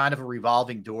been kind of a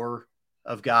revolving door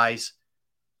of guys,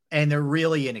 and they're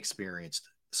really inexperienced.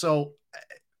 So,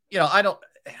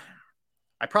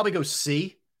 I probably go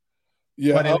C.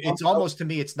 Yeah, but it's almost, to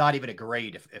me, it's not even a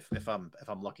grade if I'm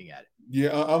looking at it.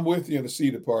 Yeah, I'm with you in the C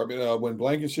department. When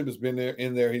Blankenship has been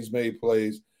in there, he's made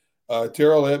plays.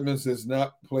 Terrell Edmonds has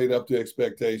not played up to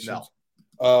expectations.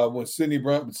 No. When Sidney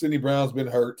Brown's been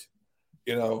hurt,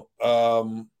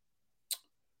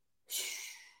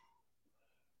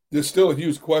 there's still a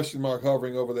huge question mark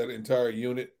hovering over that entire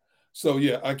unit. So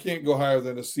yeah, I can't go higher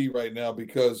than a C right now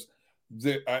because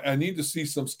I need to see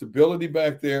some stability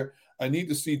back there. I need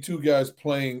to see two guys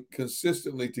playing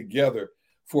consistently together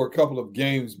for a couple of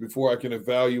games before I can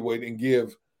evaluate and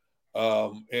give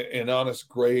an honest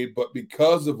grade. But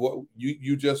because of what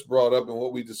you just brought up and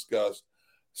what we discussed,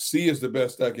 C is the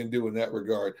best I can do in that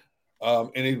regard.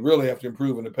 And they really have to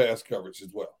improve in the pass coverage as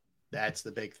well. That's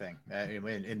the big thing.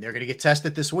 And they're going to get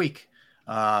tested this week,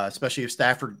 especially if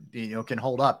Stafford can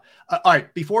hold up. All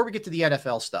right, before we get to the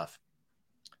NFL stuff,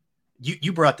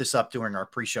 you brought this up during our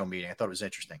pre-show meeting. I thought it was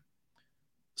interesting.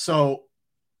 So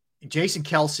Jason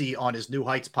Kelsey on his New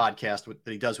Heights podcast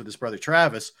that he does with his brother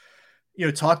Travis,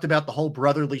 talked about the whole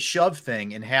brotherly shove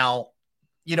thing and how,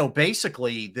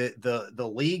 basically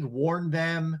the league warned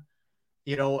them,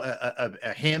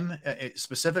 him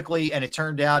specifically, and it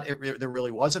turned out there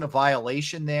really wasn't a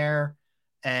violation there,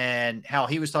 and how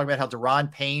he was talking about how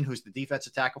Deron Payne, who's the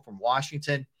defensive tackle from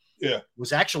Washington,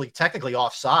 was actually technically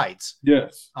offsides.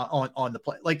 Yes, on the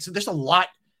play. Like, so there's a lot.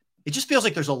 It just feels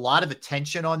like there's a lot of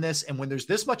attention on this. And when there's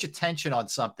this much attention on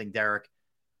something, Derrick,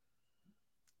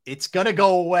 it's going to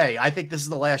go away. I think this is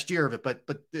the last year of it, but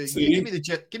give me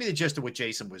the gist of what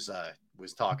Jason was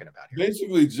talking about here.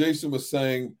 Basically, Jason was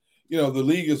saying, the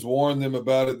league has warned them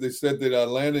about it. They said that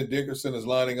Landon Dickerson is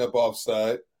lining up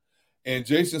offside. And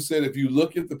Jason said, if you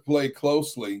look at the play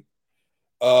closely,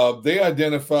 they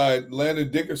identified Landon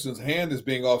Dickerson's hand as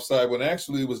being offside when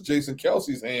actually it was Jason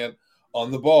Kelsey's hand on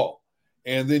the ball.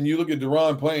 And then you look at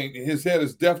Deron Payne, his head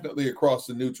is definitely across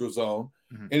the neutral zone,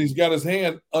 and he's got his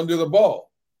hand under the ball,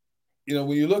 when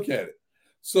you look at it.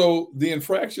 So the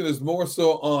infraction is more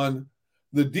so on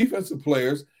the defensive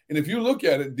players. And if you look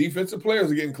at it, defensive players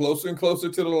are getting closer and closer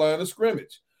to the line of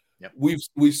scrimmage. Yep.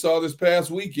 We saw this past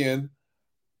weekend,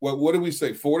 what did we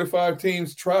say? 4 to 5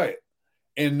 teams try it,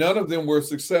 and none of them were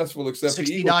successful except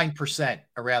 69%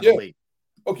 around the league.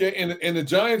 Okay, and the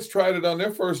Giants tried it on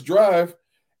their first drive,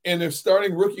 and their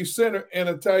starting rookie center and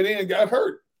a tight end got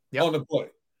hurt on the play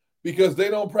because they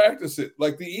don't practice it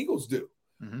like the Eagles do.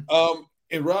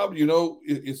 And Rob,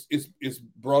 it's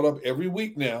brought up every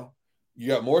week now. You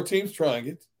got more teams trying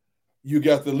it. You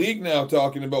got the league now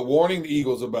talking about warning the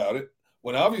Eagles about it,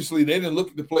 when obviously they didn't look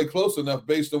at the play close enough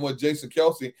based on what Jason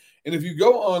Kelsey. And if you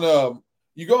go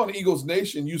on Eagles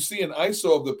Nation, you see an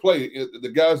ISO of the play,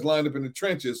 the guys lined up in the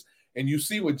trenches, and you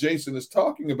see what Jason is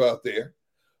talking about there.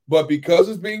 But because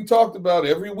it's being talked about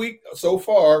every week so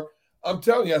far, I'm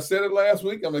telling you, I said it last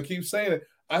week, I'm going to keep saying it.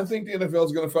 I think the NFL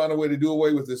is going to find a way to do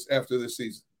away with this after this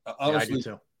season. Honestly.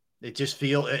 Yeah, I do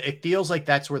too. It feels like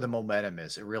that's where the momentum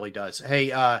is. It really does.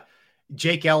 Hey,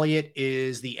 Jake Elliott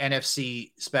is the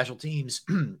NFC Special Teams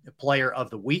Player of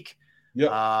the Week.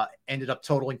 Yeah. Ended up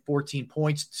totaling 14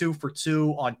 points, 2 for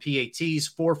 2 on PATs,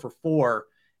 4 for 4,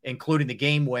 including the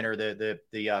game winner, the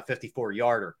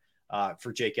 54-yarder.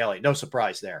 for Jake Elliott. No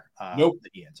surprise there. Nope.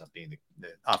 That he ends up being the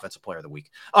offensive player of the week.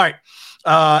 All right.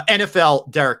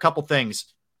 NFL, Derrick, couple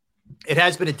things. It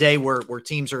has been a day where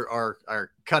teams are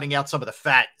cutting out some of the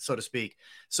fat, so to speak.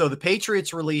 So the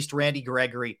Patriots released Randy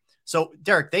Gregory. So,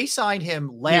 Derrick, they signed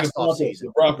him last offseason.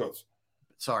 The Broncos.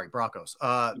 Sorry, Broncos.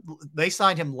 They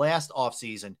signed him last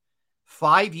offseason.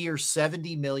 5 years,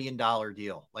 $70 million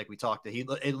deal. Like we talked to,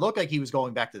 it looked like he was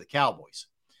going back to the Cowboys.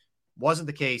 Wasn't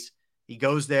the case. He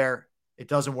goes there. It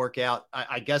doesn't work out.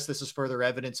 I guess this is further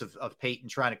evidence of Peyton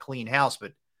trying to clean house,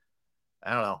 but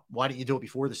I don't know. Why didn't you do it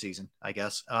before the season? I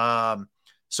guess.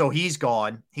 So he's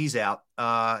gone. He's out.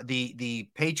 The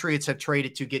Patriots have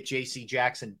traded to get J.C.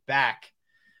 Jackson back.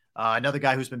 Another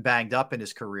guy who's been banged up in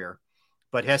his career,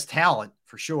 but has talent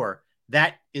for sure.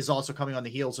 That is also coming on the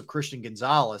heels of Christian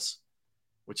Gonzalez,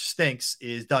 which stinks,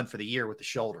 is done for the year with the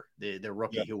shoulder. The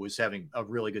rookie who was having a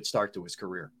really good start to his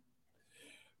career.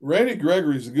 Randy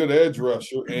Gregory is a good edge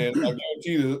rusher, and I guarantee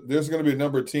you there's going to be a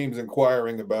number of teams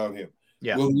inquiring about him.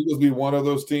 Yeah. Will the Eagles be one of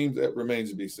those teams? That remains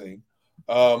to be seen.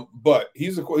 But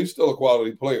he's still a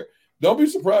quality player. Don't be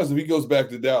surprised if he goes back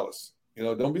to Dallas.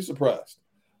 Don't be surprised.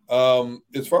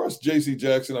 As far as J.C.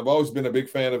 Jackson, I've always been a big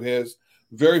fan of his.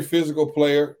 Very physical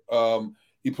player.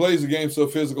 He plays the game so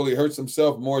physical, he hurts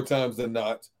himself more times than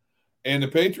not. And the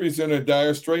Patriots are in a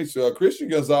dire straits. Christian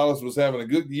Gonzalez was having a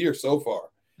good year so far.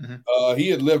 Mm-hmm. He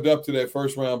had lived up to that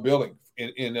first-round billing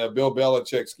in Bill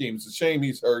Belichick's scheme. It's a shame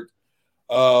he's hurt.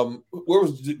 Where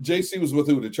was JC? Was with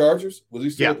who? The Chargers? Was he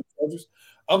still with the Chargers?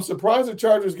 I'm surprised the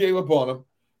Chargers gave up on him.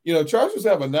 Chargers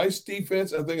have a nice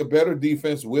defense. I think a better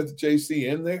defense with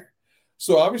JC in there.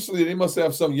 So obviously they must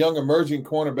have some young emerging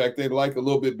cornerback they'd like a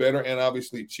little bit better and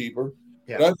obviously cheaper.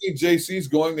 Yeah. But I think JC is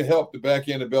going to help the back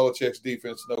end of Belichick's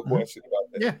defense. No question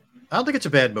about that. Yeah, I don't think it's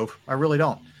a bad move. I really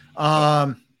don't.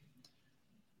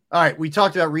 All right, we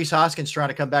talked about Reese Hoskins trying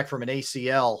to come back from an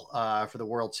ACL for the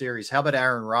World Series. How about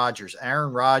Aaron Rodgers?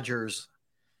 Aaron Rodgers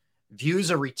views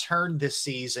a return this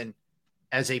season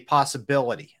as a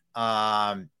possibility.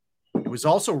 It was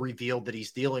also revealed that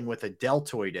he's dealing with a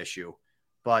deltoid issue,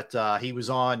 but he was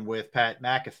on with Pat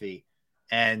McAfee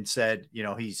and said,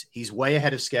 he's way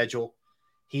ahead of schedule.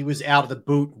 He was out of the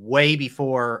boot way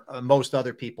before most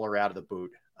other people are out of the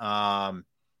boot.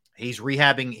 He's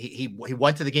rehabbing. He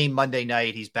went to the game Monday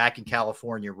night. He's back in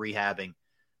California rehabbing,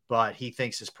 but he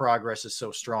thinks his progress is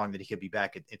so strong that he could be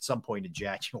back at some point in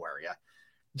January. I'm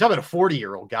talking about a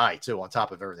 40-year-old guy, too, on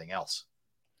top of everything else.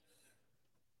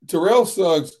 Terrell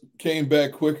Suggs came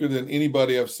back quicker than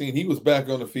anybody I've seen. He was back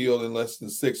on the field in less than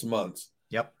 6 months.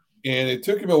 Yep. And it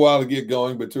took him a while to get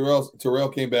going, but Terrell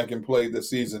came back and played this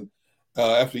season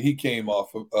after he came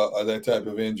off of that type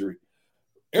of injury.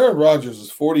 Aaron Rodgers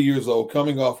is 40 years old,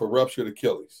 coming off a ruptured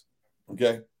Achilles.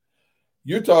 Okay,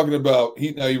 you're talking about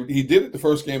he did it the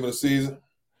first game of the season,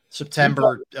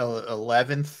 September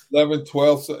 11th, 11th,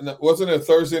 12th. Wasn't it a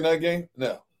Thursday night game?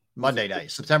 No, Monday night,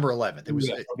 September 11th. It was.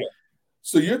 Yeah, okay.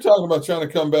 So you're talking about trying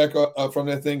to come back from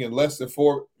that thing in less than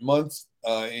 4 months,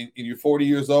 and you're 40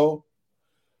 years old.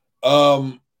 Let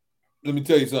me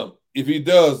tell you something. If he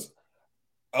does,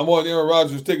 I want Aaron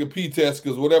Rodgers to take a P test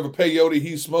because whatever peyote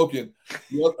he's smoking,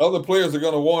 other players are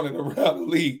going to want it around the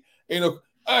league.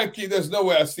 There's no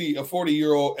way I see a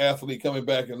 40-year-old athlete coming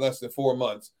back in less than 4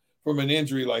 months from an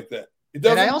injury like that. And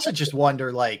I also just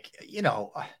wonder,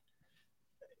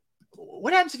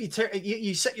 what happens if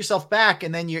you set yourself back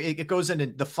and then it goes into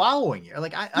the following year?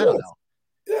 I don't know.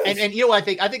 Yes. And I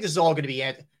think this is all going to be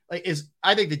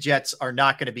I think the Jets are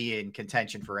not going to be in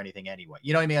contention for anything anyway.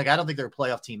 You know what I mean? I don't think they're a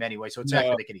playoff team anyway, so it's not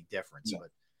going to make any difference. No. But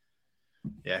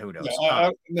yeah, who knows?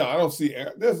 I don't see.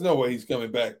 There's no way he's coming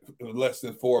back in less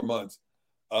than 4 months.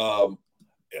 I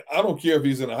don't care if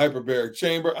he's in a hyperbaric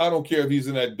chamber. I don't care if he's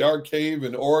in that dark cave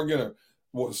in Oregon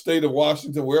or state of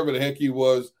Washington, wherever the heck he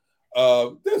was.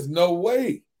 There's no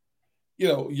way.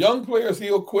 Young players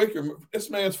heal quicker. This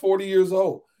man's 40 years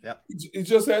old. Yeah, he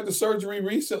just had the surgery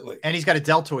recently, and he's got a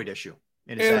deltoid issue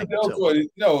in his ankle.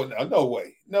 No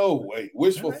way.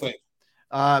 Wishful thinking.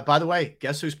 By the way,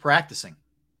 guess who's practicing?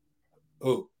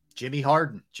 Who? Jimmy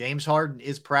Harden. James Harden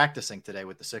is practicing today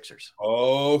with the Sixers.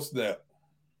 Oh snap!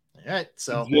 All right,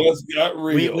 so just got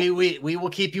real. We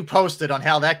will keep you posted on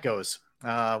how that goes.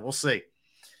 We'll see.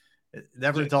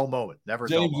 Never a dull moment. Never a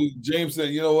dull moment. James said,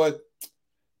 "You know what?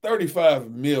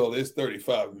 35 mil is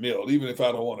 35 mil, even if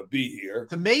I don't want to be here."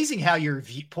 It's amazing how your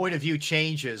point of view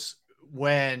changes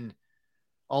when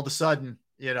all of a sudden,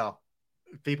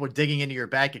 people are digging into your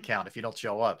bank account if you don't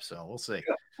show up. So we'll see.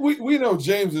 We know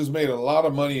James has made a lot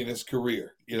of money in his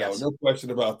career, yes. No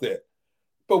question about that.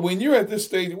 But when you're at this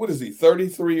stage, what is he,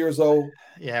 33 years old?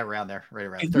 Yeah, around there, right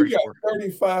around And 34.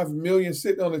 you got $35 million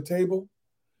sitting on the table.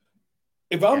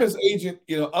 If I'm his agent,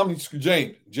 I'm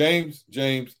James,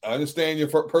 I understand your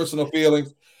personal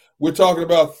feelings. We're talking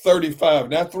about 35,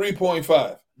 not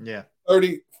 3.5. Yeah.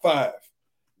 35.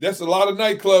 That's a lot of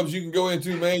nightclubs you can go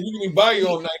into, man. You can even buy your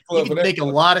own nightclub. You can make a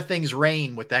lot of things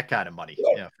rain with that kind of money.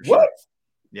 Yeah, for what? Sure.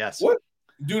 Yes. What?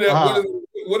 Do that.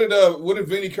 What did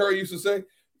Vinnie Curry used to say?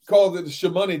 Called it the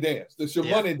Shamoney dance. The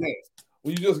Shamoney dance.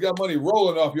 When you just got money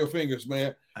rolling off your fingers,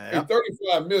 man. Hey,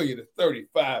 35 million is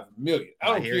 35 million. I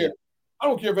don't care. You. I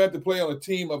don't care if I have to play on a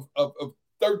team of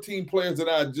 13 players that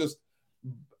I just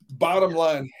bottom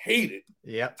line hated.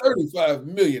 Yeah. 35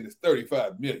 million is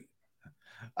 35 million.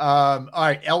 All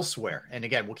right, elsewhere. And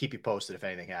again, we'll keep you posted if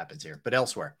anything happens here. But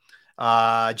elsewhere.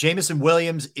 Jamison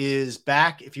Williams is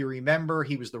back. If you remember,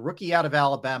 he was the rookie out of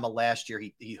Alabama last year.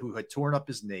 He who had torn up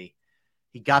his knee.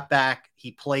 He got back.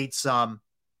 He played some.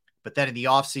 But then in the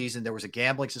offseason, there was a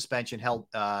gambling suspension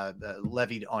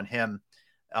levied on him.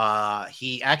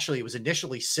 It was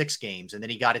initially 6 games, and then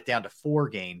he got it down to 4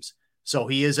 games. So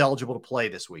he is eligible to play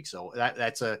this week. So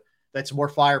that's more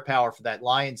firepower for that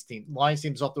Lions team. Lions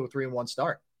team's off to a 3-1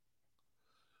 start.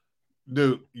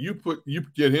 Dude, you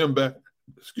get him back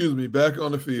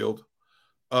on the field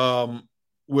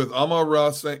with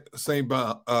Amon-Ra St.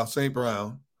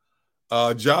 Brown,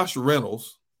 Josh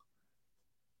Reynolds,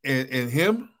 and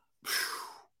him.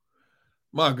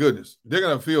 My goodness, they're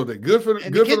gonna feel that good for the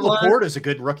kid. Laporta is a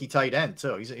good rookie tight end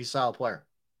too. He's a solid player.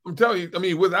 I'm telling you. I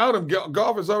mean, without him,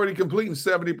 Goff is already completing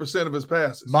 70% of his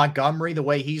passes. Montgomery, the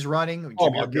way he's running,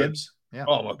 Jahmyr Gibbs. Yeah.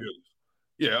 Oh my goodness.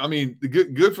 Yeah, I mean,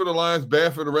 good for the Lions,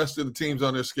 bad for the rest of the teams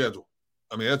on their schedule.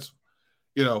 I mean, that's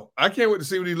I can't wait to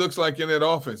see what he looks like in that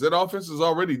offense. That offense is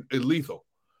already lethal,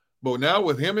 but now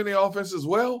with him in the offense as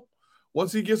well,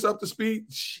 once he gets up to speed,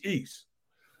 jeez.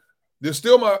 They're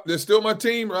still my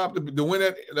team, Rob, to win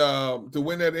that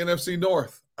NFC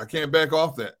North. I can't back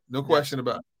off that. No question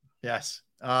about it. Yes.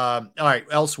 All right.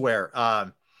 Elsewhere.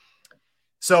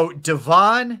 So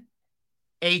Devon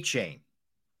Achane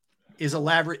is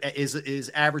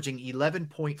averaging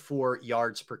 11.4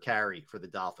 yards per carry for the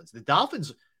Dolphins. The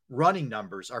Dolphins' running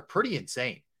numbers are pretty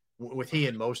insane with he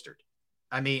and Mostert.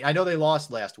 I mean, I know they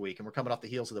lost last week, and we're coming off the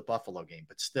heels of the Buffalo game,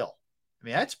 but still, I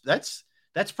mean,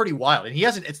 that's pretty wild. And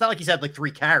it's not like he's had like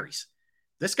 3 carries.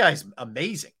 This guy's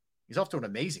amazing. He's off to an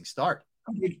amazing start.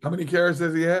 How many carries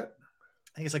has he had? I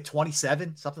think it's like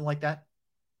 27, something like that.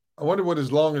 I wonder what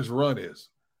his longest run is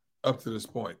up to this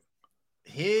point.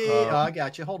 I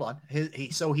got you. Hold on.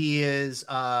 He is,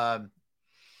 all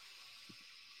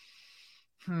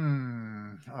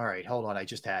right, hold on. I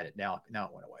just had it. Now it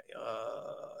went away.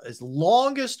 His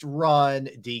longest run,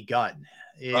 Gunn,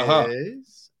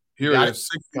 is here it is,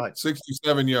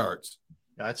 67 yards.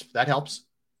 That helps.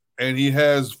 And he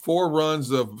has 4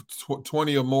 runs of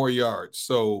 20 or more yards.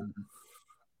 So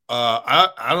I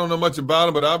don't know much about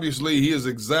him, but obviously he is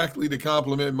exactly the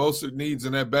complement Mostert needs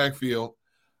in that backfield.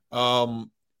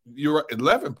 You're right,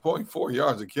 11.4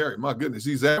 yards a carry. My goodness,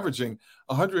 he's averaging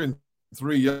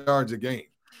 103 yards a game.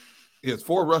 He has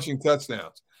 4 rushing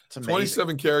touchdowns,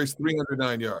 27 carries,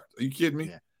 309 yards. Are you kidding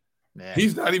me? Yeah.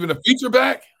 He's not even a feature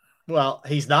back. Well,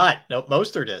 he's not. Nope,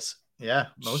 Mostert is. Yeah,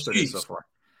 Mostert is so far.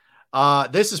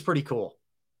 This is pretty cool,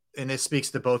 and this speaks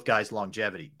to both guys'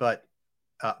 longevity. But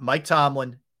Mike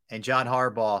Tomlin and John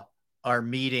Harbaugh are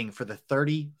meeting for the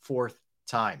 34th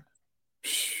time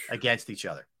against each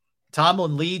other.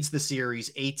 Tomlin leads the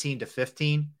series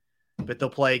 18-15, but they'll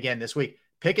play again this week.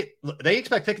 They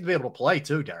expect Pickett to be able to play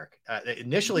too, Derrick.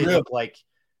 Initially, it looked like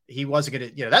he wasn't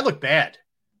going to, that looked bad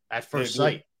at first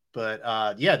sight. But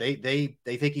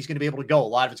they think he's going to be able to go. A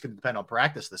lot of it's going to depend on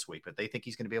practice this week, but they think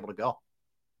he's going to be able to go.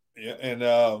 Yeah,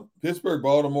 and Pittsburgh,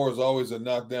 Baltimore is always a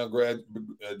knockdown,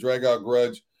 drag-out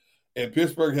grudge, and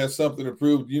Pittsburgh has something to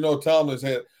prove.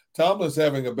 Tomlin's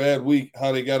having a bad week.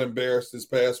 How they got embarrassed this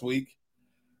past week,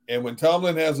 and when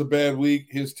Tomlin has a bad week,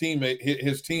 his team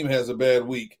has a bad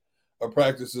week of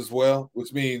practice as well,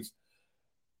 which means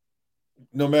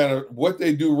no matter what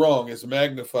they do wrong, it's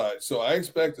magnified. So I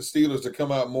expect the Steelers to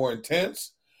come out more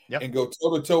intense and go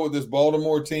toe-to-toe with this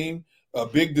Baltimore team, a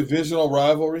big divisional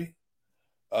rivalry.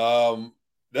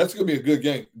 That's going to be a good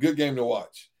game to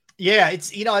watch. Yeah,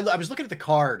 it's, I was looking at the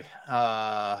card.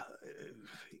 The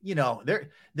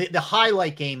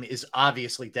highlight game is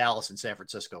obviously Dallas and San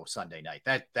Francisco Sunday night.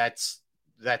 That's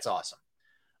awesome.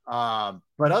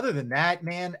 But other than that,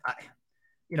 man,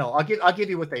 I'll give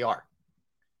you what they are.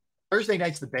 Thursday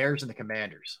night's the Bears and the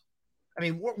Commanders. I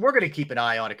mean, we're going to keep an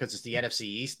eye on it because it's the NFC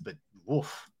East, but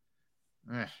woof.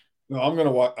 No, I'm going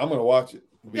to watch it.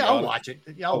 Yeah, I'll watch it.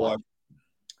 Yeah, I'll watch it.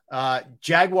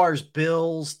 Jaguars,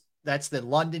 Bills, that's the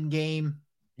London game.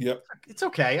 Yep. It's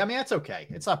okay. I mean, that's okay.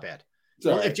 It's not bad.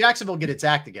 Well, if Jacksonville get its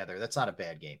act together, that's not a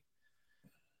bad game.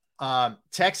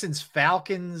 Texans,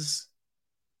 Falcons.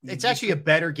 It's actually a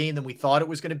better game than we thought it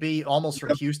was going to be, almost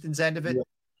from Houston's end of it. Yep.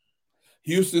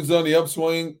 Houston's on the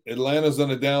upswing. Atlanta's on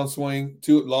the downswing.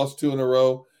 Lost 2 in a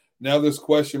row. Now there's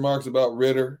question marks about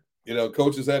Ritter.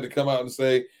 Coaches had to come out and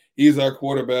say, he's our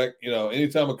quarterback.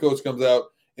 Anytime a coach comes out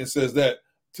and says that,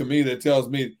 to me, that tells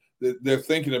me that they're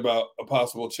thinking about a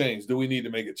possible change. Do we need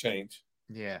to make a change?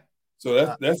 Yeah. So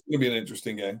that's going to be an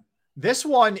interesting game. This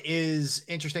one is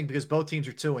interesting because both teams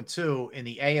are 2-2 in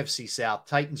the AFC South.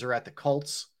 Titans are at the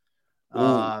Colts.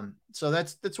 So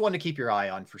that's one to keep your eye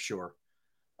on for sure.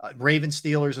 Ravens,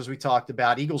 Steelers, as we talked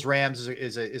about. Eagles, Rams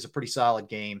is a pretty solid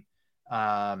game.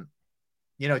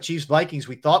 Chiefs, Vikings,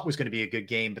 we thought was going to be a good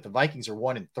game, but the Vikings are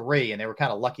 1-3, and they were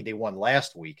kind of lucky they won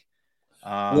last week.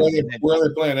 Where are they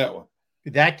playing that one?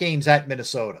 That game's at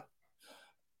Minnesota.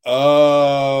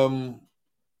 That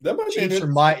might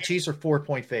Chiefs are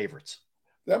 4-point favorites.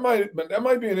 That might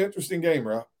be an interesting game,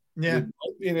 Rob. Yeah, it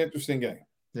might be an interesting game.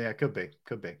 Yeah, it could be.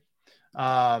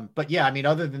 But yeah, I mean,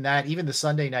 other than that, even the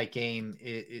Sunday night game,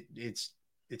 it's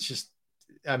just,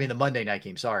 I mean, the Monday night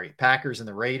game. Sorry, Packers and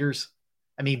the Raiders.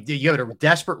 I mean, you have a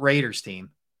desperate Raiders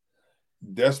team,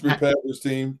 desperate Packers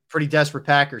team, pretty desperate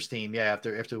Packers team. Yeah,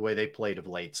 after the way they played of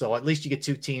late. So at least you get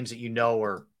two teams that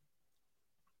are,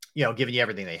 giving you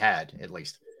everything they had at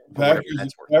least.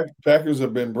 Packers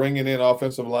have been bringing in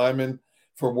offensive linemen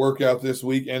for workout this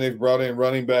week, and they've brought in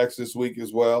running backs this week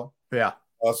as well. Yeah.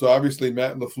 So obviously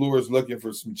Matt LaFleur is looking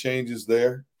for some changes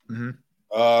there.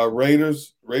 Mm-hmm.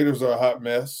 Raiders are a hot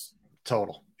mess.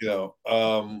 Total.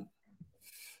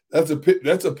 That's a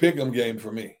pick'em game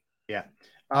for me. Yeah.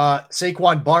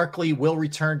 Saquon Barkley will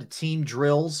return to team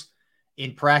drills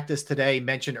in practice today.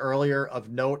 Mentioned earlier of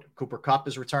note, Cooper Kupp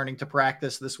is returning to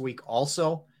practice this week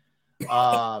also.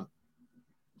 So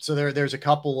there's a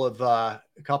couple of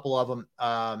them.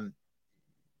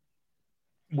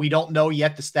 We don't know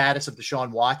yet the status of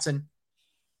Deshaun Watson,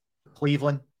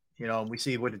 Cleveland. We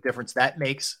see what a difference that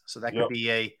makes. So that could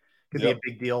be a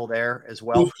big deal there as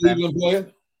well. Who's Cleveland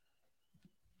playing?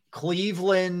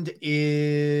 Cleveland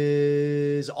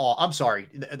is off. I'm sorry.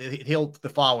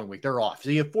 The following week they're off. So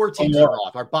you have 4 teams that are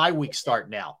off. Our bye weeks start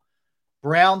now.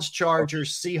 Browns,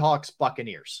 Chargers, Seahawks,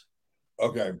 Buccaneers.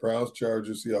 Okay, Browns,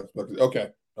 Chargers, Seahawks, Buccaneers. Okay,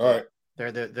 all right.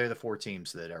 They're the 4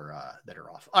 teams that are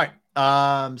off. All right.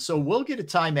 So we'll get a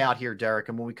timeout here, Derrick,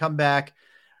 and when we come back,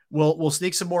 we'll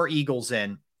sneak some more Eagles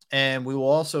in, and we will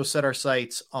also set our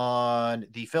sights on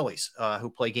the Phillies, who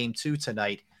play Game 2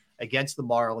 tonight against the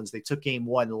Marlins. They took Game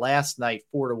 1 last night,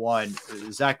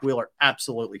 4-1. Zach Wheeler,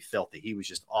 absolutely filthy. He was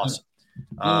just awesome.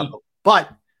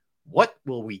 But what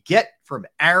will we get from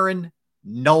Aaron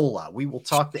Nola? We will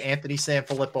talk to Anthony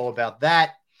Sanfilippo about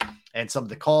that and some of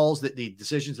the calls, the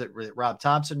decisions that Rob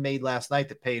Thompson made last night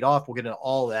that paid off. We'll get into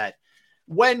all that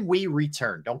when we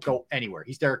return. Don't go anywhere.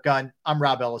 He's Derrick Gunn. I'm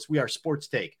Rob Ellis. We are Sports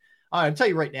Take. I'll tell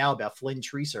you right now about Flynn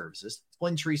Tree Services.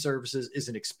 Flynn Tree Services is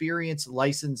an experienced,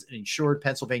 licensed, and insured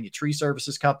Pennsylvania tree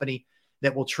services company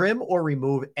that will trim or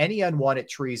remove any unwanted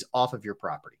trees off of your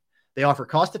property. They offer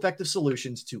cost-effective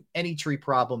solutions to any tree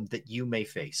problem that you may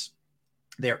face.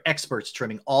 They are experts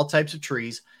trimming all types of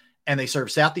trees, and they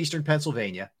serve southeastern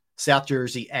Pennsylvania, South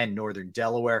Jersey, and northern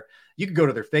Delaware. You can go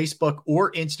to their Facebook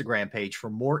or Instagram page for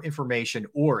more information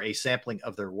or a sampling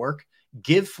of their work.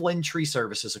 Give Flynn Tree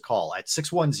Services a call at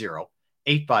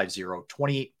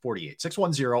 610-850-2848,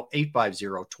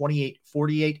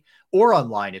 610-850-2848, or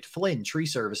online at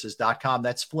flynntreeservices.com.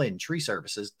 That's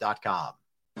flynntreeservices.com.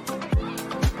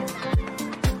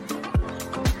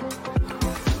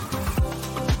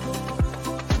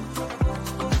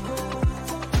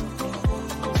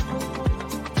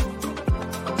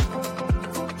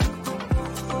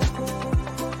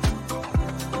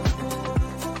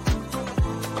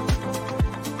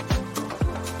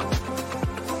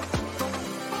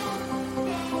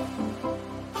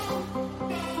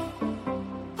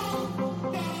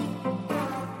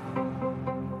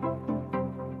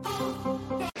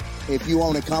 If you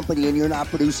own a company and you're not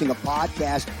producing a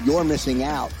podcast, you're missing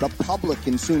out. The public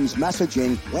consumes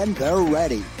messaging when they're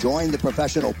ready. Join the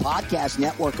professional podcast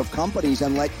network of companies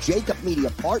and let Jacob Media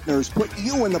Partners put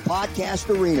you in the podcast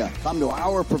arena. Come to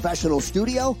our professional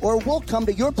studio, or we'll come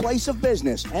to your place of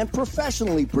business and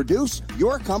professionally produce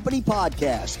your company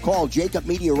podcast. Call Jacob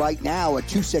Media right now at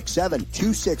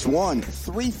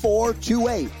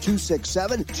 267-261-3428.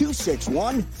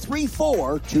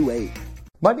 267-261-3428.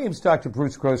 My name is Dr.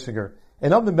 Bruce Grossinger,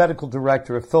 and I'm the medical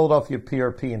director of Philadelphia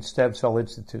PRP and Stem Cell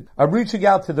Institute. I'm reaching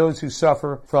out to those who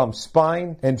suffer from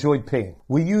spine and joint pain.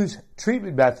 We use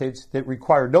treatment methods that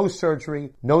require no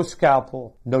surgery, no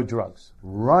scalpel, no drugs.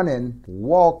 Running,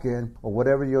 walking, or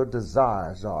whatever your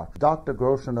desires are, Dr.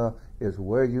 Groshner is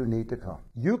where you need to come.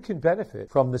 You can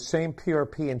benefit from the same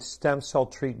PRP and stem cell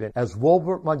treatment as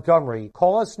Wilbert Montgomery.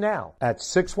 Call us now at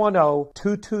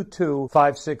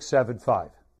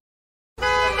 610-222-5675.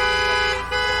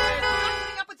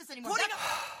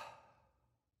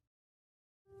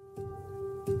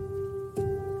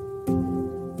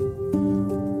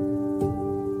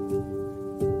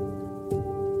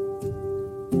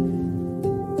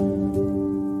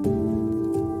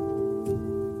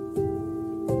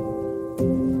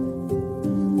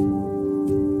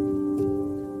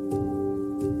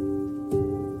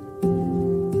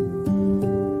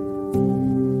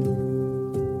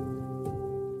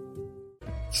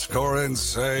 Score and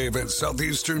save in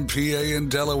southeastern PA and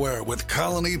Delaware with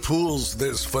Colony Pools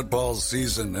this football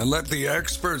season, and let the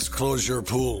experts close your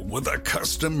pool with a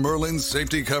custom Merlin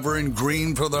safety cover in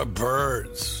green for the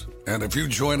birds. And if you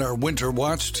join our Winter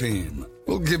Watch team,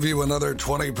 we'll give you another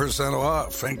 20%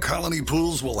 off, and Colony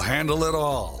Pools will handle it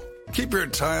all. Keep your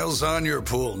tiles on your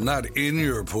pool, not in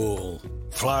your pool.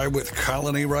 Fly with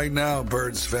Colony right now,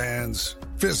 birds fans.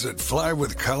 Visit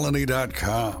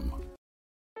flywithcolony.com.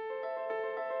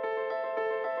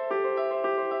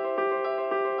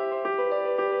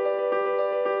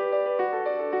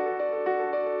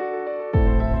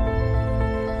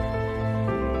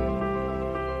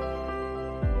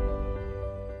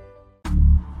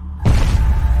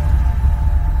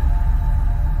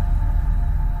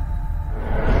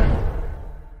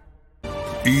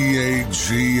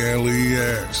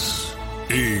 EAGLES,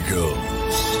 Eagles.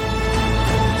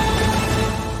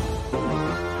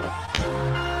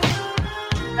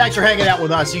 Thanks for hanging out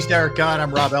with us. He's Derrick Gunn.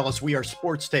 I'm Rob Ellis. We are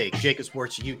Sports Take, Jacob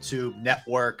Sports YouTube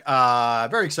Network.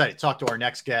 Very excited to talk to our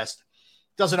next guest.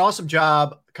 Does an awesome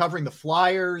job covering the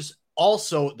Flyers,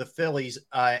 also the Phillies,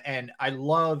 and I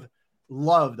love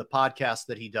the podcast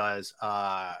that he does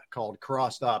called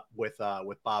Crossed Up with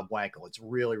Bob Wankel. It's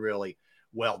really, really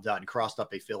well done. Crossed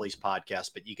Up, a Phillies podcast,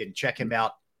 but you can check him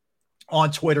out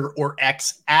on Twitter or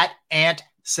X at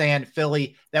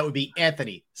AntSanPhilly. That would be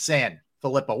Anthony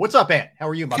Sanfilippo. What's up, Ant? How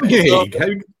are you, my man? Hey, how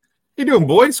you doing,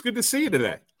 boys? Good to see you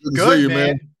today. Good to see you,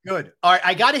 man. Good. All right,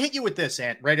 I got to hit you with this,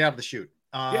 Ant, right out of the chute.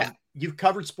 You've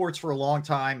covered sports for a long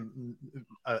time,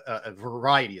 a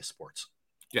variety of sports.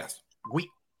 Yes.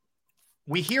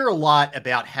 We hear a lot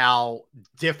about how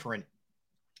different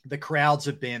the crowds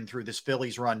have been through this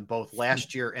Phillies run, both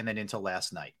last year and then into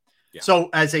last night. Yeah.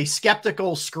 So as a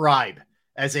skeptical scribe,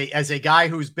 as a guy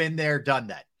who's been there, done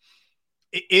that,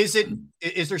 is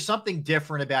there something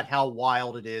different about how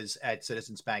wild it is at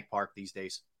Citizens Bank Park these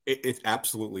days? It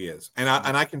absolutely is. And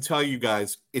I can tell you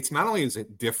guys, it's not only is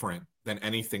it different than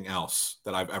anything else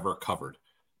that I've ever covered,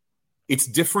 it's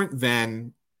different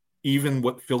than even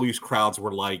what Phillies crowds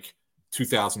were like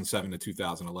 2007 to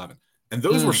 2011. And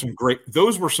those were some great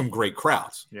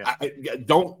crowds. Yeah.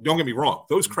 Don't get me wrong.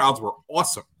 Those crowds were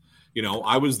awesome. You know,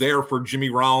 I was there for Jimmy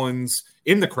Rollins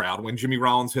in the crowd when Jimmy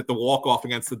Rollins hit the walk-off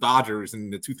against the Dodgers in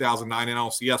the 2009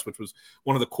 NLCS, which was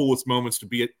one of the coolest moments to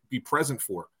be present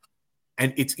for.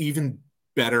 And it's even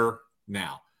better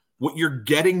now. What you're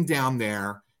getting down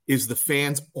there is the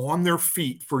fans on their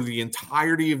feet for the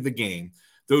entirety of the game.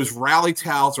 Those rally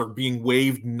towels are being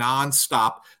waved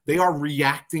nonstop. They are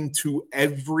reacting to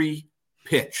every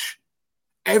pitch.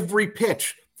 And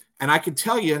I can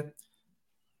tell you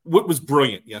what was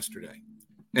brilliant yesterday,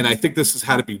 and I think this has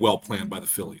had to be well planned by the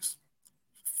Phillies.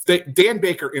 Dan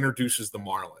Baker introduces the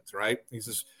Marlins, right? He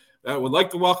says, I would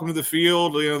like to welcome to the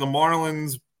field, the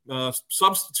Marlins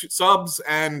subs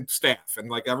and staff. And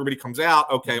like everybody comes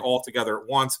out, okay, all together at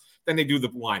once. Then they do the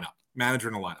lineup, manager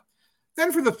in the lineup.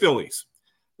 Then for the Phillies,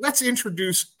 let's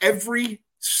introduce every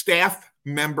staff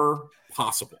member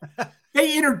possible.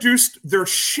 They introduced their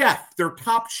chef, their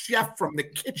top chef from the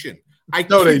kitchen.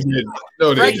 No, they didn't.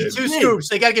 Frankie Two Scoops.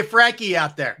 They got to get Frankie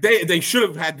out there. They should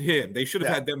have had him. They should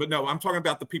have had them. But no, I'm talking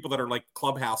about the people that are like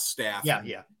clubhouse staff.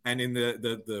 Yeah. And in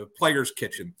the players'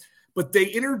 kitchen. But they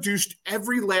introduced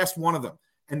every last one of them.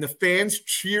 And the fans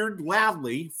cheered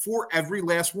loudly for every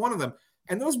last one of them.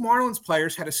 And those Marlins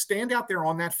players had to stand out there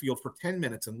on that field for 10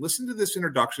 minutes and listen to this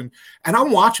introduction. And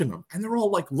I'm watching them. And they're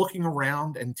all like looking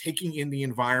around and taking in the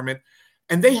environment.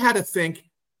 And they had to think,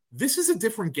 this is a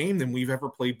different game than we've ever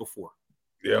played before.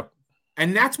 Yeah.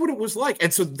 And that's what it was like.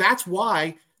 And so that's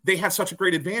why they have such a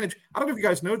great advantage. I don't know if you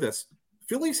guys know this.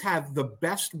 Phillies have the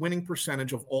best winning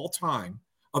percentage of all time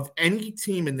of any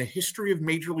team in the history of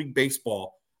Major League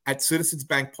Baseball at Citizens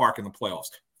Bank Park in the playoffs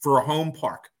for a home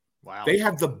park. Wow. They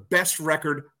have the best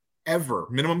record ever,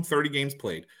 minimum 30 games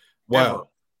played. Wow. Ever,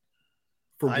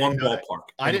 for one ballpark.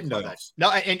 I didn't know that.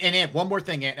 No, and one more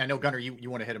thing, I know, Gunner, you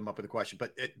want to hit him up with a question,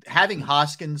 but having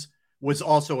Hoskins was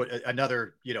also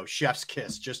another, chef's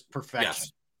kiss, just perfection.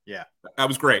 Yes. Yeah. That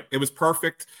was great. It was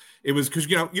perfect. It was because,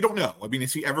 you don't know. I mean,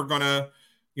 is he ever going to,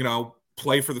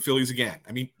 play for the Phillies again?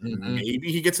 I mean,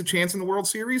 maybe he gets a chance in the World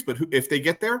Series, but if they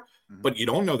get there, but you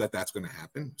don't know that that's going to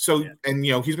happen. So, and,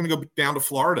 he's going to go down to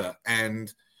Florida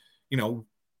and,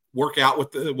 work out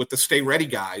with the stay ready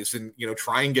guys and,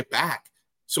 try and get back.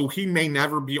 So he may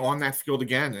never be on that field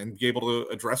again and be able to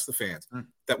address the fans.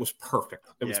 That was perfect.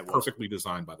 It was perfectly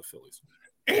designed by the Phillies.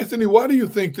 Anthony, why do you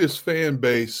think this fan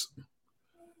base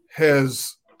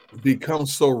has become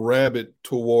so rabid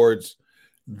towards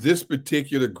this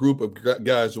particular group of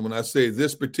guys? And when I say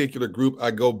this particular group,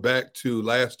 I go back to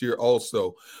last year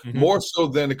also, more so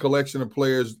than the collection of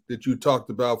players that you talked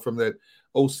about from that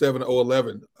 07,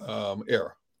 011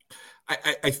 era.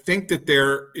 I think that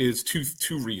there is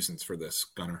two reasons for this,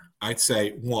 Gunner. I'd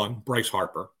say one, Bryce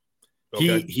Harper.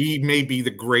 Okay. He may be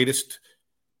the greatest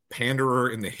panderer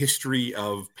in the history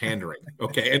of pandering.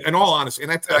 Okay, and in all honesty,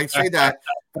 and I say that,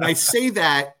 and I say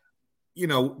that,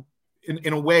 in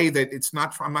a way that it's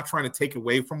not. I'm not trying to take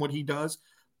away from what he does,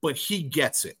 but he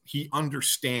gets it. He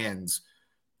understands.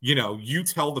 You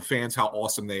tell the fans how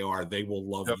awesome they are, they will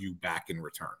love you back in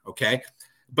return. Okay.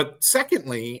 But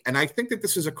secondly, and I think that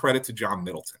this is a credit to John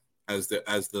Middleton as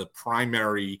the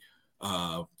primary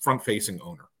front-facing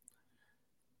owner.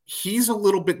 He's a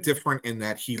little bit different in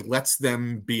that he lets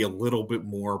them be a little bit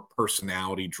more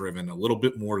personality-driven, a little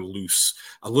bit more loose,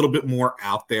 a little bit more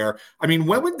out there. I mean,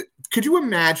 could you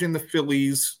imagine the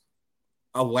Phillies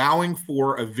allowing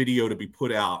for a video to be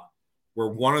put out where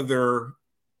one of their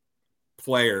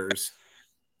players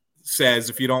says,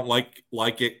 "If you don't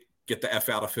like it, get the F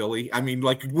out of Philly"? I mean,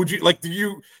 would you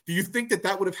do you think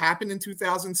that would have happened in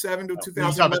 2007 to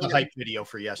 2011? The hype video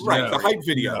for yesterday. Right, the hype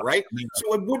video, right?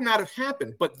 So it would not have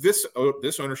happened. But this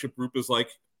ownership group is like,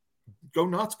 go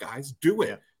nuts, guys, do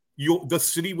it. The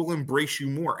city will embrace you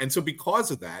more. And so because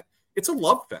of that, it's a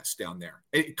love fest down there.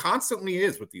 It constantly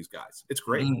is with these guys. It's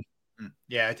great.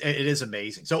 Yeah, it is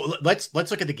amazing. So let's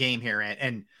look at the game here,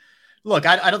 and look,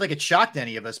 I don't think it shocked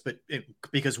any of us, but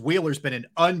because Wheeler's been an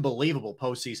unbelievable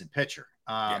postseason pitcher.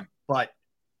 But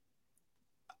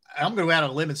I'm going to go out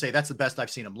on a limb and say that's the best I've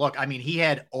seen him look. I mean, he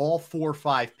had all 4 or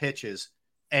 5 pitches,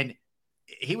 and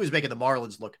he was making the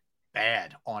Marlins look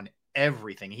bad on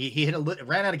everything. He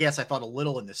ran out of gas, I thought, a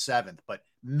little in the 7th, but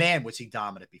man, was he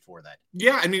dominant before that.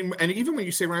 Yeah, I mean, and even when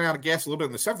you say ran out of gas a little bit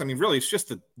in the 7th, I mean, really, it's just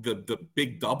the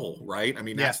big double, right? I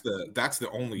mean, that's the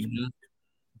only.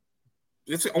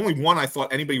 It's the only one I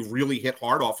thought anybody really hit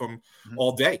hard off him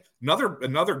all day.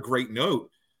 Another great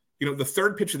note, the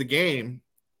third pitch of the game,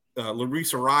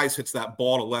 Luis Ariz hits that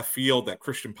ball to left field that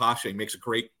Christian Pache makes a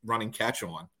great running catch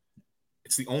on.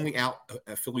 It's the only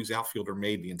Phillies outfielder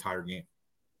made the entire game.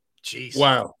 Jeez.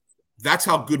 Wow. That's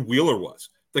how good Wheeler was.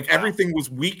 Everything was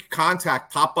weak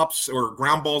contact, pop-ups or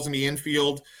ground balls in the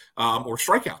infield or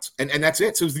strikeouts. And that's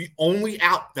it. So it was the only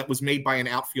out that was made by an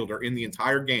outfielder in the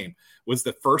entire game was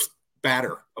the first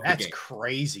batter of the game. That's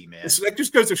crazy, man. So that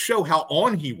just goes to show how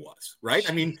on he was, right?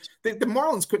 I mean, the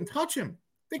Marlins couldn't touch him.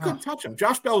 They couldn't touch him.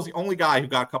 Josh Bell was the only guy who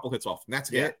got a couple hits off, and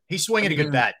that's it. He's swinging a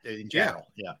good bat in general.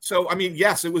 Yeah. So, I mean,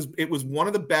 yes, it was one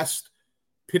of the best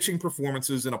pitching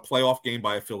performances in a playoff game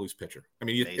by a Phillies pitcher. I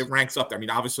mean, it ranks up there. I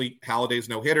mean, obviously, Halliday's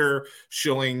no-hitter,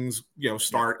 Schilling's,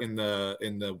 start in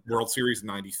the World Series in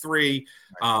 '93.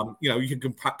 You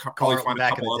can probably find a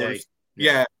couple others.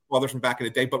 Yeah, others from back in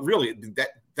the day. But really,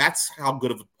 that's how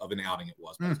good of an outing it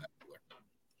was.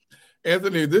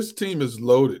 Anthony, this team is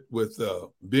loaded with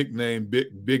big name,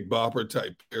 big bopper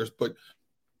type players. But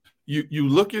you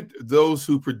look at those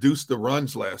who produced the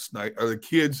runs last night are the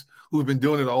kids who have been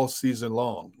doing it all season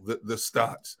long. The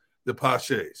Stotts, the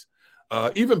Paches,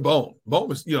 even Bone.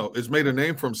 Bone is, has made a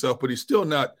name for himself, but he's still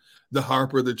not the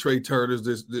Harper, the Trey Turners,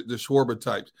 the Schwarber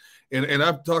types. And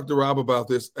I've talked to Rob about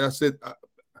this. I said,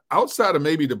 outside of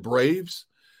maybe the Braves,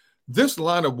 this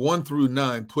lineup 1 through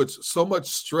 9 puts so much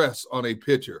stress on a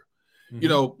pitcher.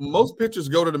 Most pitchers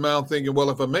go to the mound thinking, well,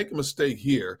 if I make a mistake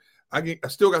here, I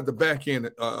still got the back end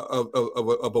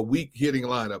of a weak hitting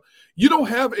lineup. You don't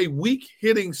have a weak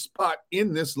hitting spot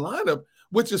in this lineup,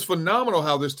 which is phenomenal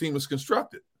how this team is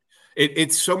constructed.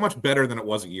 It's so much better than it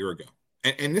was a year ago.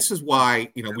 And this is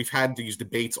why, we've had these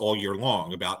debates all year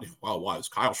long about, why is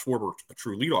Kyle Schwarber a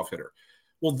true leadoff hitter?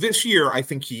 Well, this year, I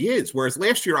think he is, whereas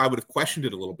last year I would have questioned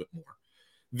it a little bit more.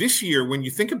 This year, when you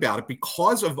think about it,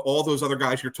 because of all those other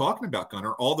guys you're talking about,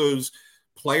 Gunner, all those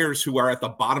players who are at the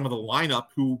bottom of the lineup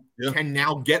who can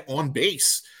now get on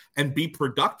base and be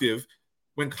productive.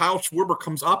 When Kyle Schwarber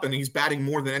comes up and he's batting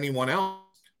more than anyone else,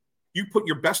 you put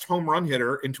your best home run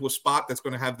hitter into a spot that's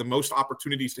going to have the most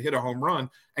opportunities to hit a home run.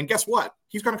 And guess what?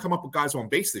 He's going to come up with guys on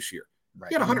base this year. Right.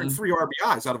 He had 103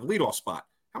 RBIs out of a leadoff spot.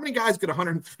 How many guys get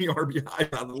 103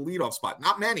 RBIs out of the leadoff spot?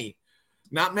 Not many.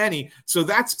 So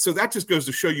that just goes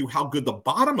to show you how good the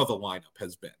bottom of the lineup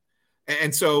has been.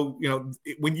 And so,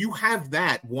 when you have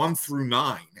that 1 through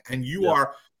 9 and you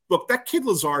are, look, that kid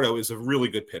Luzardo is a really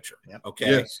good pitcher. Yep. Okay.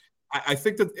 Yes. I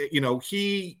think that,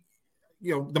 he,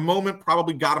 the moment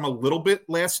probably got him a little bit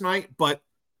last night, but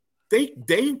they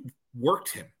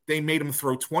worked him. They made him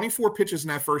throw 24 pitches in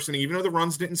that first inning, even though the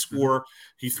runs didn't score.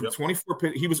 He threw 24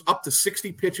 pitches. He was up to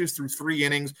 60 pitches through 3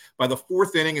 innings. By the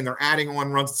 4th inning, and they're adding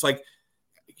on runs. It's like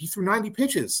he threw 90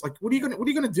 pitches. Like, what are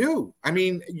you gonna do? I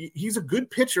mean, he's a good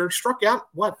pitcher. Struck out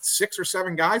 6 or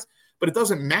 7 guys, but it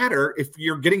doesn't matter if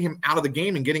you're getting him out of the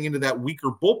game and getting into that weaker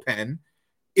bullpen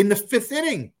in the 5th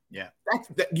inning. Yeah,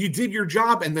 that you did your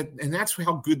job, and that's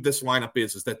how good this lineup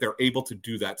is that they're able to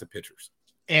do that to pitchers.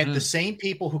 And the same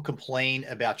people who complain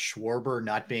about Schwarber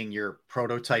not being your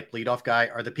prototype leadoff guy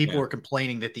are the people who are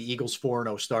complaining that the Eagles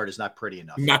 4-0 start is not pretty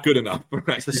enough. Not good enough.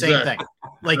 Right. It's the same thing.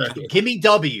 Like, give me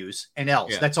W's and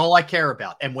L's. That's all I care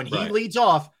about. And when he leads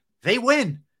off, they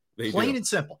win. Plain and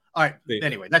simple. All right.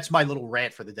 Anyway, that's my little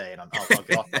rant for the day, and I'll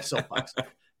get off my soapbox.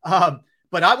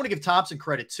 But I want to give Thompson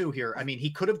credit too here. I mean, he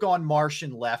could have gone Marsh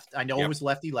and left. I know it was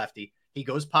lefty. He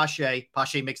goes Pache.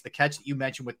 Pache makes the catch that you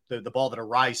mentioned with the ball that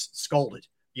Arise scolded,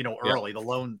 early, the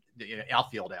lone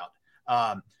outfield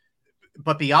out.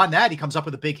 But beyond that, he comes up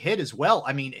with a big hit as well.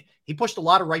 I mean, he pushed a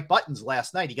lot of right buttons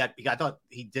last night. I thought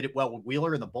he did it well with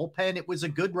Wheeler in the bullpen. It was a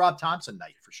good Rob Thompson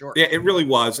night for sure. Yeah, it really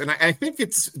was. And I think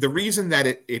it's the reason that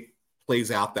it plays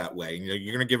out that way.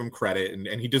 You're going to give him credit,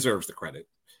 and he deserves the credit.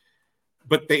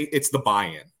 But it's the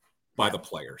buy-in by the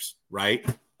players, right?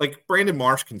 Like, Brandon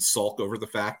Marsh can sulk over the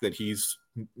fact that he's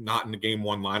not in the game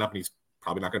 1 lineup, and he's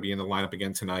probably not going to be in the lineup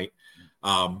again tonight.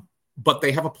 But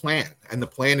they have a plan, and the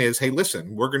plan is, hey,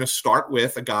 listen, we're going to start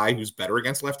with a guy who's better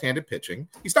against left-handed pitching.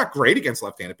 He's not great against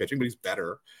left-handed pitching, but he's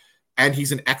better, and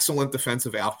he's an excellent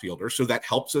defensive outfielder, so that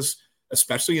helps us,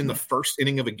 especially in the first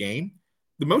inning of a game.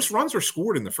 The most runs are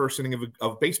scored in the first inning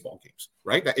of baseball games,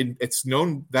 right? It's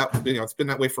known that it's been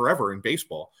that way forever in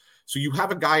baseball. So you have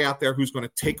a guy out there who's going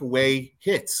to take away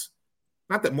hits.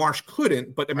 Not that Marsh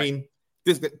couldn't, but I mean,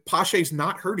 Pache's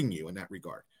not hurting you in that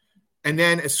regard. And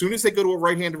then as soon as they go to a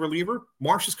right-handed reliever,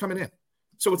 Marsh is coming in.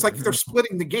 So it's like they're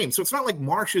splitting the game. So it's not like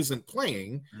Marsh isn't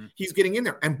playing; he's getting in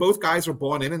there, and both guys are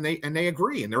bought in, and they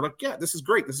agree, and they're like, yeah, this is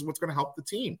great. This is what's going to help the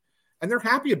team, and they're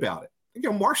happy about it.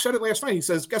 Marsh said it last night. He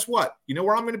says, guess what? You know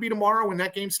where I'm going to be tomorrow when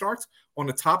that game starts? On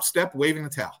the top step, waving the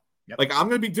towel. Yep. Like, I'm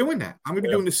going to be doing that. I'm going to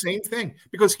be doing the same thing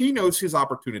because he knows his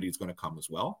opportunity is going to come as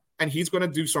well. And he's going to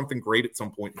do something great at some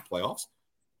point in the playoffs.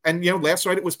 And, last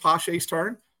night it was Pache's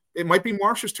turn. It might be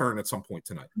Marsh's turn at some point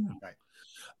tonight. Right.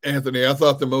 Anthony, I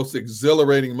thought the most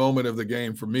exhilarating moment of the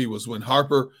game for me was when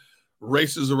Harper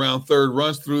races around third,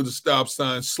 runs through the stop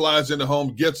sign, slides into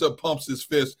home, gets up, pumps his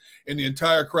fist, and the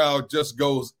entire crowd just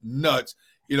goes nuts.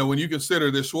 When you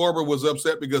consider that Schwarber was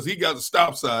upset because he got a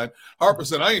stop sign, Harper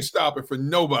said, I ain't stopping for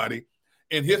nobody,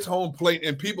 and hits home plate,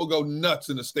 and people go nuts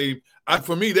in the stadium.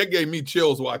 For me, that gave me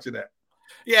chills watching that.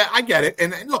 Yeah, I get it.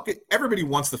 And look, everybody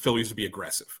wants the Phillies to be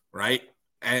aggressive, right?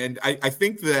 And I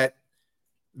think that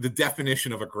the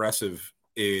definition of aggressive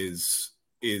is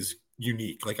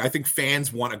unique. Like, I think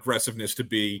fans want aggressiveness to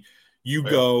be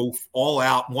go all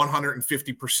out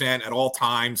 150% at all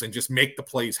times and just make the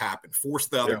plays happen, force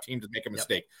the other team to make a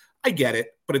mistake. I get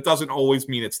it, but it doesn't always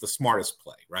mean it's the smartest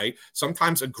play, right?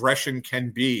 Sometimes aggression can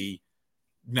be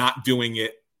not doing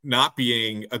it, not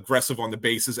being aggressive on the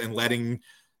bases and letting,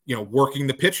 working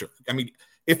the pitcher. I mean,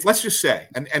 if let's just say,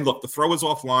 and look, the throw is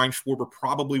offline, Schwarber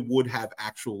probably would have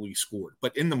actually scored.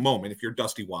 But in the moment, if you're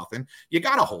Dusty Wathan, you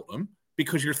got to hold him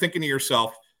because you're thinking to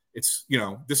yourself, it's,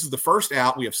 this is the first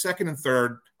out. We have second and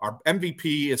third. Our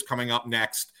MVP is coming up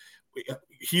next.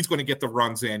 He's going to get the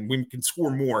runs in. We can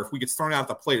score more. If we get thrown out at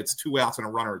the plate, it's 2 outs and a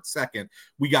runner at second.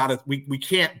 We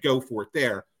can't go for it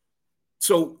there.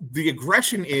 So the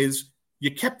aggression is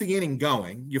you kept the inning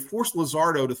going. You forced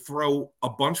Luzardo to throw a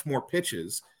bunch more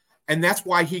pitches. And that's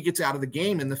why he gets out of the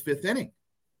game in the 5th inning,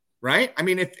 right? I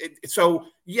mean,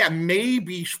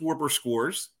 maybe Schwarber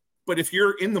scores, but if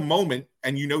you're in the moment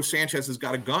and Sanchez has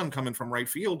got a gun coming from right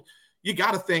field, you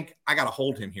got to think, I got to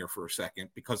hold him here for a second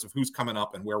because of who's coming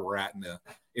up and where we're at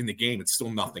in the game. It's still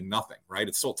nothing, right?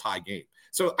 It's still a tie game.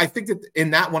 So I think that in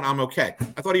that one, I'm okay.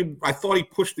 I thought he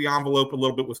pushed the envelope a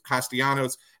little bit with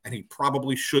Castellanos, and he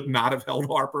probably should not have held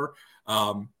Harper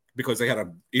because they had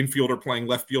an infielder playing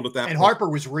left field at that point. And Harper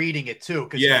was reading it too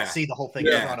because he could see the whole thing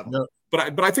in front of him.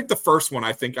 But I think the first one,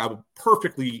 I think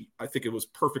it was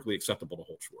perfectly acceptable to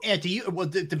hold Schwartz.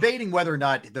 And debating whether or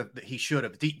not he should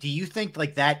have, do you think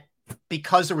like that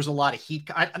because there was a lot of heat?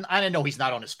 I know he's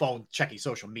not on his phone checking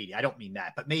social media. I don't mean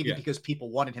that, but maybe because people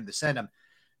wanted him to send him.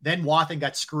 Then Wathan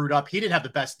got screwed up. He didn't have the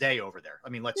best day over there. I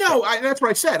mean, that's what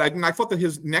I said. I thought that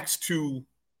his next two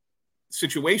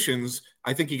situations,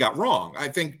 I think he got wrong. I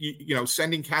think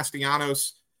sending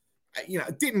Castellanos,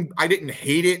 I didn't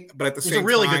hate it, but at the same time, it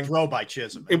was a really good throw by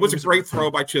Chisholm. It was a great throw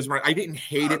by Chisholm. I didn't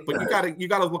hate it, but you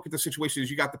gotta look at the situation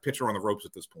as you got the pitcher on the ropes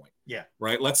at this point. Yeah.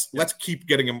 Right. Let's keep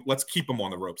getting him. Let's keep him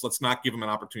on the ropes. Let's not give him an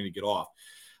opportunity to get off.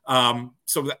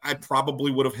 So I probably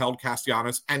would have held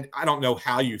Castellanos, and I don't know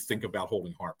how you think about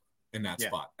holding Harper in that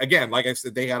spot. Again, like I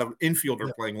said, they had an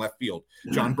infielder playing left field.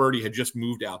 John Birdie had just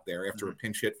moved out there after a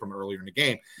pinch hit from earlier in the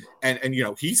game. And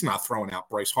he's not throwing out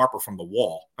Bryce Harper from the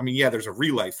wall. I mean, there's a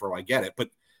relay throw. I get it. But,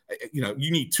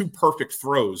 you need two perfect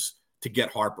throws to get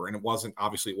Harper. And it wasn't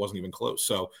even close.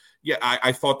 So,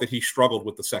 I thought that he struggled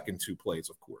with the second two plays,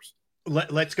 of course.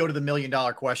 Let's go to the $1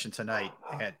 million question tonight.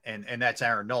 And that's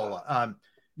Aaron Nola.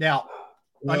 Now,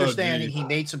 understanding he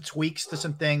made some tweaks to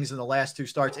some things in the last two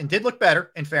starts and did look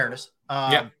better, in fairness.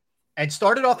 And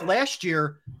started off last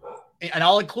year, and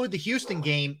I'll include the Houston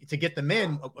game to get them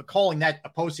in, calling that a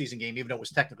postseason game, even though it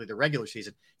was technically the regular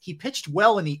season. He pitched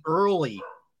well in the early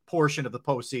portion of the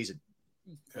postseason.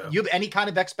 You have any kind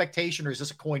of expectation, or is this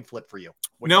a coin flip for you?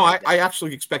 No, I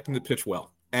actually expect him to pitch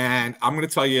well, and I'm going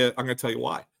to tell you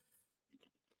why.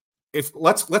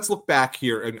 Let's look back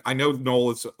here, and I know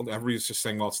everybody's just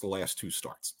saying, well, it's the last two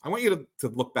starts. I want you to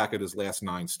look back at his last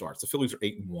 9 starts. The Phillies are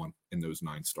 8-1 in those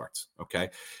 9 starts. Okay,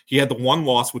 he had the one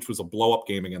loss, which was a blow-up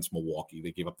game against Milwaukee.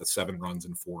 They gave up the 7 runs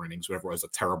in 4 innings. Whatever, it was a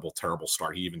terrible, terrible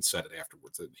start. He even said it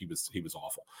afterwards that he was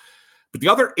awful. But the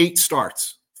other 8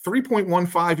 starts,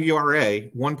 3.15 ERA,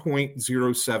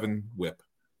 1.07 WHIP.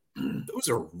 Those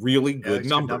are really good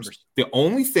numbers. The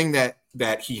only thing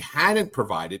that he hadn't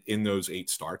provided in those 8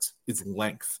 starts is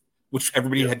length, which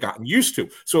everybody had gotten used to.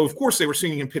 So, of course, they were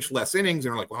seeing him pitch less innings.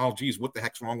 And they're like, well, geez, what the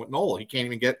heck's wrong with Nola? He can't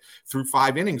even get through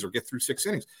 5 innings or get through 6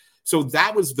 innings. So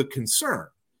that was the concern.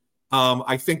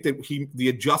 I think that the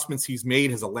adjustments he's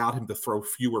made has allowed him to throw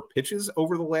fewer pitches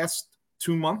over the last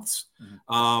 2 months,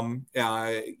 and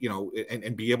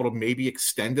be able to maybe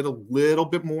extend it a little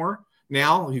bit more.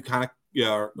 Now he kind of,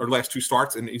 or last 2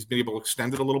 starts, and he's been able to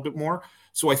extend it a little bit more.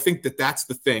 So I think that that's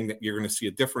the thing that you're going to see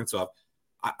a difference of.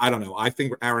 I don't know. I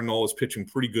think Aaron Nola is pitching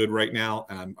pretty good right now,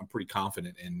 and I'm pretty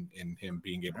confident in him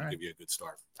being able to give you a good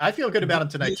start. I feel good about him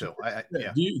tonight too.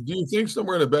 Do you think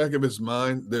somewhere in the back of his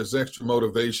mind there's extra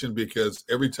motivation because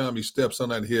every time he steps on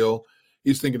that hill,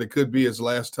 he's thinking it could be his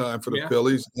last time for the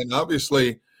Phillies, and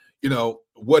obviously,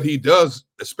 what he does,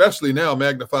 especially now,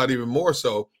 magnified even more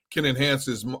so, can enhance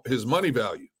his money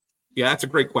value. Yeah, that's a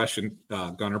great question,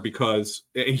 Gunner, because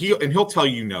he'll tell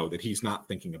you that he's not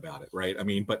thinking about it, right? I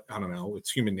mean, but I don't know,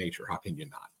 it's human nature. How can you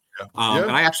not?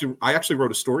 And I actually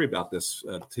wrote a story about this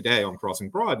today on Crossing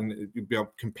Broad, and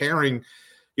comparing,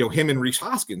 him and Rhys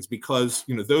Hoskins, because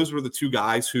those were the 2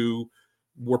 guys who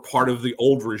were part of the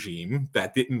old regime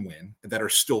that didn't win, that are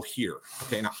still here.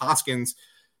 Okay, now Hoskins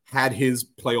had his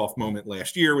playoff moment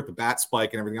last year with the bat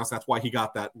spike and everything else. That's why he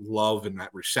got that love and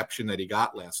that reception that he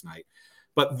got last night.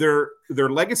 But their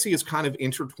legacy is kind of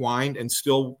intertwined and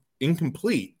still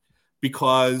incomplete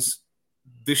because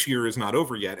this year is not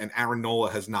over yet, and Aaron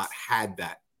Nola has not had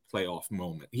that playoff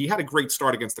moment. He had a great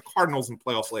start against the Cardinals in the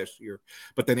playoffs last year,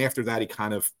 but then after that, he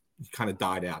kind of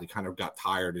died out. He kind of got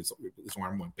tired. His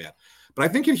arm went bad. But I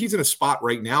think he's in a spot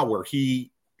right now where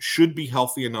he should be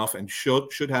healthy enough and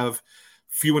should have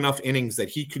few enough innings that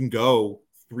he can go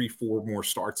 3-4 more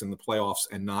starts in the playoffs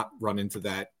and not run into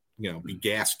that, be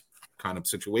gassed kind of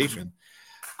situation.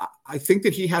 I think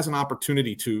that he has an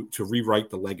opportunity to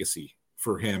rewrite the legacy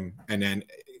for him. And then,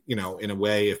 in a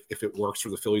way, if it works for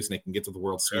the Phillies and they can get to the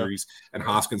World Series and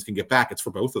Hoskins can get back, it's for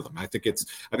both of them. I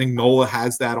think Nola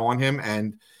has that on him,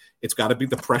 and it's got to be,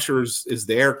 the pressure is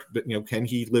there, but can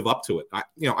he live up to it?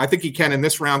 I think he can in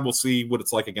this round. We'll see what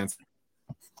it's like against him.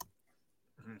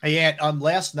 Yeah,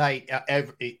 last night,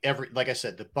 every like I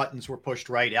said, the buttons were pushed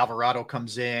right. Alvarado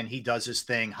comes in, he does his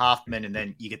thing, Hoffman, and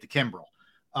then you get the Kimbrel.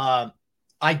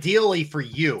 Ideally for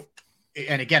you,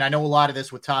 and again, I know a lot of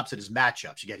this with Thompson is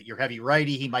matchups. You get your heavy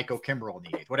righty, he might go Kimbrel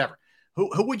in the 8th, whatever.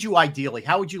 Who would you ideally?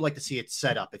 How would you like to see it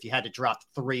set up if you had to drop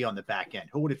 3 on the back end?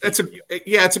 Who would it be for you?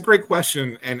 It's a great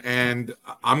question, and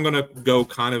I'm gonna go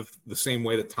kind of the same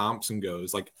way that Thompson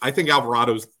goes. Like, I think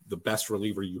Alvarado's the best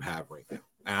reliever you have right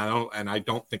now, and I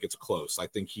don't think it's close. I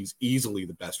think he's easily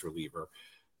the best reliever,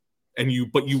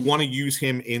 but you want to use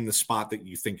him in the spot that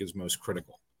you think is most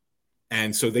critical,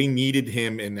 and so they needed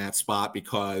him in that spot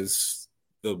because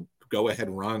the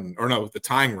the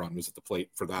tying run was at the plate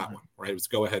for that one, right? It was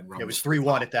go-ahead run. It was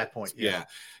 3-1 at that point. Yeah.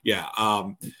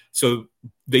 So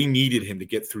they needed him to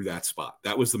get through that spot.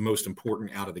 That was the most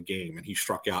important out of the game, and he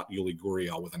struck out Yuli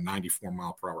Gurriel with a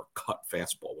 94-mile-per-hour cut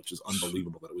fastball, which is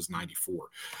unbelievable that it was 94.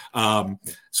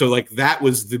 So, like, that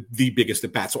was the biggest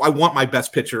at bat. So I want my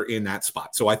best pitcher in that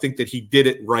spot. So I think that he did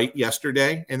it right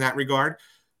yesterday in that regard.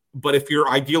 But if you're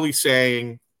ideally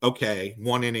saying, okay,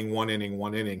 one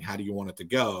inning, how do you want it to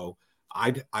go?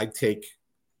 I'd take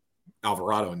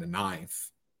Alvarado in the 9th.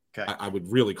 Okay. I would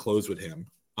really close with him.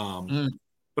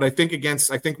 But I think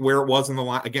where it was in the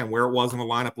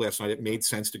lineup last night, it made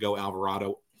sense to go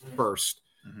Alvarado first,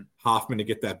 Hoffman to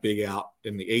get that big out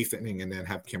in the 8th inning, and then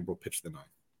have Kimbrel pitch the 9th.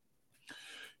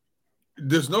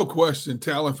 There's no question,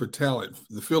 talent for talent,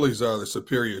 the Phillies are the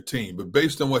superior team. But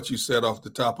based on what you said off the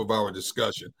top of our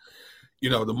discussion, the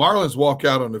Marlins walk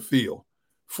out on the field,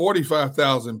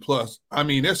 45,000 plus. I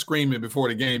mean, they're screaming before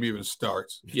the game even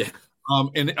starts. Yeah.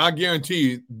 And I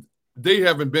guarantee you, they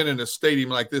haven't been in a stadium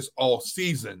like this all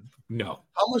season. No.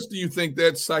 How much do you think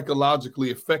that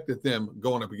psychologically affected them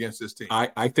going up against this team?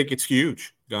 I think it's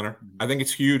huge, Gunnar. I think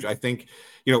it's huge. I think,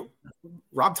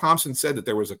 Rob Thompson said that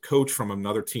there was a coach from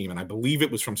another team, and I believe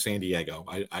it was from San Diego.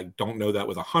 I don't know that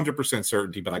with 100%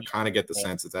 certainty, but I kind of get the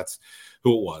sense that that's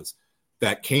who it was,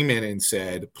 that came in and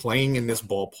said playing in this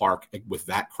ballpark with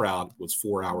that crowd was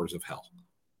 4 hours of hell.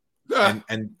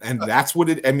 And that's what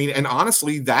it, and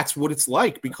honestly, that's what it's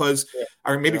like, because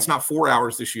maybe it's not 4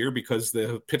 hours this year because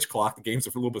the pitch clock, the games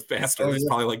are a little bit faster. It's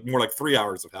probably more like 3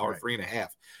 hours of hell, or 3.5.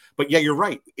 But yeah, you're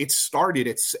right. It started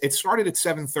at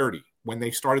 7:30 when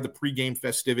they started the pregame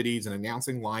festivities and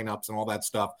announcing lineups and all that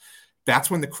stuff.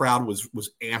 That's when the crowd was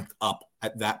amped up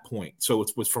at that point. So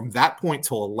it was from that point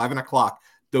till 11 o'clock.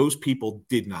 Those people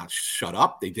did not shut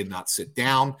up. They did not sit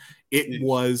down. It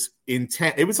was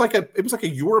intense. It was like a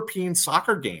European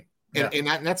soccer game. And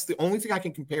that's the only thing I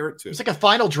can compare it to. It's like a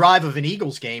final drive of an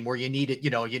Eagles game where you need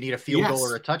a field goal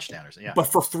or a touchdown or something. Yeah. But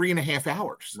for 3.5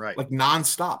 hours, right? Like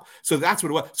nonstop. So that's what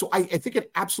it was. So I think it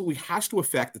absolutely has to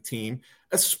affect the team,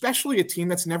 especially a team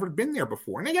that's never been there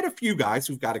before. And they got a few guys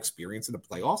who've got experience in the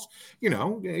playoffs,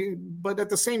 but at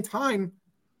the same time,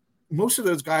 most of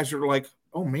those guys are like,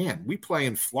 oh man, we play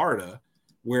in Florida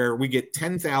where we get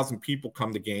 10,000 people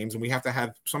come to games and we have to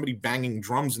have somebody banging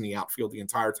drums in the outfield the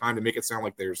entire time to make it sound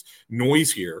like there's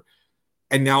noise here.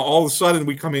 And now all of a sudden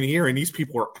we come in here and these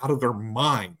people are out of their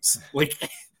minds. Like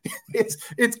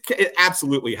it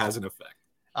absolutely has an effect.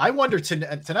 I wonder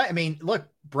tonight. I mean, look,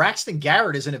 Braxton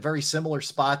Garrett is in a very similar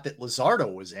spot that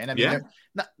Luzardo was in. I mean,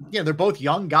 they're both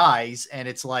young guys, and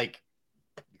it's like,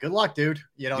 good luck, dude.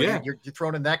 You're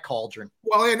thrown in that cauldron.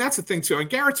 Well, and that's the thing too. And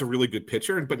Garrett's a really good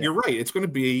pitcher, but you're right. It's going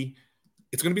to be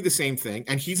the same thing.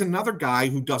 And he's another guy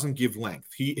who doesn't give length.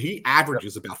 He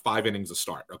averages about 5 innings a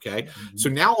start. Okay. Mm-hmm. So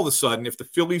now all of a sudden, if the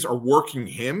Phillies are working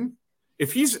him,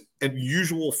 if he's a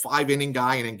usual 5-inning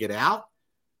guy and then get out,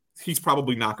 he's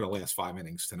probably not going to last 5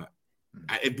 innings tonight.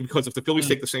 Mm-hmm. Because if the Phillies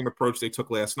take the same approach they took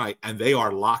last night and they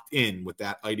are locked in with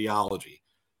that ideology,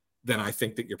 then I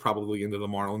think that you're probably into the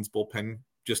Marlins bullpen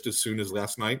just as soon as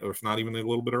last night, or if not even a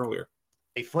little bit earlier.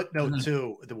 A footnote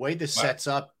too, the way this sets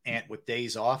up, Ant, with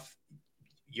days off,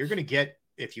 you're going to get,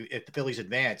 if the Phillies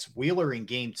advance, Wheeler in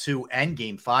game 2 and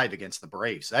game 5 against the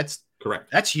Braves. That's correct.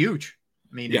 That's huge.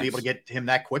 I mean, to be able to get him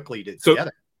that quickly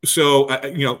together. So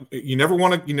you never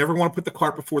want to put the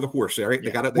cart before the horse, right?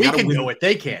 Yeah. They can do it.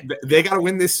 They can. They got to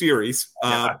win this series.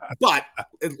 But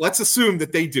let's assume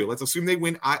that they do. Let's assume they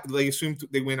win. They assume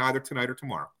they win either tonight or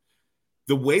tomorrow.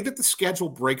 The way that the schedule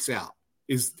breaks out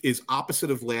is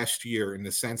opposite of last year in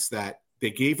the sense that they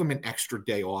gave them an extra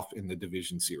day off in the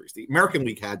division series. The American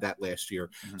League had that last year,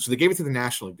 so they gave it to the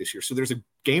National League this year. So there's a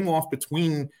game off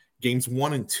between games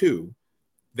 1 and 2.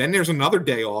 Then there's another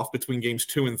day off between games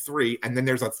 2 and 3, and then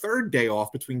there's a third day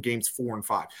off between games 4 and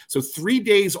 5. So 3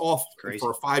 days off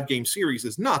for a 5-game series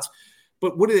is nuts.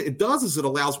 But what it does is it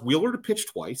allows Wheeler to pitch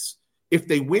twice. If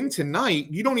they win tonight,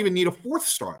 you don't even need a 4th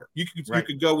starter. You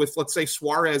could go with, let's say,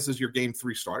 Suarez as your game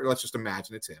 3 starter. Let's just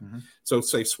imagine it's him. Mm-hmm. So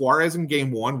say Suarez in game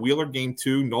 1, Wheeler game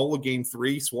 2, Nola game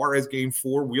 3, Suarez game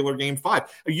 4, Wheeler game 5.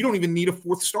 You don't even need a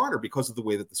 4th starter because of the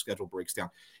way that the schedule breaks down.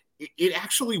 It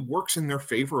actually works in their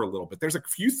favor a little bit. There's a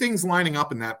few things lining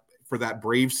up in that for that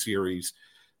Braves series,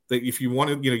 that if you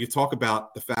want to, you talk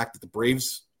about the fact that the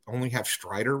Braves only have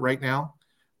Strider right now.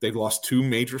 They've lost 2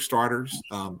 major starters.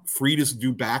 Fried is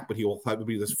due back, but he will have to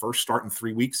be his first start in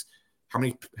 3 weeks. How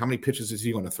many pitches is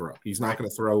he going to throw? He's not going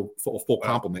to throw full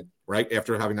complement, right,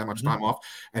 after having that much time off.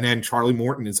 And then Charlie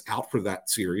Morton is out for that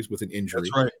series with an injury.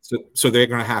 That's right. So they're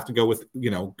going to have to go with,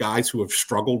 guys who have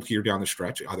struggled here down the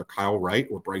stretch, either Kyle Wright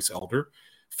or Bryce Elder.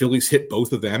 Phillies hit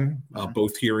both of them,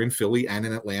 both here in Philly and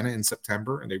in Atlanta in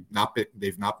September, and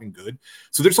they've not been good.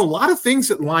 So there's a lot of things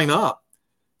that line up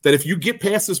that if you get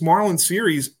past this Marlins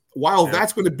series, while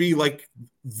that's going to be like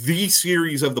the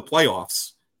series of the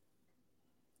playoffs,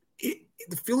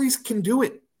 the Phillies can do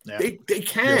it. Yeah. They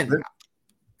can.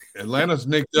 Yeah, Atlanta's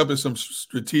nicked up in some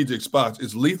strategic spots.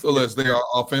 As lethal as they are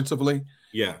offensively,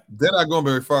 they're not going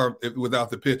very far without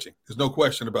the pitching. There's no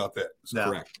question about that.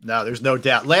 Correct. No, there's no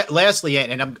doubt. Lastly,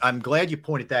 and I'm glad you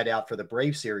pointed that out for the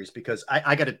Brave series, because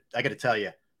I got to tell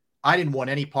you, I didn't want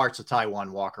any parts of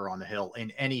Taijuan Walker on the hill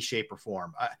in any shape or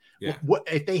form. What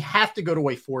if they have to go to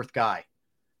a 4th guy?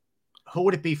 Who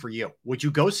would it be for you? Would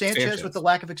you go Sanchez with the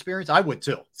lack of experience? I would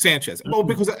too. Sanchez. Well,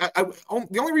 because the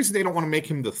only reason they don't want to make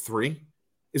him the 3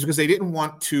 is because they didn't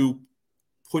want to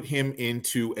put him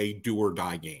into a do or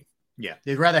die game. Yeah,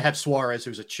 they'd rather have Suarez,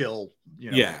 who's a chill.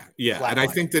 And I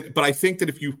think that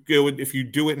if you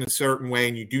do it in a certain way,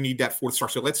 and you do need that 4th star.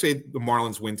 So let's say the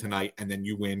Marlins win tonight, and then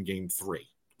you win Game 3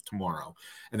 tomorrow,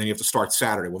 and then you have to start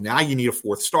Saturday. Well, now you need a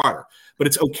 4th starter, but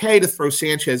it's okay to throw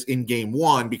Sanchez in Game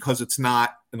 1 because it's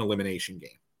not an elimination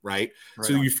game, right?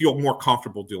 So you feel more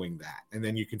comfortable doing that, and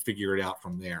then you can figure it out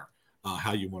from there.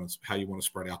 How you want to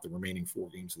spread out the remaining 4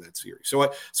 games of that series.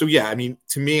 So yeah, I mean,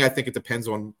 to me, I think it depends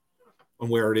on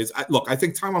where it is. I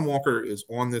think Taijuan Walker is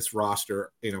on this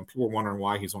roster. People are wondering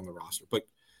why he's on the roster, but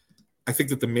I think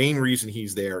that the main reason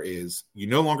he's there is you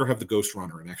no longer have the ghost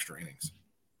runner in extra innings,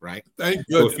 right? Thank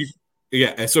goodness.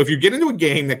 So if you get into a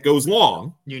game that goes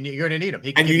long, you're going to need him,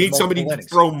 and you need somebody to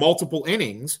throw multiple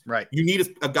innings. Right. You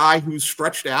need a guy who's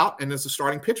stretched out and is a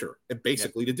starting pitcher, and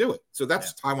basically to do it. So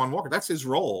that's Taijuan Walker. That's his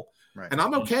role. Right. And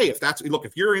I'm okay if that's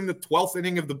if you're in the 12th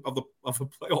inning of a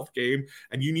playoff game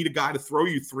and you need a guy to throw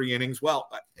you 3 innings. Well,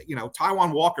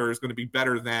 Taijuan Walker is going to be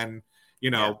better than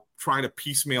trying to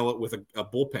piecemeal it with a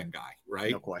bullpen guy,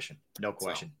 right? No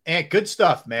question. And good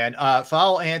stuff, man.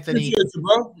 Follow Anthony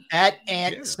at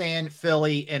Ant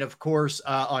Philly, and of course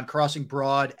on Crossing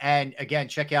Broad. And again,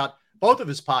 check out both of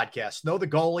his podcasts. Know the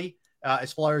Goalie,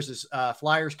 as far as his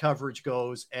Flyers coverage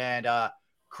goes, and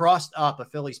Crossed Up, a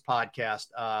Phillies podcast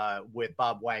with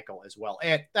Bob Wankel as well.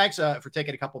 And thanks for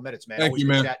taking a couple minutes, man. Thank you,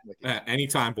 man. Chatting with you.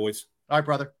 Anytime, boys. All right,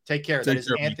 brother. Take care. That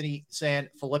is Anthony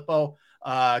Sanfilippo.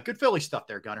 Good Philly stuff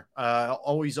there, Gunner.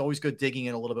 Always good digging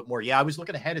in a little bit more. Yeah, I was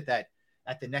looking ahead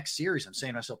at the next series. I'm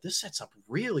saying to myself, this sets up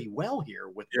really well here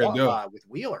with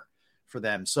Wheeler for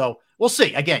them. So we'll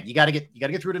see. Again, you got to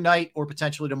get through tonight or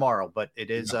potentially tomorrow, but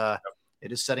it is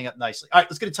setting up nicely. All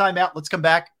right, let's get a timeout. Let's come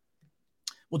back.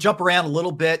 We'll jump around a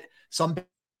little bit.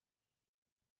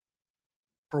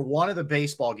 For one of the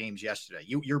baseball games yesterday,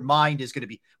 your mind is going to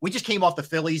be. We just came off the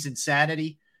Phillies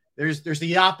insanity. There's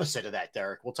the opposite of that,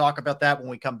 Derrick. We'll talk about that when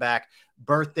we come back.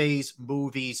 Birthdays,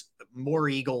 movies, more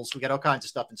Eagles. We got all kinds of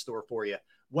stuff in store for you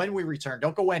when we return.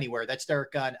 Don't go anywhere. That's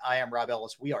Derrick Gunn. I am Rob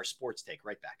Ellis. We are Sports Take.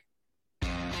 Right back.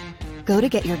 Go to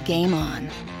get your game on.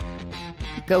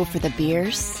 Go for the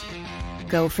beers.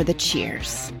 Go for the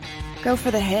cheers. Go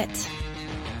for the hit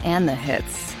and the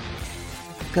hits.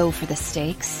 Go for the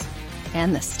stakes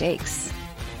and the stakes.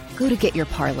 Go to get your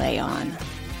parlay on.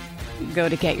 Go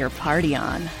to get your party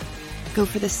on. Go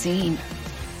for the scene.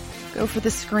 Go for the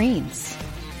screens.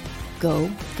 Go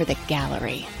for the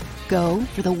gallery. Go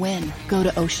for the win. Go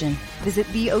to Ocean. Visit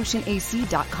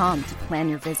theoceanac.com to plan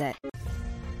your visit.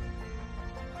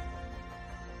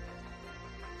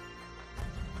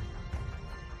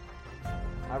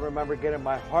 I remember getting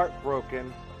my heart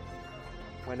broken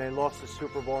when they lost the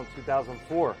Super Bowl in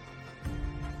 2004.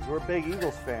 We're big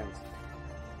Eagles fans.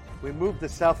 We moved to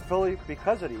South Philly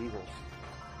because of the Eagles.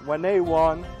 When they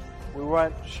won, we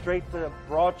went straight to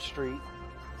Broad Street,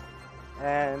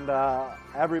 and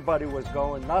everybody was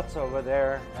going nuts over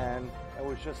there, and it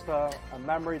was just a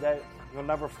memory that you'll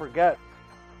never forget.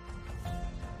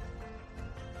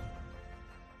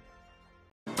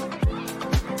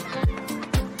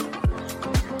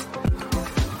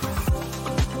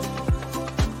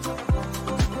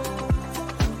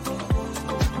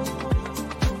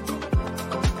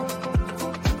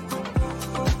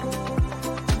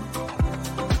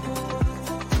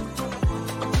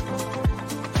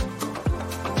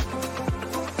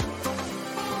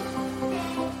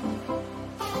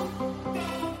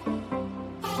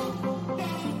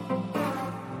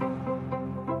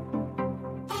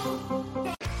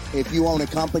 If you own a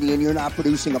company and you're not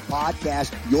producing a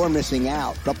podcast, you're missing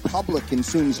out. The public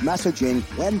consumes messaging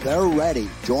when they're ready.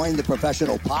 Join the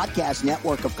Professional Podcast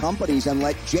Network of companies and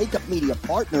let Jacob Media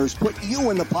Partners put you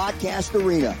in the podcast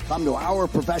arena. Come to our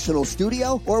professional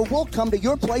studio or we'll come to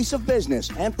your place of business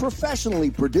and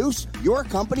professionally produce your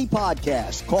company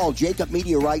podcast. Call Jacob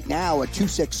Media right now at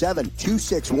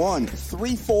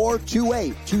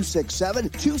 267-261-3428.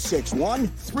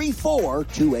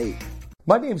 267-261-3428.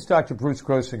 My name is Dr. Bruce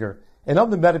Grossinger, and I'm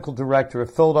the medical director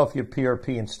of Philadelphia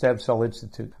PRP and Stem Cell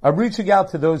Institute. I'm reaching out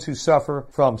to those who suffer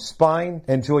from spine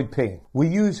and joint pain. We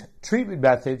use treatment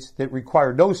methods that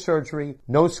require no surgery,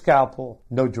 no scalpel,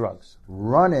 no drugs.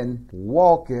 Running,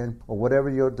 walking, or whatever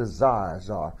your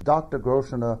desires are, Dr.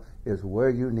 Grossinger is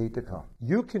where you need to come.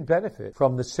 You can benefit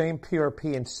from the same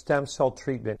PRP and stem cell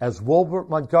treatment as Wilbert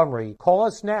Montgomery. Call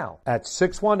us now at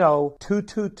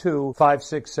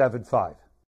 610-222-5675.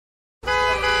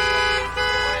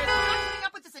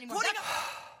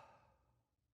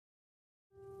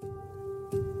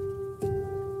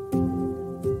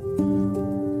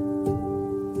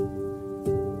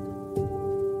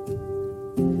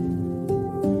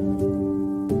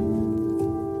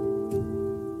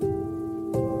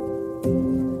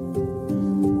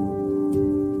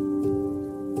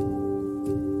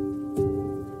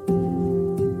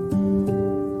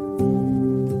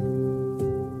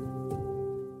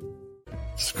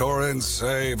 Score and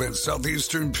save in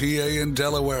southeastern PA and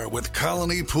Delaware with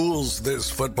Colony Pools this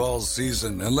football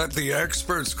season, and let the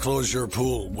experts close your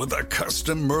pool with a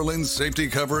custom Merlin safety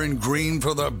cover in green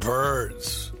for the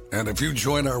birds. And if you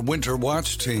join our Winter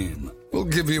Watch team, we'll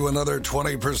give you another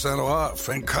 20% off,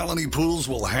 and Colony Pools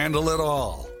will handle it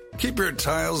all. Keep your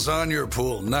tiles on your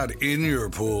pool, not in your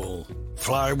pool.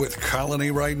 Fly with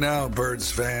Colony right now,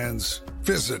 birds fans.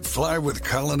 Visit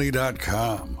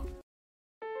flywithcolony.com.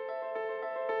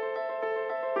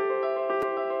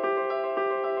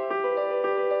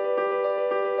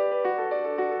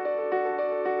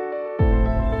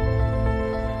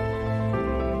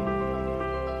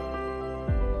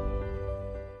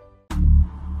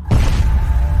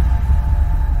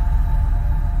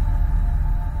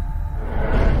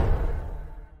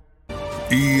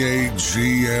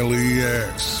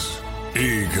 EAGLES,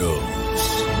 Eagles.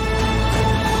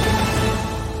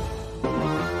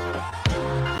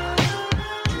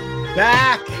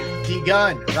 Back, D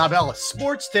Gunn, Rob Ellis,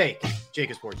 Sports Take,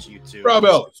 Jacob Sports YouTube. Rob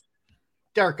Ellis.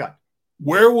 Derrick Gunn.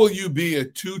 Where will you be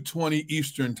at 2:20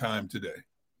 Eastern time today?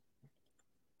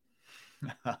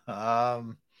 I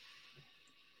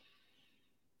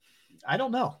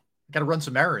don't know. Got to run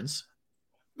some errands.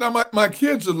 Now, my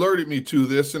kids alerted me to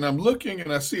this, and I'm looking,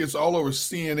 and I see it's all over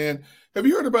CNN. Have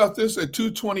you heard about this? At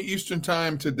 2:20 Eastern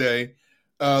time today,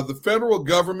 the federal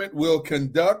government will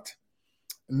conduct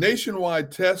a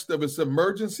nationwide test of its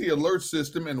emergency alert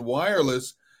system and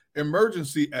wireless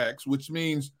emergency acts, which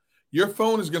means your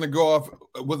phone is going to go off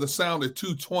with a sound at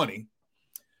 2:20.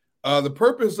 The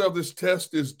purpose of this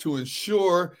test is to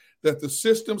ensure that the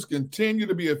systems continue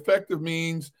to be effective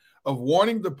means of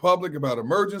warning the public about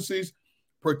emergencies,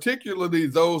 particularly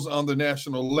those on the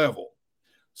national level.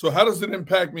 So how does it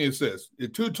impact me? It says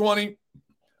at 2:20,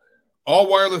 all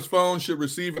wireless phones should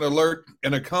receive an alert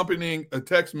and accompanying a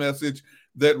text message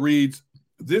that reads,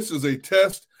 "This is a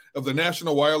test of the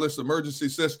National Wireless Emergency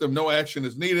System. No action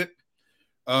is needed."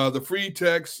 The free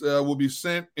text will be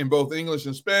sent in both English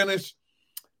and Spanish.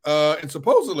 And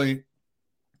supposedly,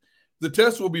 the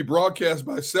test will be broadcast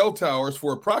by cell towers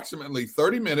for approximately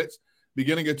 30 minutes,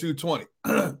 beginning at 2:20.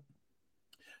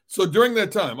 So during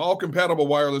that time, all compatible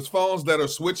wireless phones that are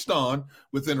switched on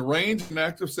within range of an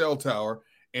active cell tower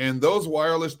and those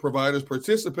wireless providers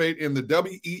participate in the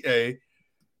WEA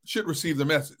should receive the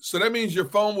message. So that means your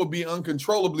phone will be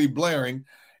uncontrollably blaring,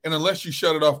 and unless you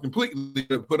shut it off completely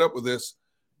to put up with this,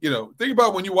 think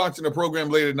about when you're watching a program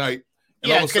late at night.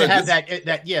 And it's going to have it's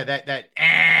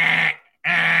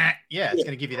going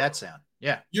to give you that sound.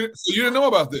 Yeah. So you didn't know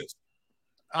about this?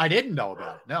 I didn't know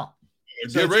about it. No.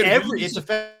 So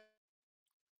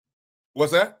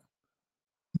what's that?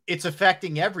 It's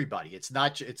affecting everybody. It's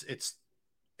not. It's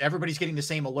everybody's getting the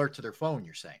same alert to their phone.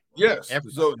 You're saying? Yes.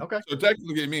 Everybody. So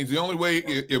technically, it means the only way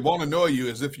it won't annoy you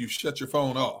is if you shut your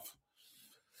phone off.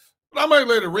 But I might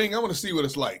let it ring. I want to see what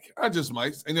it's like. I just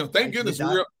might. And thank goodness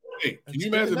we're. Hey, can you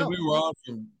imagine if we were on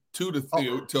from 2 to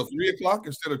 3 till 3 o'clock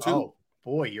instead of 2? Oh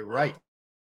boy, you're right.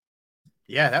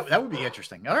 Yeah, that would be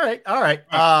interesting. All right.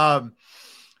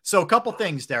 So a couple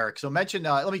things, Derrick. So mention.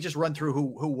 Let me just run through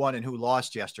who won and who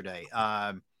lost yesterday.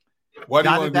 Why do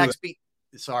you want to do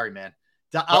that? Sorry, man.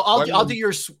 I'll do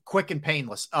yours quick and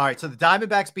painless. All right. So the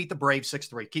Diamondbacks beat the Braves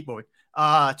 6-3. Keep moving.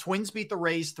 Twins beat the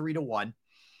Rays 3-1.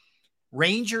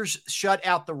 Rangers shut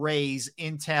out the Rays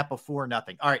in Tampa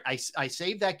 4-0. All right, I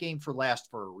saved that game for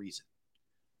last for a reason.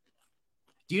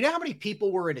 Do you know how many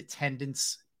people were in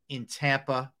attendance in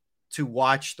Tampa to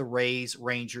watch the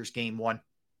Rays-Rangers game 1?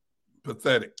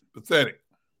 Pathetic.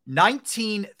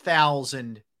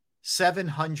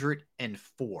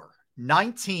 19,704.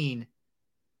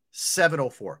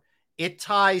 19,704. It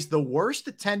ties the worst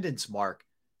attendance mark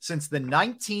since the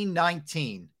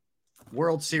 1919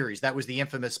 World Series. That was the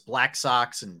infamous Black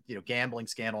Sox and, gambling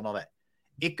scandal and all that.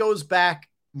 It goes back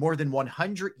more than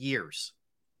 100 years.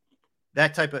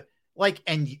 That type of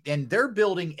and they're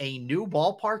building a new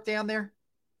ballpark down there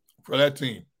for that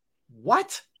team.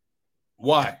 What?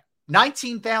 Why?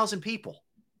 19,000 people.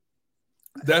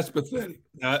 That's pathetic.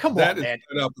 Come that on, is man.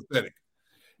 Pathetic.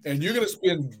 And you're going to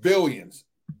spend billions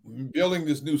building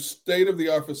this new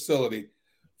state-of-the-art facility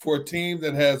for a team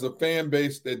that has a fan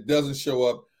base that doesn't show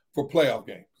up for playoff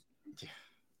games.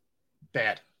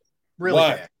 Bad. Really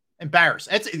Why? bad. Embarrassed.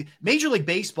 It's Major League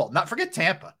Baseball. Forget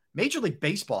Tampa. Major League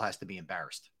Baseball has to be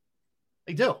embarrassed.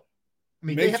 They do. I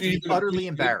mean, they have to be utterly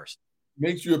embarrassed.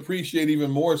 Makes you appreciate even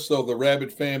more so the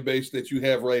rabid fan base that you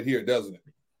have right here, doesn't it?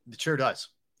 It sure does.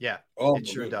 Yeah. Oh, it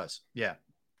sure does. Yeah.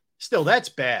 Still, that's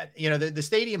bad. The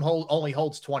stadium only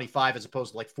holds 25 as opposed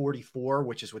to like 44,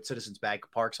 which is what Citizens Bank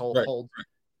Parks hold. Right.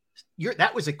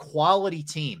 That was a quality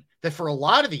team that for a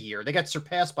lot of the year, they got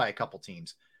surpassed by a couple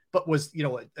teams, but was,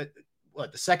 the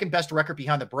second best record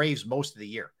behind the Braves most of the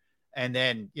year. And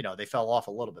then, they fell off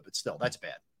a little bit, but still, that's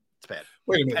bad. It's bad.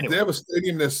 Wait a minute. Anyway. They have a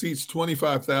stadium that seats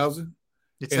 25,000?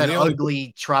 It's that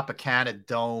ugly Tropicana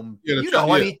dome.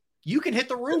 I mean, you can hit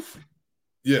the roof.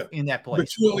 Yeah. In that place.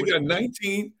 But you only got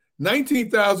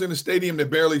 19,000 in a stadium that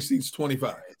barely seats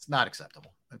 25. It's not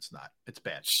acceptable. It's not. It's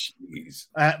bad. Jeez.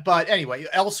 But anyway,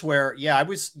 elsewhere, I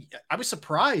was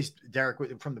surprised, Derrick,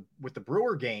 with the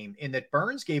Brewer game in that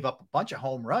Burns gave up a bunch of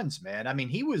home runs, man. I mean,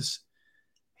 he's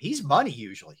money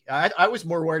usually. I was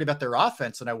more worried about their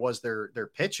offense than I was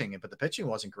their pitching, but the pitching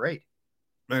wasn't great.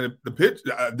 Man,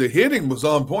 the hitting was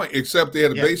on point, except they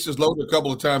had the bases loaded a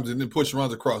couple of times and then push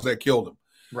runs across. That killed them.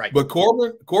 Right. But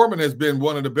Corbin has been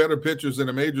one of the better pitchers in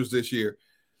the majors this year.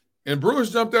 And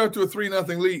Brewers jumped out to a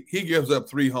 3-0 lead. He gives up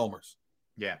 3 homers.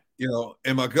 Yeah.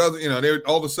 And my cousin, they're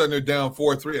all of a sudden they're down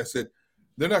 4-3. I said,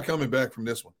 they're not coming back from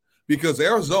this one because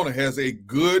Arizona has a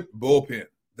good bullpen.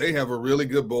 They have a really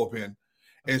good bullpen.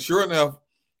 And sure enough,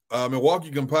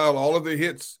 Milwaukee compiled all of their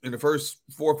hits in the first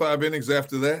 4 or 5 innings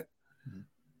after that.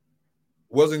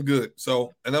 Wasn't good.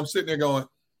 So, and I'm sitting there going,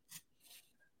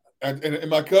 and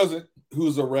my cousin,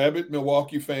 who's a rabid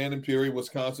Milwaukee fan and Peoria,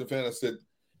 Wisconsin fan, I said,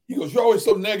 he goes, you're always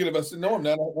so negative. I said, no, I'm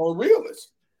not. I'm a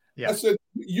realist. Yeah. I said,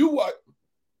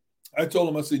 I told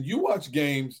him, I said, you watch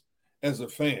games as a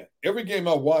fan. Every game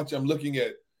I watch, I'm looking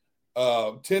at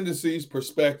tendencies,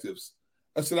 perspectives.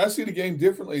 I said, I see the game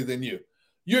differently than you.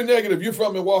 You're negative. You're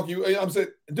from Milwaukee. I'm saying,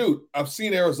 dude, I've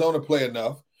seen Arizona play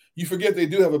enough. You forget they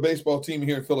do have a baseball team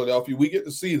here in Philadelphia. We get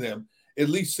to see them at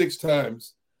least 6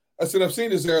 times. I said, I've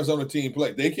seen this Arizona team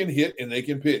play. They can hit and they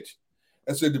can pitch.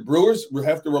 I said, the Brewers will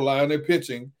have to rely on their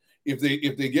pitching. If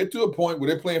they get to a point where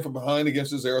they're playing from behind against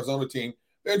this Arizona team,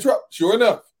 they're in trouble. Sure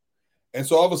enough. And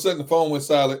so all of a sudden the phone went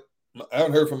silent. I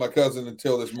haven't heard from my cousin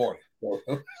until this morning.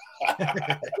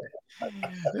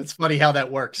 It's funny how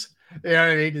that works. You know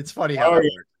what I mean? It's funny how that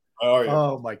works.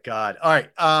 Oh my God. All right.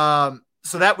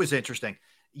 So that was interesting.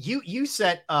 You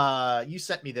sent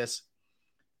me this.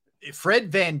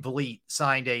 Fred VanVleet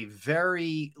signed a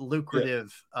very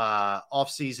lucrative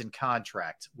offseason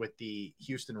contract with the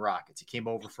Houston Rockets. He came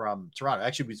over from Toronto.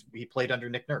 Actually, he played under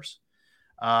Nick Nurse.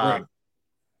 Right.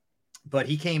 But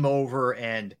he came over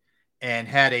and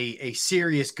had a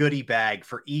serious goodie bag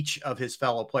for each of his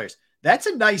fellow players. That's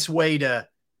a nice way to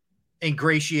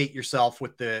ingratiate yourself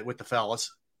with the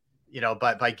fellas,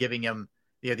 by giving him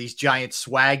these giant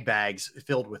swag bags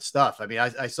filled with stuff. I mean,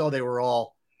 I saw they were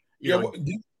all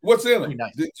what's in them?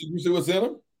 Nice. Did you see what's in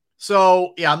them?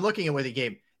 So I'm looking at what he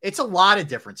gave. It's a lot of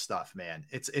different stuff, man.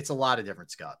 It's a lot of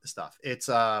different stuff. It's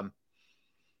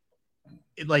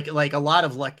like a lot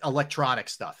of electronic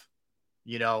stuff,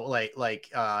 like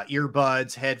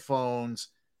earbuds, headphones,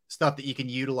 stuff that you can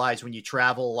utilize when you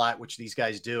travel a lot, which these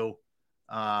guys do.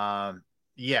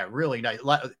 Really nice.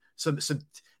 Some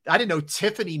I didn't know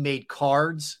Tiffany made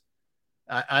cards.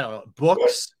 I don't know,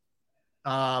 books,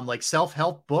 like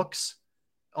self-help books,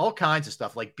 all kinds of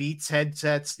stuff, like Beats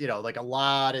headsets, like a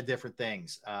lot of different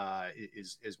things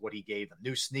is what he gave them.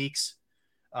 New sneaks,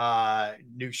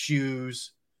 new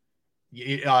shoes,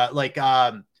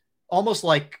 almost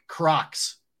like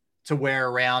Crocs to wear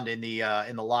around in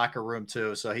the locker room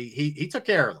too. So he took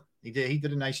care of them. He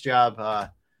did a nice job.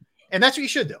 And that's what you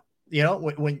should do. You know,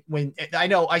 when I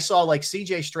know I saw like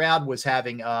CJ Stroud was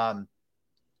having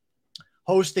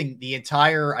hosting the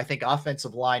entire, I think,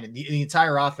 offensive line and the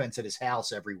entire offense at his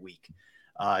house every week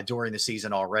during the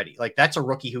season already. Like, that's a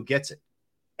rookie who gets it.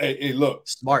 Hey, look,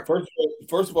 smart.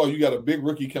 First of all, you got a big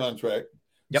rookie contract.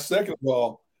 Yep. Second of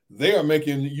all, they are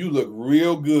making you look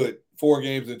real good 4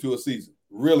 games into a season.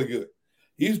 Really good.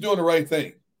 He's doing the right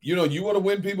thing. You know, you want to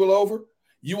win people over.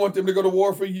 You want them to go to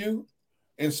war for you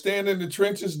and stand in the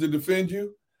trenches to defend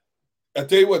you. I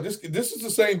tell you what, this is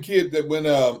the same kid that when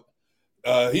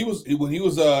he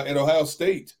was at Ohio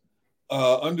State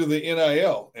under the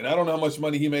NIL, and I don't know how much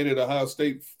money he made at Ohio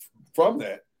State from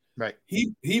that. Right.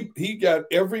 He got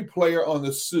every player on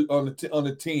the suit on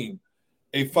the team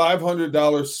a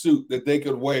 $500 suit that they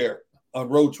could wear on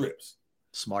road trips.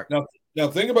 Smart. Now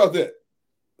think about that.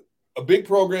 A big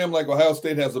program like Ohio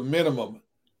State has a minimum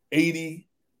 80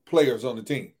 players on the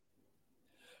team.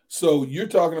 So you're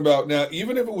talking about now,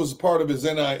 even if it was part of his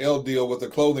NIL deal with a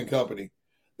clothing company,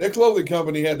 that clothing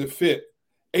company had to fit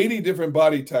 80 different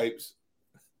body types.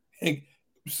 And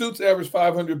suits average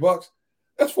 $500.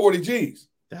 That's 40 G's.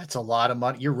 That's a lot of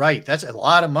money. You're right. That's a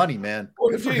lot of money, man.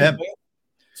 Good for him. Man.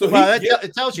 So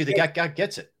it tells you the guy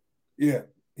gets it. Yeah,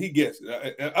 he gets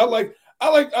it. I like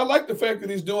the fact that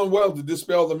he's doing well to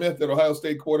dispel the myth that Ohio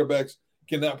State quarterbacks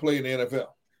cannot play in the NFL.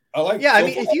 Yeah, I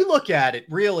mean, if you look at it,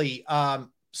 really,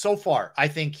 so far, I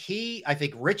think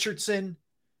Richardson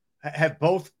have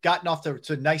both gotten off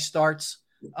to nice starts.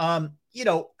 You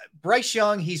know, Bryce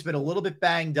Young, he's been a little bit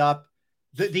banged up.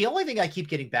 The only thing I keep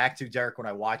getting back to, Derrick, when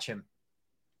I watch him,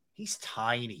 he's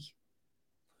tiny.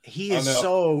 He is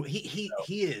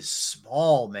he is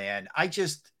small, man.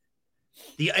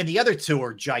 The other two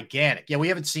are gigantic. Yeah, we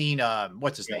haven't seen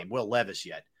what's his name, Will Levis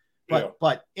yet.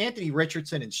 But Anthony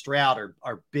Richardson and Stroud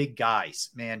are big guys,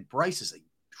 man. Bryce is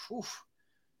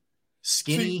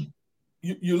skinny.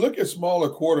 See, you look at smaller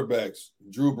quarterbacks,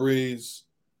 Drew Brees,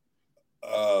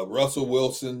 Russell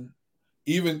Wilson,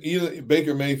 even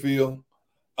Baker Mayfield.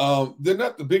 They're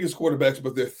not the biggest quarterbacks,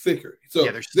 but they're thicker. So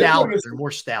they're stout. They're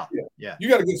more stout. Yeah. You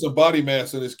got to get some body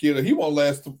mass in this kid, or he won't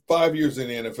last 5 years in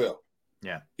the NFL.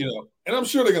 Yeah. You know, and I'm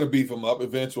sure they're going to beef him up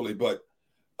eventually. But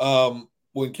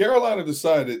when Carolina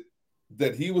decided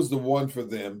that he was the one for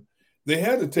them, they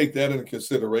had to take that into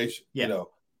consideration. Yeah. You know,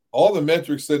 all the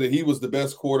metrics said that he was the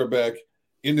best quarterback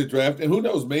in the draft. And who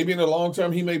knows, maybe in the long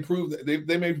term, he may prove that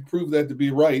they may prove that to be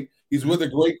right. He's with a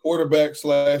great quarterback /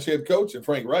 head coach in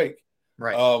Frank Reich.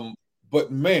 Right. But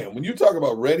man, when you talk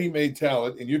about ready-made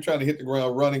talent and you're trying to hit the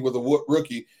ground running with a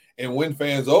rookie and win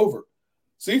fans over,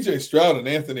 CJ Stroud and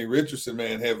Anthony Richardson,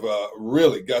 man, have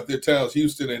really got their towns,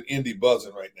 Houston and Indy,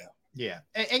 buzzing right now. Yeah.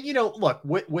 And you know, look,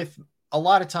 with a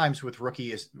lot of times with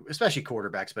rookies, especially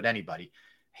quarterbacks, but anybody,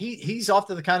 he's off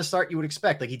to the kind of start you would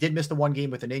expect. Like, he did miss the one game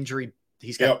with an injury.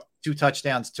 He's got 2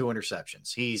 touchdowns, 2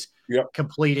 interceptions. He's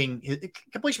completing. His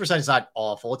completion percentage is not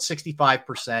awful. It's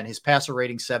 65%. His passer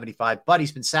rating 75, but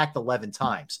he's been sacked 11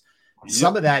 times.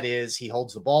 Some of that is he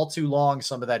holds the ball too long.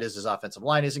 Some of that is his offensive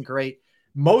line isn't great.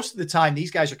 Most of the time,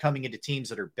 these guys are coming into teams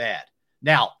that are bad.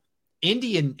 Now,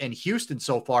 Indy and Houston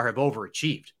so far have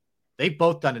overachieved. They've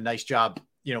both done a nice job,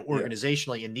 you know,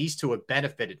 organizationally, and these two have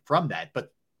benefited from that.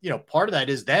 But you know, part of that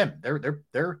is them.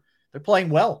 They're playing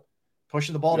well,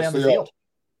 pushing the ball down the field.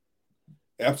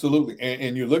 Absolutely.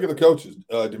 And you look at the coaches,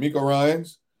 D'Amico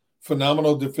Ryans,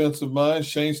 phenomenal defensive mind,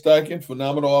 Shane Steichen,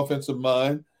 phenomenal offensive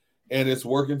mind, and it's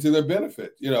working to their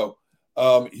benefit. You know,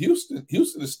 Houston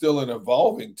is still an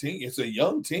evolving team. It's a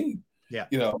young team. Yeah.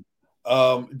 You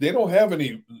know, they don't have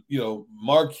any, you know,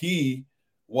 marquee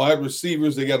wide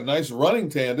receivers. They got a nice running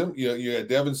tandem. You had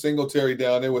Devin Singletary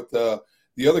down there with the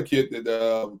other kid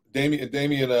that Damian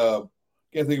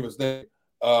can't think of his name.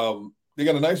 They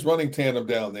got a nice running tandem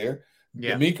down there.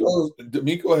 Yeah.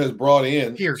 D'Amico has brought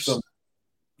in Pierce.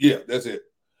 That's it.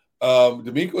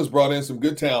 D'Amico has brought in some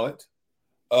good talent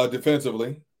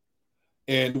defensively.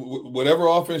 And whatever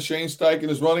offense Shane Steichen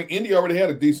is running, Indy already had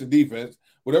a decent defense.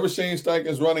 Whatever Shane Steichen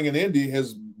is running in Indy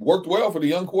has worked well for the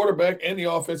young quarterback and the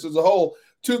offense as a whole,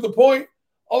 to the point,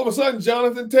 all of a sudden,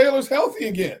 Jonathan Taylor's healthy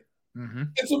again. Mm-hmm.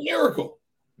 It's a miracle.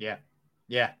 Yeah.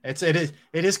 Yeah, it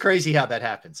is crazy how that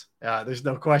happens. There's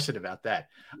no question about that.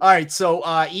 All right, so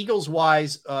Eagles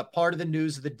wise, part of the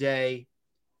news of the day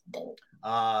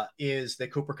is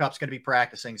that Cooper Kupp's going to be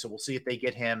practicing, so we'll see if they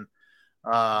get him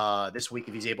this week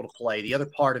if he's able to play. The other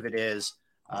part of it is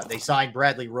they signed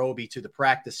Bradley Roby to the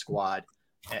practice squad.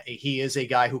 He is a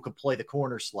guy who can play the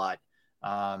corner slot,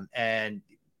 and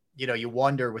you know, you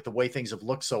wonder with the way things have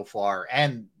looked so far,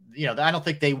 and you know, I don't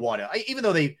think they want to, even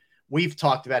though we've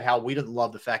talked about how we didn't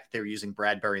love the fact that they were using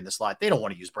Bradbury in the slot. They don't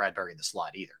want to use Bradbury in the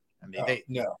slot either. I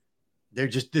mean,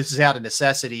 this is out of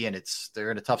necessity, and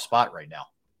they're in a tough spot right now.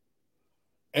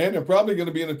 And they're probably going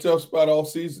to be in a tough spot all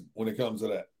season when it comes to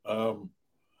that.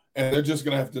 And they're just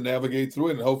going to have to navigate through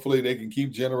it, and hopefully they can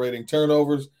keep generating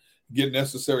turnovers, get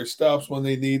necessary stops when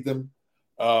they need them.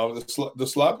 The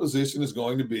slot position is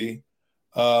going to be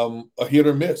a hit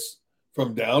or miss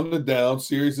from down to down,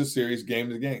 series to series, game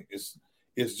to game. It's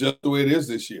just the way it is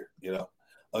this year,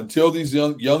 until these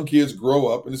young kids grow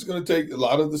up, and it's going to take a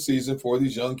lot of the season for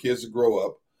these young kids to grow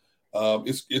up.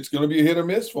 It's going to be a hit or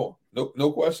miss for them.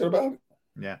 No question about it.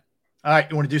 Yeah. All right.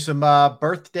 You want to do some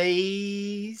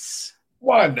birthdays?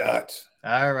 Why not?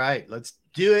 All right. Let's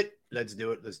do it. All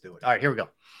right. Here we go.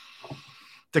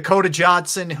 Dakota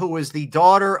Johnson, who is the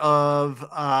daughter of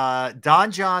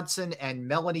Don Johnson and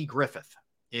Melanie Griffith,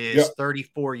 is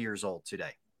 34 years old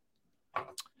today.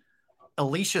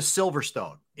 Alicia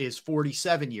Silverstone is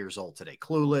 47 years old today.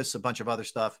 Clueless, a bunch of other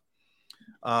stuff.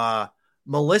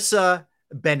 Melissa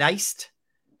Benoist,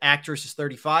 actress, is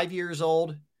 35 years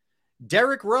old.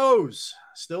 Derrick Rose,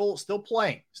 still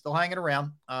playing, still hanging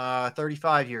around,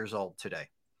 35 years old today.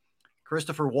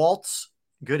 Christopher Waltz,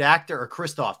 good actor, or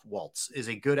Christoph Waltz is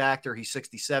a good actor. He's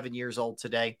 67 years old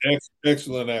today.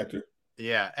 Excellent actor.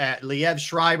 Yeah. Liev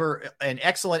Schreiber, an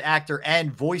excellent actor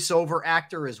and voiceover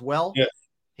actor as well. Yes.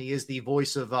 He is the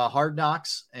voice of Hard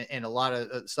Knocks and a lot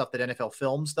of stuff that NFL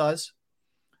Films does.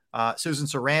 Susan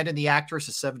Sarandon, the actress,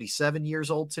 is 77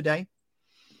 years old today.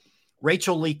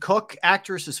 Rachel Lee Cook,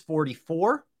 actress, is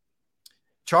 44.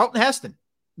 Charlton Heston,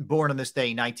 born on this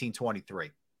day,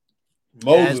 1923.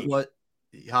 Moses.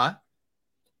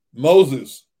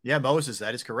 Moses. Yeah, Moses.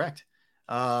 That is correct.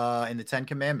 In the Ten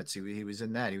Commandments, he was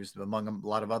in that. He was among a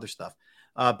lot of other stuff.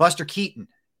 Buster Keaton,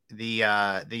 the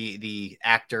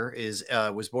actor,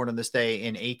 was born on this day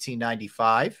in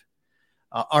 1895.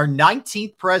 Our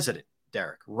 19th president,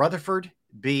 Derrick, Rutherford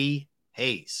B.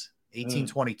 Hayes,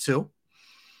 1822.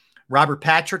 Robert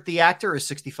Patrick, the actor, is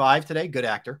 65 today. Good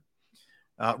actor.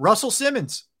 Russell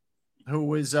Simmons, who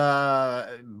was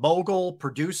mogul,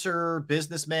 producer,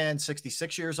 businessman,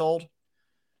 66 years old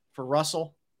for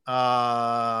Russell.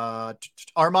 Armand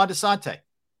Asante,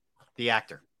 the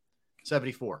actor,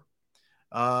 74.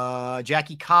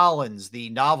 Jackie Collins, the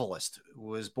novelist,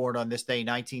 was born on this day,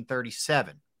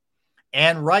 1937.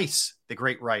 Anne Rice, the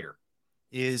great writer,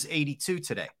 is 82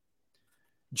 today.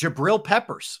 Jabril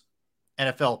Peppers,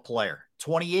 NFL player,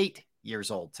 28 years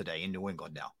old today, in New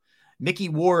England now. Mickey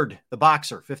Ward, the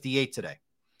boxer, 58 today.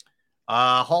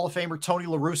 Hall of Famer Tony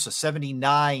La Russa,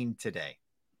 79 today.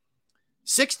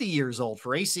 60 years old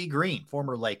for AC Green,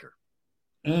 former Laker.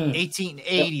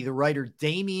 1880, the writer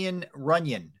Damon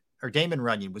Runyon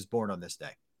was born on this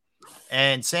day.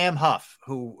 And Sam Huff,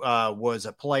 who was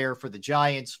a player for the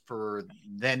Giants, for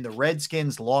then the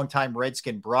Redskins, longtime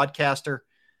Redskin broadcaster,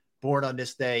 born on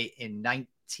this day in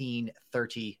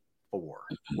 1934.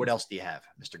 What else do you have,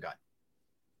 Mr. Gunn?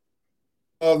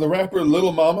 The rapper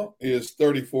Little Mama is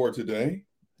 34 today.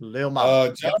 Lil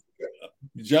Mama.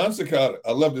 John Cicada.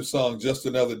 I love this song, Just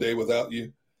Another Day Without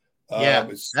You.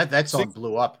 That song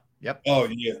blew up. Yep. Oh,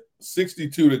 yeah.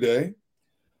 62 today.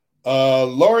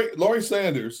 Laurie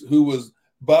Sanders, who was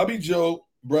Bobby Joe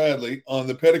Bradley on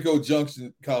the Petticoat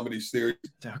Junction comedy series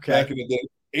back in the day,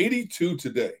 82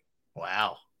 today.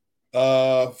 Wow.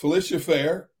 Felicia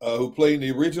Fair, who played in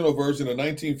the original version, the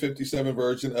 1957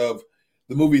 version of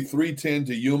the movie 3:10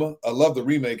 to Yuma. I love the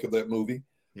remake of that movie.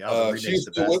 Yeah, she's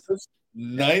still with us,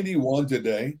 91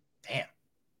 today. Damn.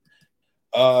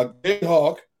 Jay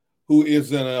Hawk, who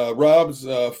is in Rob's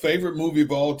favorite movie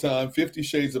of all time, 50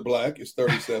 Shades of Black, is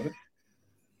 37.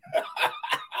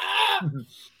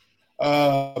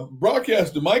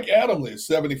 Broadcaster Mike Adamley is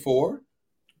 74.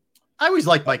 I always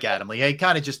liked Mike Adamley. He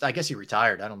kind of I guess he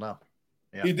retired. I don't know.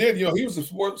 Yeah. He did. He was a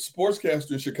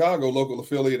sportscaster in Chicago, local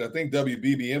affiliate, I think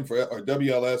WBBM or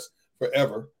WLS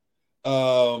forever.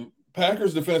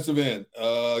 Packers defensive end,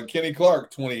 Kenny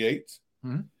Clark, 28.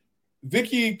 Mm-hmm.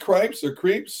 Vicky Cripes or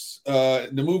Creeps,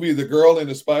 the movie The Girl in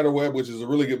the Spider Web, which is a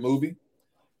really good movie,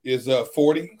 is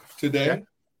 40 today.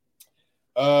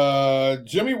 Okay.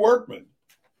 Jimmy Workman,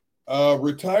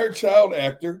 retired child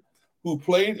actor who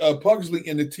played Pugsley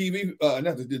in the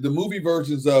the movie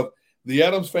versions of The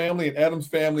Addams Family and Addams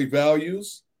Family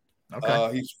Values.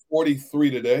 Okay. He's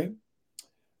 43 today.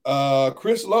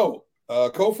 Chris Lowe,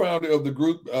 co-founder of the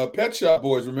group Pet Shop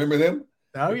Boys. Remember them?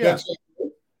 Oh, yeah.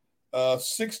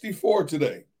 64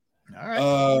 today. All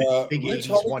right. Big Rich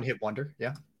one-hit wonder.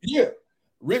 Yeah. Yeah.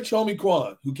 Rich Homie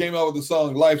Quan, who came out with the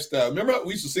song Lifestyle. Remember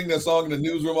we used to sing that song in the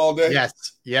newsroom all day?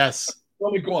 Yes.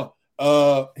 Homie Quan.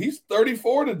 He's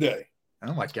 34 today.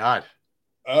 Oh, my God.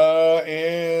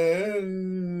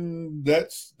 And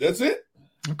that's it.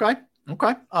 Okay.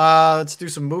 Okay. Let's do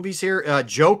some movies here.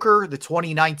 Joker, the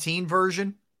 2019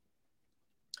 version,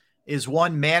 is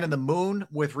one. Man in the Moon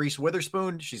with Reese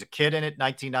Witherspoon. She's a kid in it,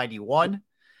 1991.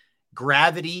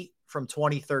 Gravity from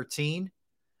 2013.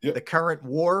 Yep. The Current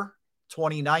War,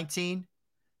 2019.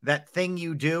 That Thing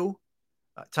You Do,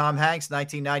 Tom Hanks,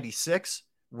 1996.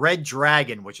 Red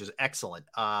Dragon, which is excellent.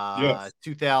 Yes.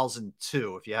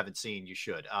 2002. If you haven't seen, you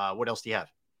should. What else do you have?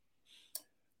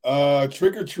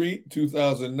 Trick or Treat,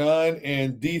 2009,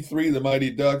 and D3, The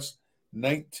Mighty Ducks,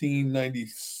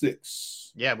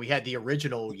 1996. Yeah, we had the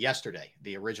original yesterday.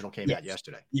 The original came out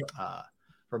yesterday. Yeah.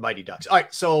 For Mighty Ducks. All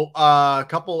right, so a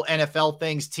couple NFL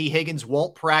things. T. Higgins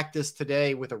won't practice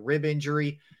today with a rib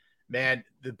injury. Man,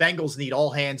 the Bengals need all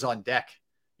hands on deck,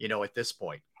 at this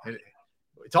point.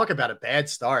 Talk about a bad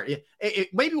start.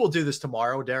 Maybe we'll do this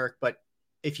tomorrow, Derrick, but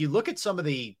if you look at some of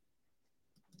the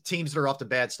teams that are off to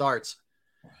bad starts,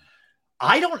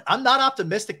 I'm not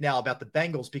optimistic now about the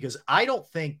Bengals because I don't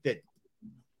think that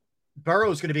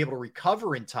Burrow is going to be able to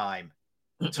recover in time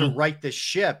to right this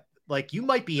ship. Like, you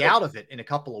might be out of it in a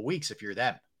couple of weeks if you're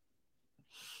them.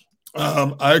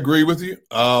 I agree with you.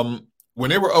 When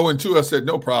they were 0-2, I said,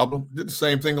 no problem. Did the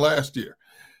same thing last year.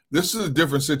 This is a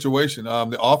different situation.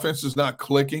 The offense is not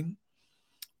clicking.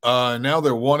 Now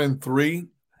they're 1-3.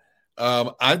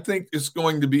 I think it's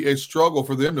going to be a struggle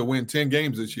for them to win 10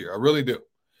 games this year. I really do.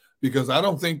 Because I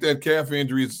don't think that calf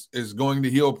injury is going to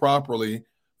heal properly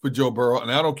for Joe Burrow.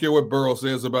 And I don't care what Burrow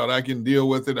says about I can deal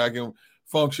with it. I can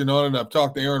function on it. I've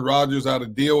talked to Aaron Rodgers how to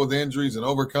deal with injuries and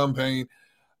overcome pain.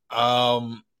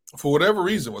 For whatever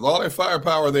reason, with all that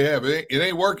firepower they have, it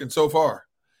ain't working so far.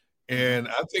 And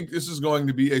I think this is going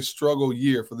to be a struggle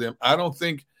year for them. I don't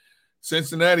think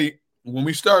Cincinnati, when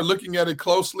we start looking at it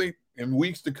closely in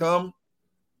weeks to come,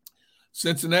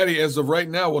 Cincinnati, as of right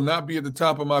now, will not be at the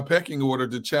top of my pecking order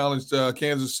to challenge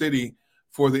Kansas City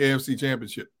for the AFC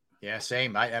Championship. Yeah,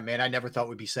 same. I never thought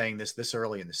we'd be saying this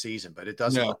early in the season, but it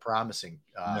doesn't look promising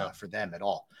for them at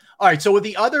all. All right, so with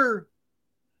the other,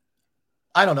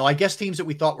 I don't know, I guess teams that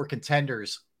we thought were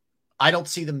contenders, I don't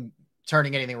see them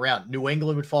turning anything around. New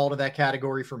England would fall into that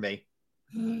category for me.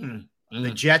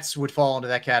 The Jets would fall into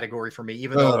that category for me,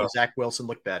 even though Zach Wilson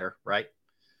looked better, right?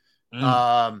 Just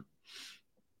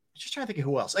trying to think of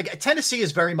who else. Like, Tennessee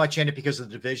is very much in it because of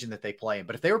the division that they play in.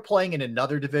 But if they were playing in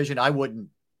another division, I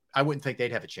wouldn't think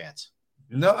they'd have a chance.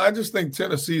 No, I just think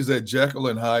Tennessee's that Jekyll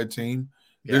and Hyde team.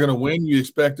 They're going to win. You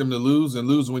expect them to lose, and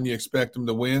lose when you expect them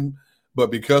to win. But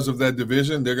because of that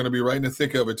division, they're going to be right in the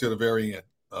thick of it to the very end.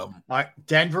 All right,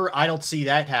 Denver, I don't see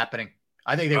that happening.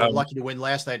 I think they were lucky to win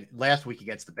last week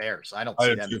against the Bears. I don't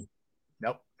see them.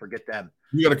 Nope, forget them.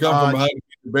 You got to come from behind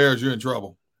the Bears. You're in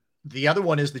trouble. The other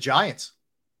one is the Giants.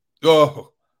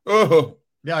 Oh.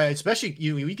 Yeah, especially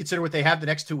you consider what they have the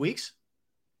next 2 weeks.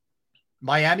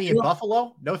 Miami and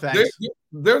Buffalo? No thanks.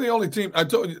 They're the only team. I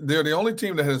told you, they're the only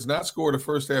team that has not scored a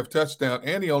first half touchdown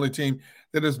and the only team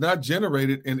that has not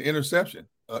generated an interception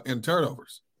in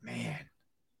turnovers. Man.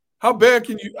 How bad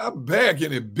can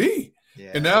it be?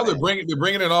 Yeah, and now they're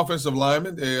bringing in offensive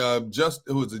linemen.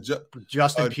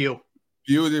 Justin Pugh.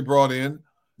 Pugh they brought in.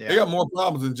 Yeah. They got more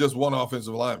problems than just one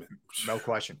offensive lineman. No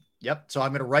question. Yep. So I'm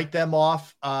going to write them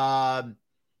off. I'm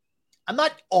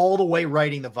not all the way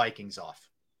writing the Vikings off.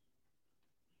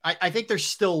 I think there's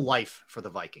still life for the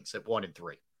Vikings at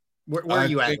 1-3. Where are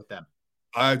you at with them?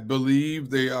 I believe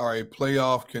they are a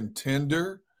playoff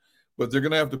contender, but they're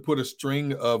going to have to put a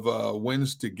string of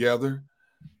wins together.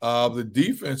 The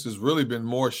defense has really been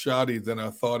more shoddy than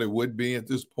I thought it would be at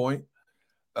this point.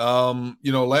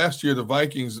 Last year the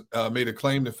Vikings made a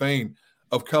claim to fame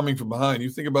of coming from behind. You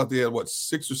think about they had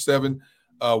 6 or 7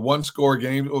 one-score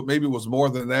games, or maybe it was more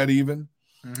than that even.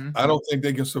 Mm-hmm. I don't think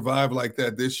they can survive like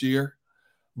that this year.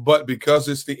 But because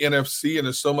it's the NFC and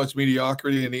there's so much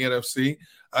mediocrity in the NFC,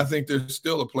 I think they're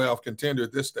still a playoff contender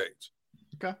at this stage.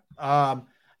 Okay. I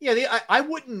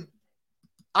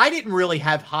didn't really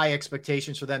have high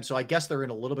expectations for them, so I guess they're in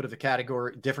a little bit of a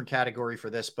different category for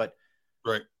this. But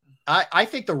right, I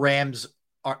think the Rams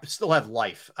still have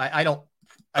life. I think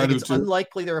it's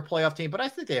unlikely they're a playoff team, but I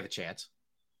think they have a chance.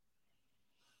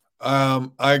 I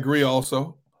agree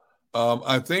also.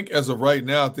 I think as of right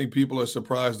now, I think people are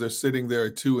surprised they're sitting there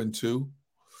at 2-2.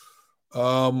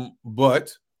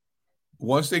 But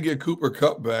once they get Cooper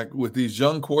Kupp back with these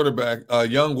young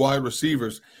wide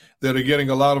receivers that are getting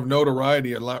a lot of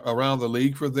notoriety around the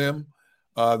league for them,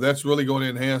 that's really going to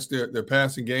enhance their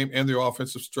passing game and their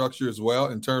offensive structure as well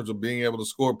in terms of being able to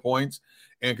score points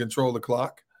and control the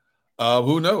clock.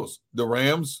 Who knows? The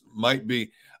Rams might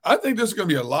be. I think there's going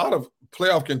to be a lot of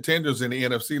playoff contenders in the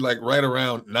NFC, like right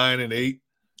around 9-8.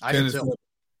 I do too.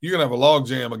 you're gonna have a log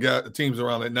jam of teams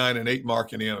around that 9-8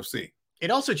 mark in the NFC.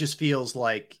 It also just feels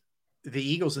like the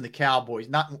Eagles and the Cowboys.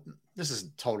 This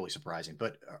isn't totally surprising,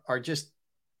 but are just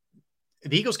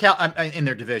the Eagles in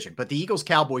their division. But the Eagles,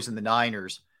 Cowboys, and the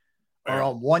Niners are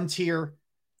on one tier.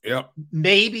 Yep.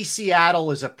 Maybe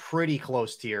Seattle is a pretty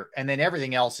close tier, and then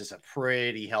everything else is a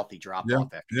pretty healthy drop off.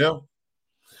 Yeah.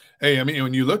 Hey, I mean,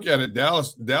 when you look at it,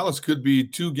 Dallas could be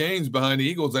 2 games behind the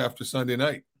Eagles after Sunday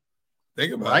night.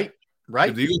 Think about it. Right.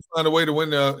 If the Eagles find a way to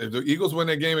win, if the Eagles win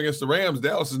that game against the Rams,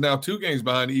 Dallas is now 2 games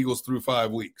behind the Eagles through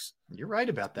 5 weeks. You're right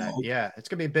about that. Yeah, it's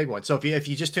gonna be a big one. So if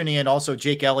you just tuning in, also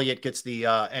Jake Elliott gets the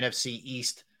NFC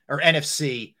East or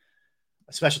NFC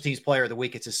Special Teams Player of the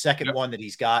Week. It's his second one that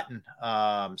he's gotten.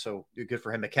 So good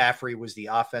for him. McCaffrey was the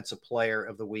Offensive Player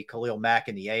of the Week. Khalil Mack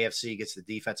in the AFC gets the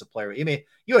Defensive Player. I mean,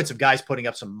 you had some guys putting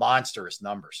up some monstrous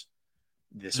numbers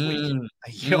this week,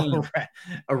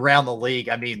 around the league.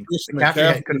 I mean,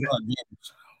 McCaffrey could have.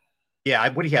 Yeah,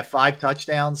 what do you have? 5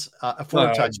 touchdowns,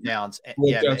 4 touchdowns,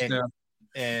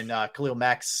 and Khalil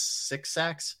Mack 6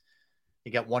 sacks. He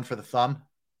got 1 for the thumb.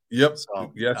 Yep.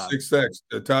 So, 6 sacks.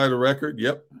 Tie the record.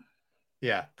 Yep.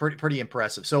 Yeah, pretty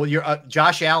impressive. So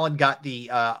Josh Allen got the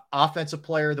Offensive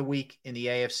Player of the Week in the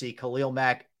AFC. Khalil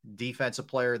Mack, Defensive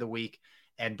Player of the Week,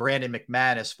 and Brandon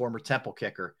McManus, former Temple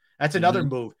kicker. That's another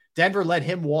move. Denver let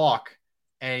him walk,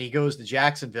 and he goes to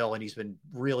Jacksonville, and he's been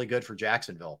really good for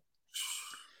Jacksonville.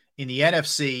 In the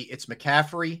NFC, it's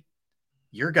McCaffrey,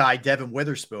 your guy Devin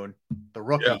Witherspoon, the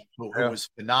rookie, who was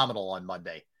phenomenal on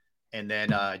Monday, and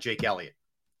then Jake Elliott.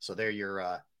 So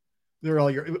they're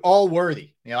all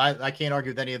worthy. You know, I can't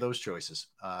argue with any of those choices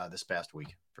this past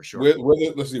week for sure.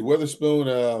 Let's see,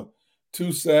 Witherspoon,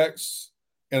 2 sacks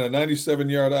and a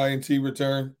 97-yard INT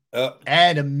return,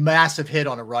 and a massive hit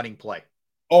on a running play.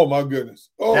 Oh my goodness!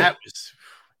 That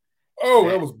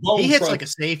was bone. He hits like a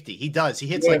safety. He does. He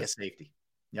hits like a safety.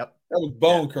 Yep. That was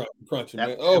bone crunching,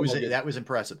 man. That was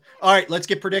impressive. All right, let's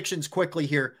get predictions quickly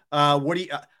here. What do you?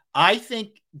 I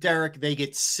think, Derrick, they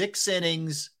get 6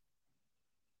 innings,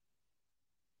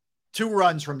 2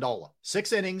 runs from Nola.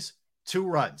 6 innings, 2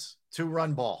 runs,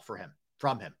 2-run ball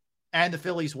from him, and the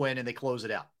Phillies win and they close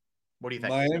it out. What do you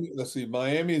think? Miami. Let's see.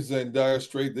 Miami's in dire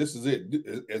straits. This is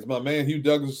it. As my man Hugh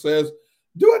Douglas says,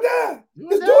 do or die.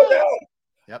 Let's do it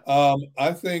now. Yep.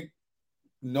 I think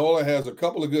Nola has a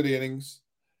couple of good innings.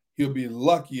 He'll be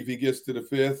lucky if he gets to the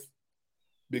 5th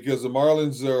because the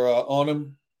Marlins are on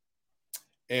him,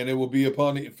 and it will be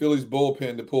upon the Phillies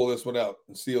bullpen to pull this one out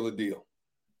and seal the deal.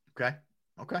 Okay.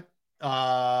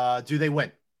 Do they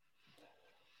win?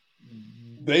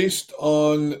 Based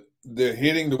on the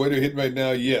way they're hitting right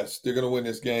now, yes, they're going to win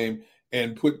this game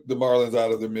and put the Marlins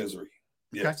out of their misery.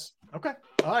 Yes. Okay.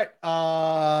 All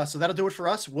right. So that'll do it for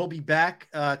us. We'll be back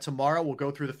tomorrow. We'll go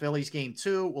through the Phillies game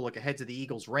 2. We'll look ahead to the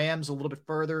Eagles-Rams a little bit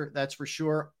further. That's for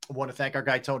sure. I want to thank our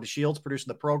guy, Tone DeShields, producing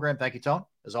the program. Thank you, Tone,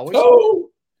 as always. Oh!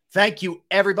 Thank you,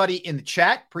 everybody in the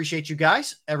chat. Appreciate you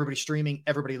guys. Everybody streaming,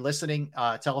 everybody listening.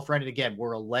 Tell a friend. And again,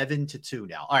 we're 11-2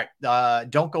 now. All right.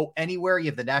 Don't go anywhere. You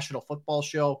have the National Football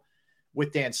Show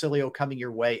with Dan Cilio coming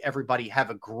your way. Everybody have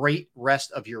a great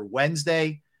rest of your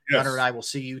Wednesday. Yes. Gunner and I will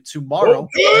see you tomorrow.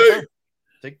 Okay.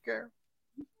 Take care.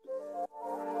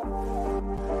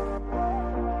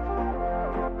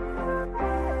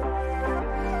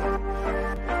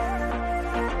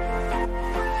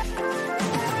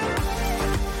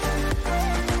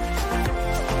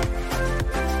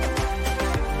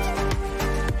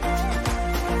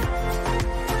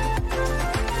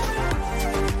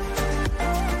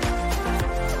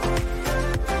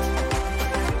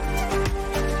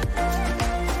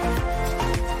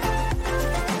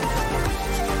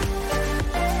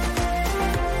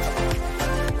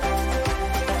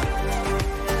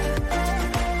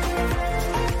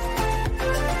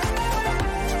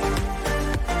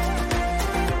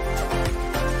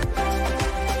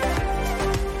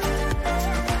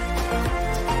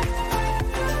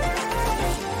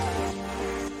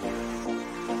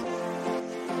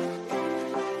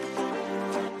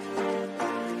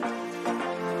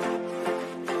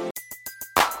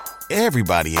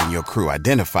 Everybody in your crew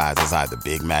identifies as either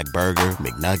Big Mac Burger,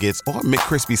 McNuggets, or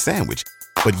McCrispy Sandwich.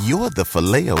 But you're the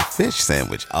Filet-O-Fish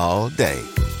Sandwich all day.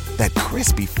 That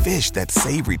crispy fish, that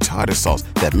savory tartar sauce,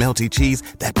 that melty cheese,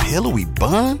 that pillowy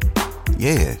bun.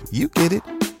 Yeah, you get it.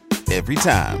 Every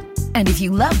time. And if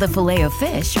you love the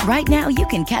Filet-O-Fish, right now you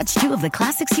can catch 2 of the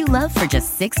classics you love for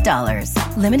just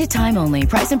 $6. Limited time only.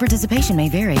 Price and participation may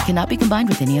vary. Cannot be combined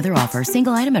with any other offer.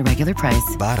 Single item at regular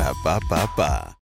price. Ba-da-ba-ba-ba.